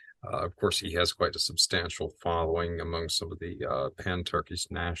 Of course, he has quite a substantial following among some of the pan-Turkish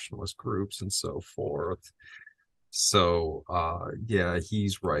nationalist groups and so forth. So, yeah,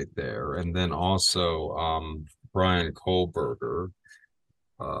 he's right there. And then also Brian Kohlberger,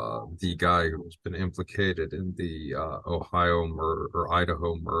 the guy who's been implicated in the Ohio murder or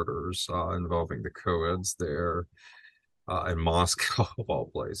Idaho murders involving the co-eds there in Moscow, of all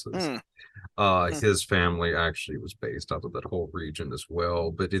places. Mm, mm, His family actually was based out of that whole region as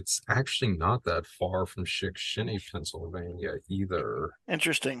well, but it's actually not that far from Chickasha, Pennsylvania either.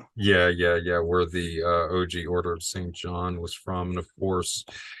 interesting. Yeah, where the OG Order of St. John was from. And of course,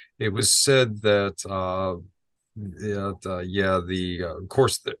 it was said that of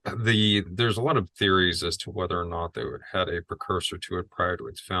course there's a lot of theories as to whether or not they had a precursor to it prior to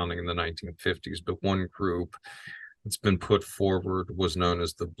its founding in the 1950s, but one group that's been put forward was known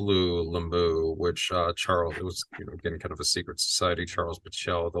as the Blue Lemur, which Charles, it was, again, kind of a secret society. Charles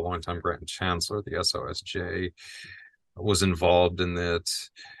Batchel, the longtime Grand Chancellor, the SOSJ, was involved in it,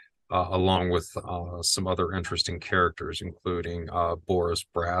 along with some other interesting characters, including Boris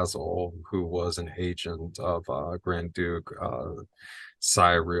Brazel, who was an agent of Grand Duke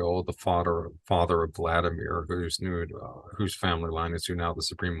Cyril, the father of Vladimir, whose family line is who now the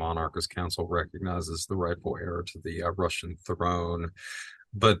Supreme Monarchist Council recognizes the rightful heir to the Russian throne.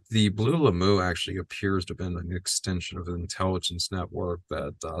 But the Blue Lemur actually appears to have been an extension of an intelligence network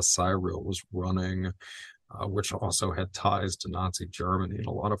that Cyril was running, which also had ties to Nazi Germany and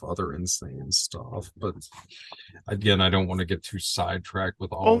a lot of other insane stuff. But again, I don't want to get too sidetracked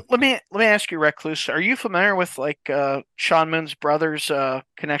with all Well, of let me ask you, Recluse. Are you familiar with like Sean Moon's brother's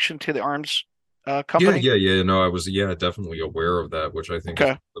connection to the arms Yeah, company? No, I was, yeah, definitely aware of that, which I think is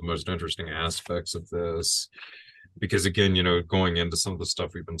Okay. the most interesting aspects of this. Because again, going into some of the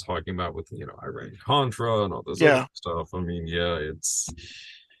stuff we've been talking about with, Iran Contra and all this other Yeah. stuff. I mean, yeah,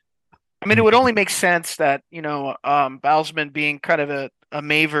 I mean, it would only make sense that, Bowsman being kind of a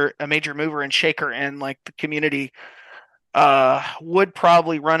major mover and shaker in like the community would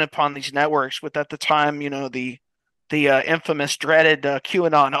probably run upon these networks. With at the time, the infamous dreaded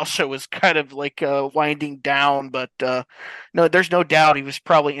QAnon also was kind of like winding down, but no, there's no doubt he was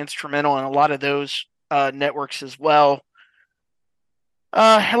probably instrumental in a lot of those networks as well.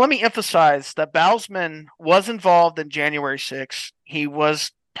 Let me emphasize that Bowsman was involved in January 6th. He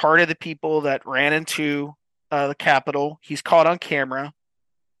was part of the people that ran into the Capitol. He's caught on camera.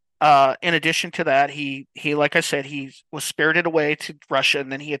 In addition to that, he like I said, he was spirited away to Russia,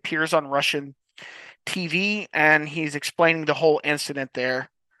 and then he appears on Russian TV, and he's explaining the whole incident there.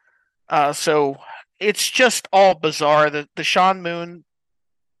 So it's just all bizarre. The Sean Moon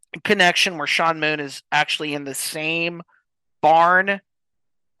connection, where Sean Moon is actually in the same barn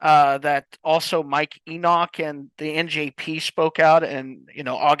that also Mike Enoch and the NJP spoke out in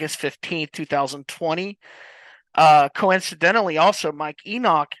August 15th, 2020. Coincidentally, also Mike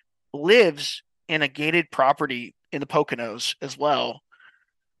Enoch lives in a gated property in the Poconos as well.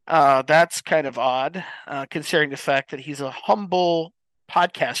 That's kind of odd, considering the fact that he's a humble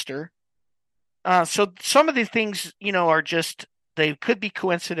podcaster. So some of these things, are just they could be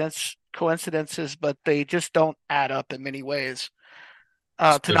coincidences, but they just don't add up in many ways to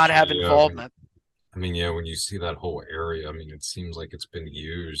not especially, have involvement. yeah, when you see that whole area, I mean, it seems like it's been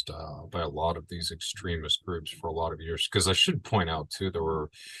used by a lot of these extremist groups for a lot of years. Because I should point out too, there were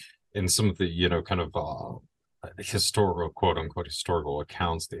in some of the, kind of historical, quote unquote, historical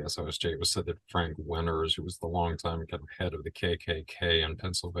accounts, the SOSJ, was said that Frank Winters, who was the longtime kind of head of the KKK in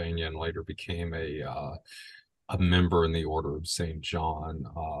Pennsylvania and later became a member in the Order of St. John.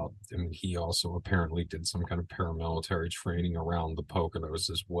 And he also apparently did some kind of paramilitary training around the Poconos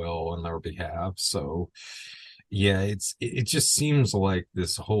as well on their behalf. So, yeah, it just seems like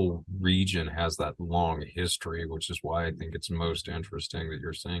this whole region has that long history, which is why I think it's most interesting that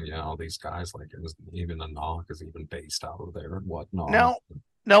you're saying, yeah, all these guys like even Anak is even based out of there and whatnot. Now,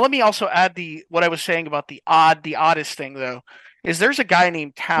 let me also add the what I was saying about the oddest thing though, is there's a guy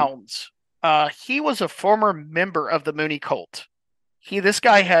named Towns. He was a former member of the Mooney cult. This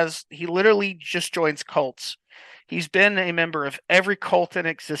guy he literally just joins cults. He's been a member of every cult in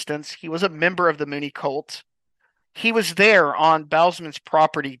existence. He was a member of the Mooney cult. He was there on Bowsman's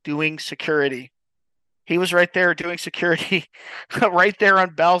property doing security. He was right there doing security, right there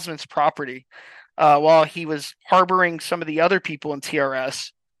on Bowsman's property, while he was harboring some of the other people in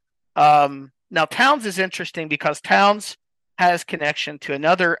TRS. Now, Towns is interesting because Towns has connection to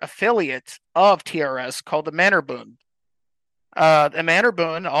another affiliate of TRS called the Mannerboon. The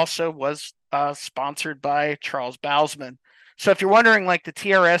Mannerboon also was sponsored by Charles Bowsman. So if you're wondering, like the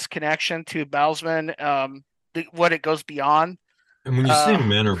TRS connection to Bowsman, what it goes beyond, And when you say uh,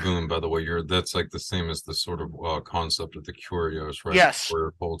 manor boom, by the way, you're that's like the same as the sort of concept of the curios, right? yes,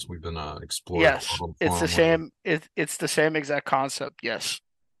 Where cults we've been exploring a yes, lot of it's the farmland. same. It's the same exact concept. Yes,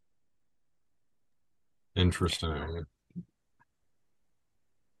 Interesting.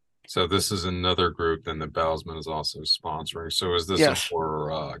 So this is another group then that Bowsman is also sponsoring. So is this a yes.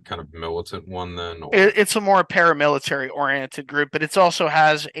 more kind of militant one then, or It's a more paramilitary oriented group, but it also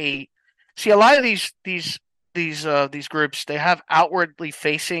has a see a lot of these groups they have outwardly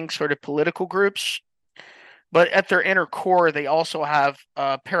facing sort of political groups, but at their inner core they also have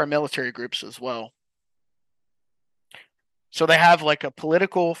paramilitary groups as well. So they have like a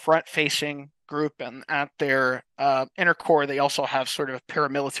political front facing group, and at their inner core they also have sort of a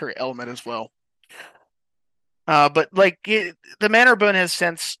paramilitary element as well. But the Mannerbun has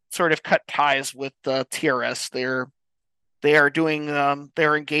since sort of cut ties with TRS.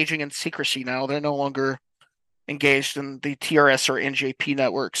 They're engaging in secrecy now. They're no longer engaged in the TRS or NJP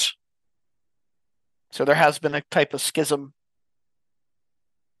networks. So there has been a type of schism.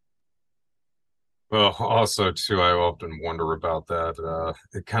 well, also too, I often wonder about that.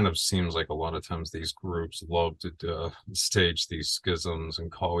 It kind of seems like a lot of times these groups love to stage these schisms and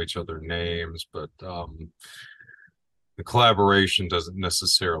call each other names, but the collaboration doesn't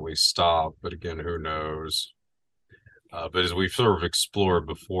necessarily stop. But again, who knows? But as we've sort of explored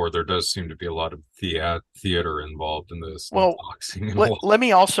before, there does seem to be a lot of theater involved in this, and Well, boxing and a lot. let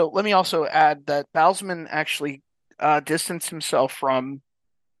me also add that Bowsman actually distanced himself from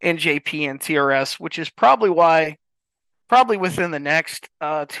NJP and TRS, which is probably within the next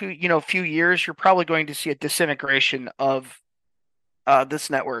few years, you're probably going to see a disintegration of this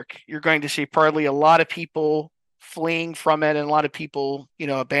network. You're going to see probably a lot of people fleeing from it and a lot of people,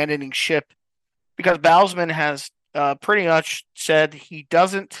 abandoning ship because Bowsman has pretty much said he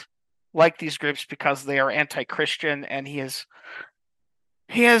doesn't like these groups because they are anti-Christian, and he has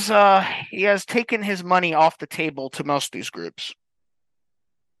taken his money off the table to most of these groups.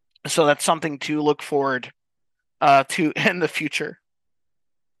 So that's something to look forward to in the future.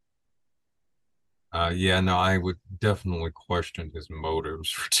 Yeah, no, I would definitely question his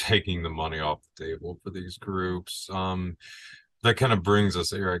motives for taking the money off the table for these groups. That kind of brings us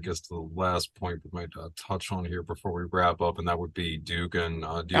here, I guess, to the last point we might touch on here before we wrap up, and that would be Dugan.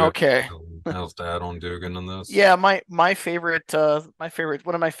 Do you have Okay. anything else to add on Dugan on this? Yeah, my favorite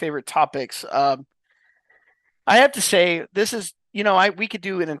one of my favorite topics. I have to say this is I we could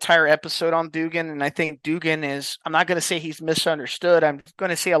do an entire episode on Dugan, and I think Dugan is I'm not going to say he's misunderstood. I'm going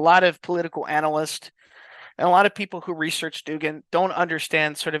to say a lot of political analysts and a lot of people who research Dugan don't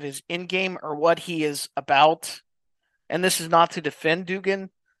understand sort of his in game or what he is about. And this is not to defend Dugan.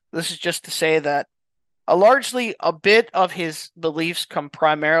 This is just to say that largely a bit of his beliefs come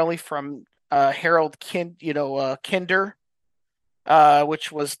primarily from Harold Kinder,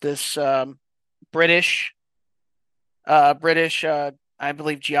 which was this British British I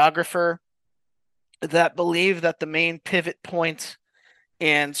believe geographer that believed that the main pivot point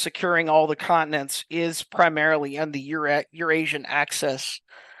in securing all the continents is primarily on the Eurasian axis.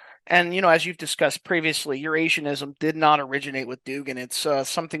 And as you've discussed previously, Eurasianism did not originate with Dugan. It's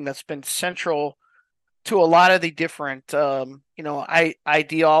something that's been central to a lot of the different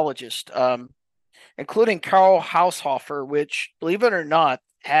ideologists, including Karl Haushofer, which, believe it or not,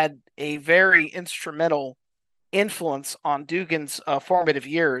 had a very instrumental influence on Dugan's formative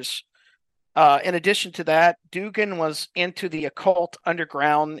years. In addition to that, Dugan was into the occult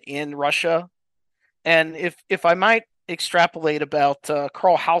underground in Russia. And if I might extrapolate about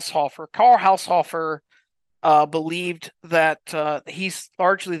Karl Haushofer believed that he's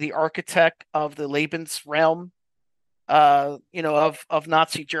largely the architect of the Lebensraum, of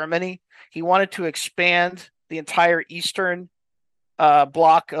Nazi Germany. He wanted to expand the entire eastern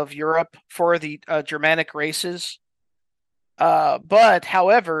block of Europe for the Germanic races. But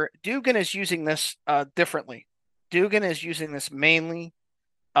however, Dugan is using this differently. Dugan is using this mainly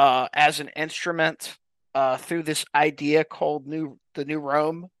as an instrument through this idea called the New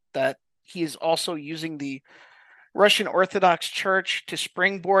Rome, that he is also using the Russian Orthodox Church to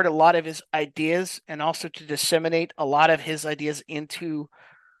springboard a lot of his ideas and also to disseminate a lot of his ideas into,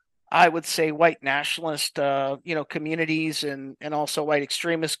 I would say, white nationalist, communities and also white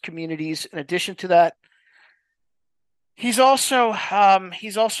extremist communities. In addition to that, he's also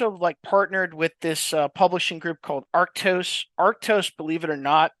like partnered with this publishing group called Arctos. Arctos, believe it or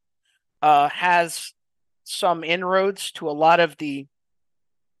not, has some inroads to a lot of the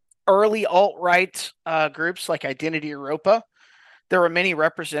early alt-right groups like Identity Europa. There were many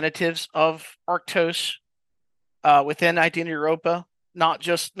representatives of Arctos within Identity Europa, not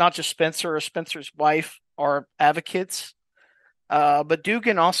just Spencer or Spencer's wife are advocates. But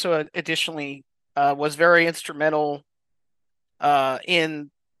Dugan also additionally was very instrumental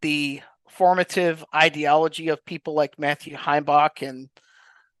in the formative ideology of people like Matthew Heimbach and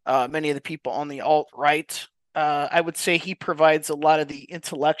many of the people on the alt-right. I would say he provides a lot of the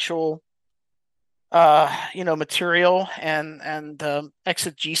intellectual, material and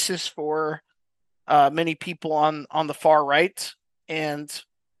exegesis for many people on the far right, and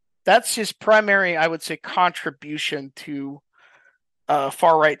that's his primary, I would say, contribution to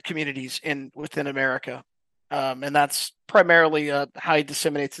far right communities in within America, and that's primarily how he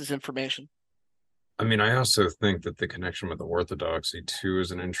disseminates his information. I mean, I also think that the connection with the Orthodoxy too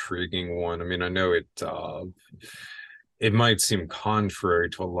is an intriguing one. I mean, I know it might seem contrary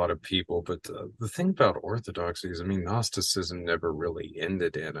to a lot of people, but the thing about Orthodoxy is, I mean, Gnosticism never really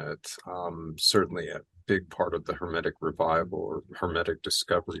ended in it. Certainly, a big part of the Hermetic revival or Hermetic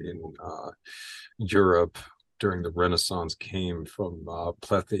discovery in Europe during the Renaissance came from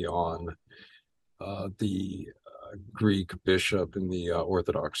Plethion, the Greek bishop in the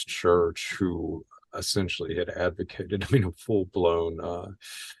Orthodox Church, who essentially had advocated, I mean, a full blown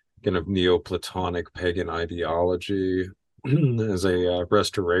kind of Neoplatonic pagan ideology as a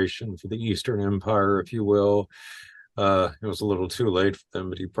restoration for the Eastern Empire, if you will. It was a little too late for them,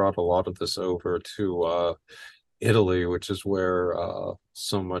 but he brought a lot of this over to Italy, which is where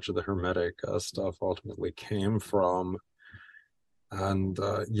so much of the Hermetic stuff ultimately came from. And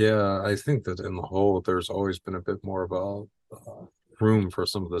yeah, I think that in the whole, there's always been a bit more of a room for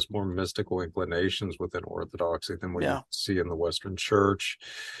some of this more mystical inclinations within Orthodoxy than what you Yeah. see in the Western Church.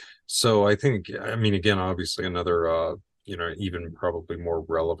 So I think, I mean, again, obviously another, even probably more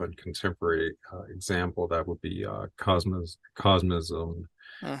relevant contemporary example that would be cosmism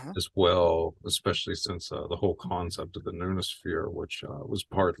Hmm. as well, especially since the whole concept of the noonosphere, which was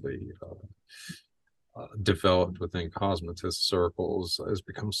partly developed within cosmetist circles, has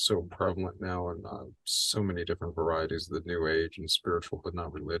become so prevalent now in so many different varieties of the New Age and spiritual but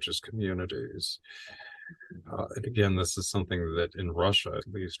not religious communities. And again, this is something that in Russia, at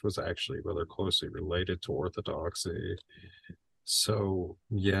least, was actually rather closely related to Orthodoxy. So,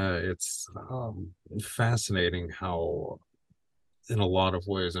 yeah, it's fascinating how, in a lot of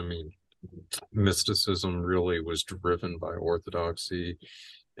ways, I mean, mysticism really was driven by Orthodoxy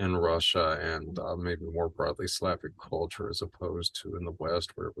in Russia and maybe more broadly Slavic culture, as opposed to in the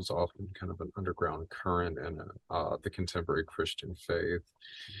West, where it was often kind of an underground current in the contemporary Christian faith.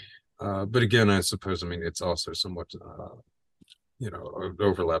 But again, I suppose, I mean, it's also somewhat,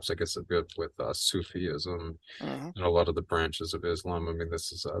 overlaps, I guess, a bit with Sufism Hmm. and a lot of the branches of Islam. I mean,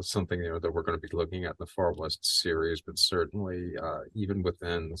 this is something, that we're going to be looking at in the Far West series, but certainly even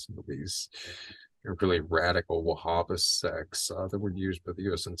within some of these really radical Wahhabist sects that were used by the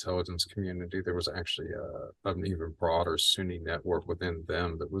U.S. intelligence community, there was actually an even broader Sunni network within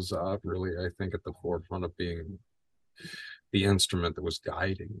them that was really, I think, at the forefront of being the instrument that was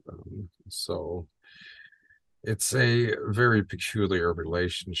guiding them. So it's a very peculiar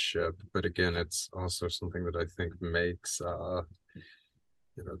relationship, but again, it's also something that I think makes the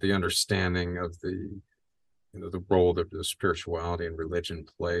understanding of the role that the spirituality and religion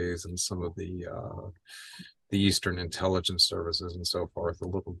plays and some of the Eastern intelligence services and so forth a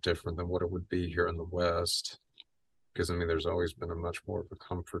little different than what it would be here in the West. Because I mean, there's always been a much more of a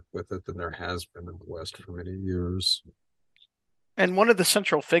comfort with it than there has been in the West for many years. And one of the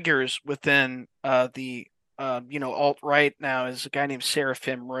central figures within the alt right now is a guy named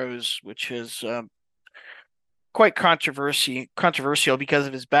Seraphim Rose, which is quite controversial because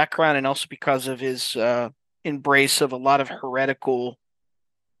of his background and also because of his embrace of a lot of heretical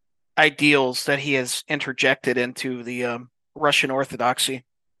ideals that he has interjected into the Russian Orthodoxy,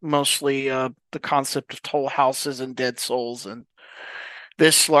 mostly the concept of toll houses and dead souls, and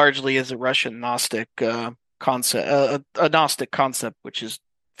this largely is a Russian Gnostic concept, a Gnostic concept, which has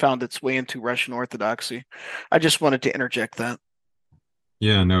found its way into Russian Orthodoxy. I just wanted to interject that.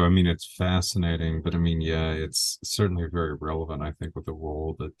 Yeah, no, I mean it's fascinating, but I mean, yeah, it's certainly very relevant, I think, with the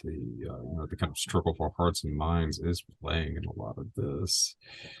role that the kind of struggle for hearts and minds is playing in a lot of this.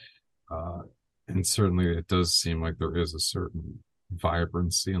 Uh, and certainly it does seem like there is a certain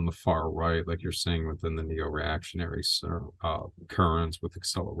vibrancy on the far right, like you're saying, within the neo-reactionary currents with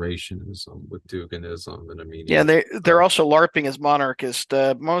accelerationism, with Duginism, and I mean, Yeah, even they're also LARPing as monarchist,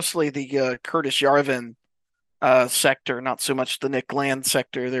 mostly the Curtis Yarvin sector, not so much the Nick Land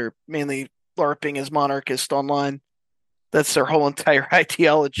sector. They're mainly LARPing as monarchist online. That's their whole entire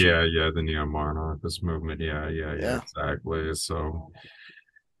ideology. yeah, the neo-monarchist movement, yeah, Yeah. exactly. So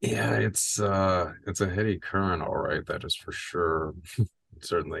yeah, it's a heady current, all right, that is for sure.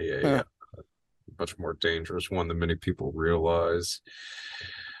 Certainly a Huh. much more dangerous one than many people realize.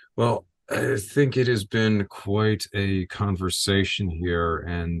 Well, I think it has been quite a conversation here,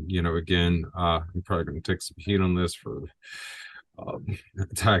 and again, I'm probably going to take some heat on this for um,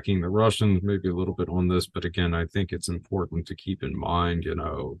 attacking the Russians, maybe a little bit on this, but again, I think it's important to keep in mind,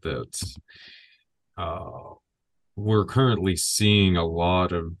 that uh, we're currently seeing a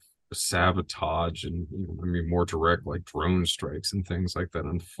lot of sabotage and I mean more direct like drone strikes and things like that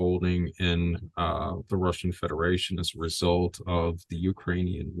unfolding in the Russian Federation as a result of the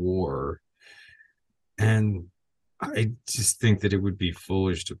Ukrainian war. And I just think that it would be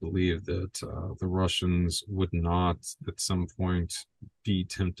foolish to believe that the Russians would not at some point be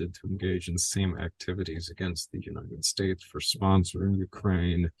tempted to engage in same activities against the United States for sponsoring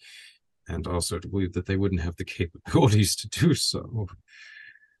Ukraine, and also to believe that they wouldn't have the capabilities to do so.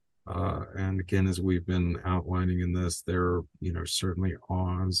 And again, as we've been outlining in this, there, certainly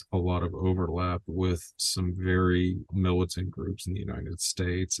is a lot of overlap with some very militant groups in the United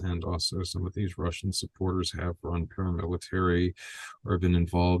States, and also some of these Russian supporters have run paramilitary or been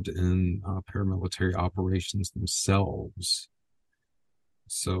involved in paramilitary operations themselves.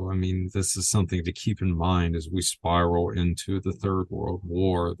 So, I mean, this is something to keep in mind as we spiral into the Third World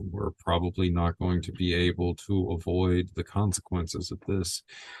War. We're probably not going to be able to avoid the consequences of this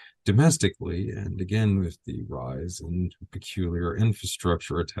domestically. And again, with the rise in peculiar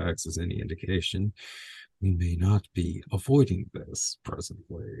infrastructure attacks as any indication, we may not be avoiding this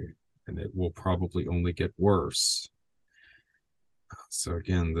presently, and it will probably only get worse. So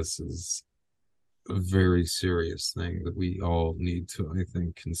again, this is a very serious thing that we all need to, I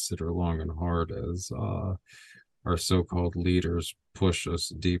think, consider long and hard as our so-called leaders push us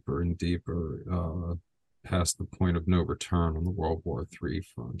deeper and deeper past the point of no return on the World War III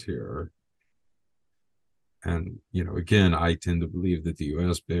frontier. And, again, I tend to believe that the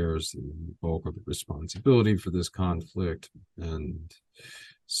U.S. bears the bulk of the responsibility for this conflict and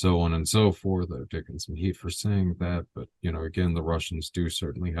so on and so forth. I've taken some heat for saying that, but, again, the Russians do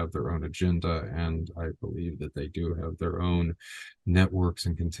certainly have their own agenda, and I believe that they do have their own networks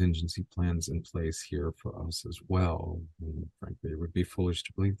and contingency plans in place here for us as well. And frankly, it would be foolish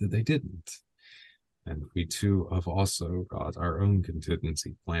to believe that they didn't. And we too have also got our own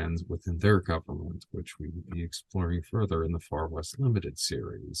contingency plans within their government, which we will be exploring further in the Far West Limited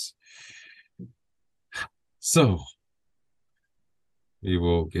series. So we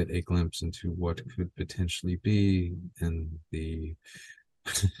will get a glimpse into what could potentially be in the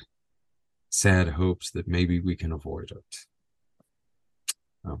sad hopes that maybe we can avoid it.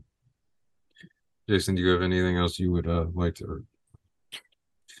 Oh. Jason, do you have anything else you would like to?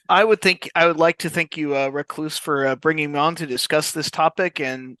 I would like to thank you, Recluse, for bringing me on to discuss this topic,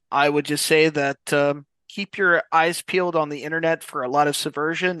 and I would just say that keep your eyes peeled on the internet for a lot of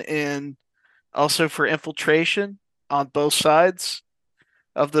subversion and also for infiltration on both sides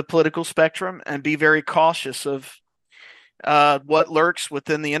of the political spectrum, and be very cautious of what lurks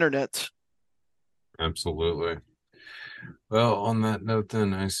within the internet. Absolutely. Well, on that note,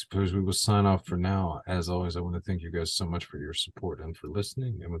 then, I suppose we will sign off for now. As always, I want to thank you guys so much for your support and for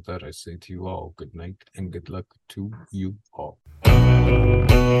listening. And with that, I say to you all, good night and good luck to you all.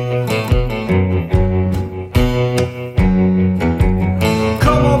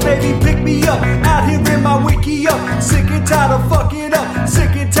 Come on, baby, pick me up. Out here in my wiki up. Sick and tired of fucking up.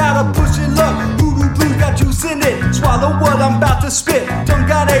 Sick and tired of pushing luck. Voodoo blue got juice in it. Swallow what I'm about to spit. Done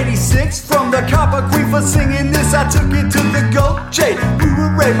got 86 from the Copper Queen for singing this. I took it to the Gold J.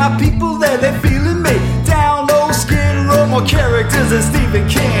 Brewery, my people there, they feeling me. Down low, Skid Row, more characters than Stephen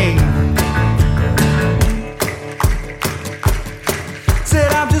King.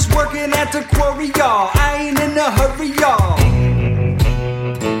 looking at the quarry, y'all. I ain't in a hurry, y'all.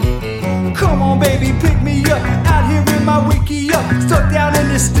 Come on, baby, pick me up. Out here in my wiki up. Stuck down in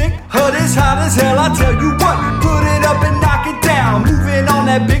this stick. Hut is hot as hell, I tell you what. Put it up and knock it down. Moving on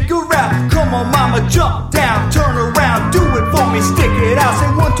that bigger route. Come on, mama, jump down. Turn around, do it for me. Stick it out. Say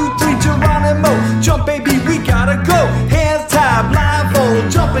 1, 2, 3, Geronimo. Jump, baby, we gotta go. Hands tied,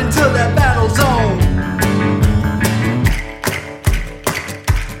 blindfold. Jump into that battle zone.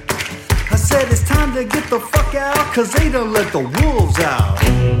 I said it's time to get the fuck out, cause they done let the wolves out.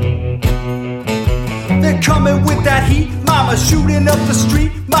 They're coming with that heat, mama, shooting up the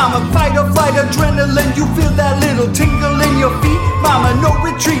street. Mama, fight or flight adrenaline, you feel that little tingle in your feet. Mama, no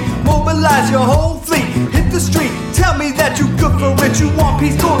retreat, mobilize your whole fleet. Hit the street, tell me that you good for it. You want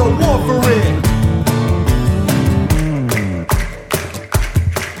peace, go to war for it.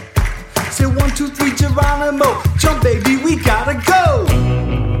 Say 1, 2, 3, Geronimo. Jump, baby, we gotta go.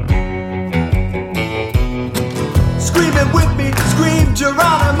 Screaming with me, scream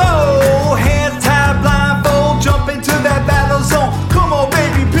Geronimo. Hands tied, blindfold, jump into that battle zone. Come on,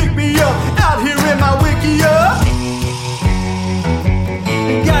 baby, pick me up. Out here in my wiki up.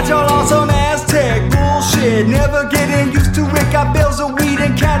 Got y'all on some Aztec bullshit. Never getting used to it. Got bales of weed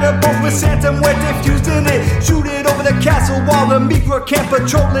and catapults with Santa Muerte fused in it. Shoot it over the castle wall. The Migra can't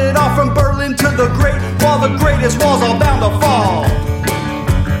patrol it all from Berlin to the Great Wall. The greatest walls are bound to fall.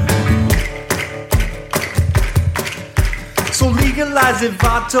 So legalize it,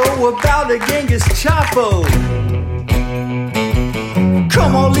 Vato, about a Genghis Chapo.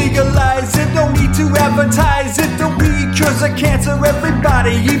 Come on, legalize it, no need to advertise it. The weed cures the cancer,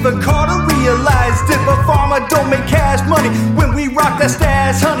 everybody, even Carter realized it. But pharma don't make cash money when we rock that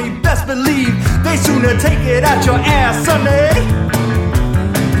stash, honey. Best believe they sooner take it out your ass, sonny.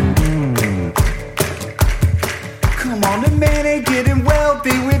 Come on, the man ain't getting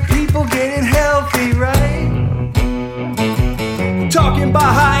wealthy with people getting healthy, right? Talking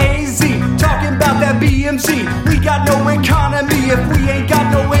about high AZ, talking about that BMC. We got no economy if we ain't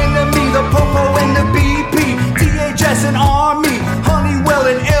got no enemy. The Popo and the BP, DHS and Army, Honeywell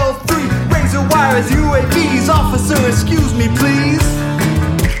and L3, razor wires, UAVs. Officer, excuse me, please.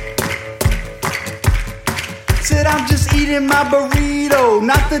 Said I'm just eating my burrito,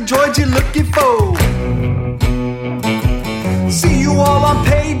 not the droid you're looking for. See you all on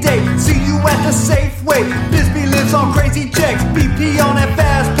payday, see you at the Safeway. Bisbee lives on crazy checks, BP on that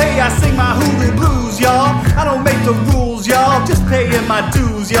fast pay. I sing my hoodoo blues, y'all. I don't make the rules, y'all. Just paying my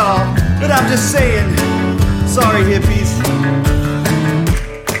dues, y'all. But I'm just saying, sorry hippies.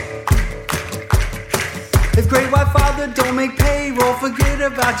 If Great White Father don't make payroll, forget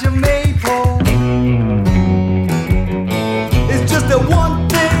about your maypole. It's just a one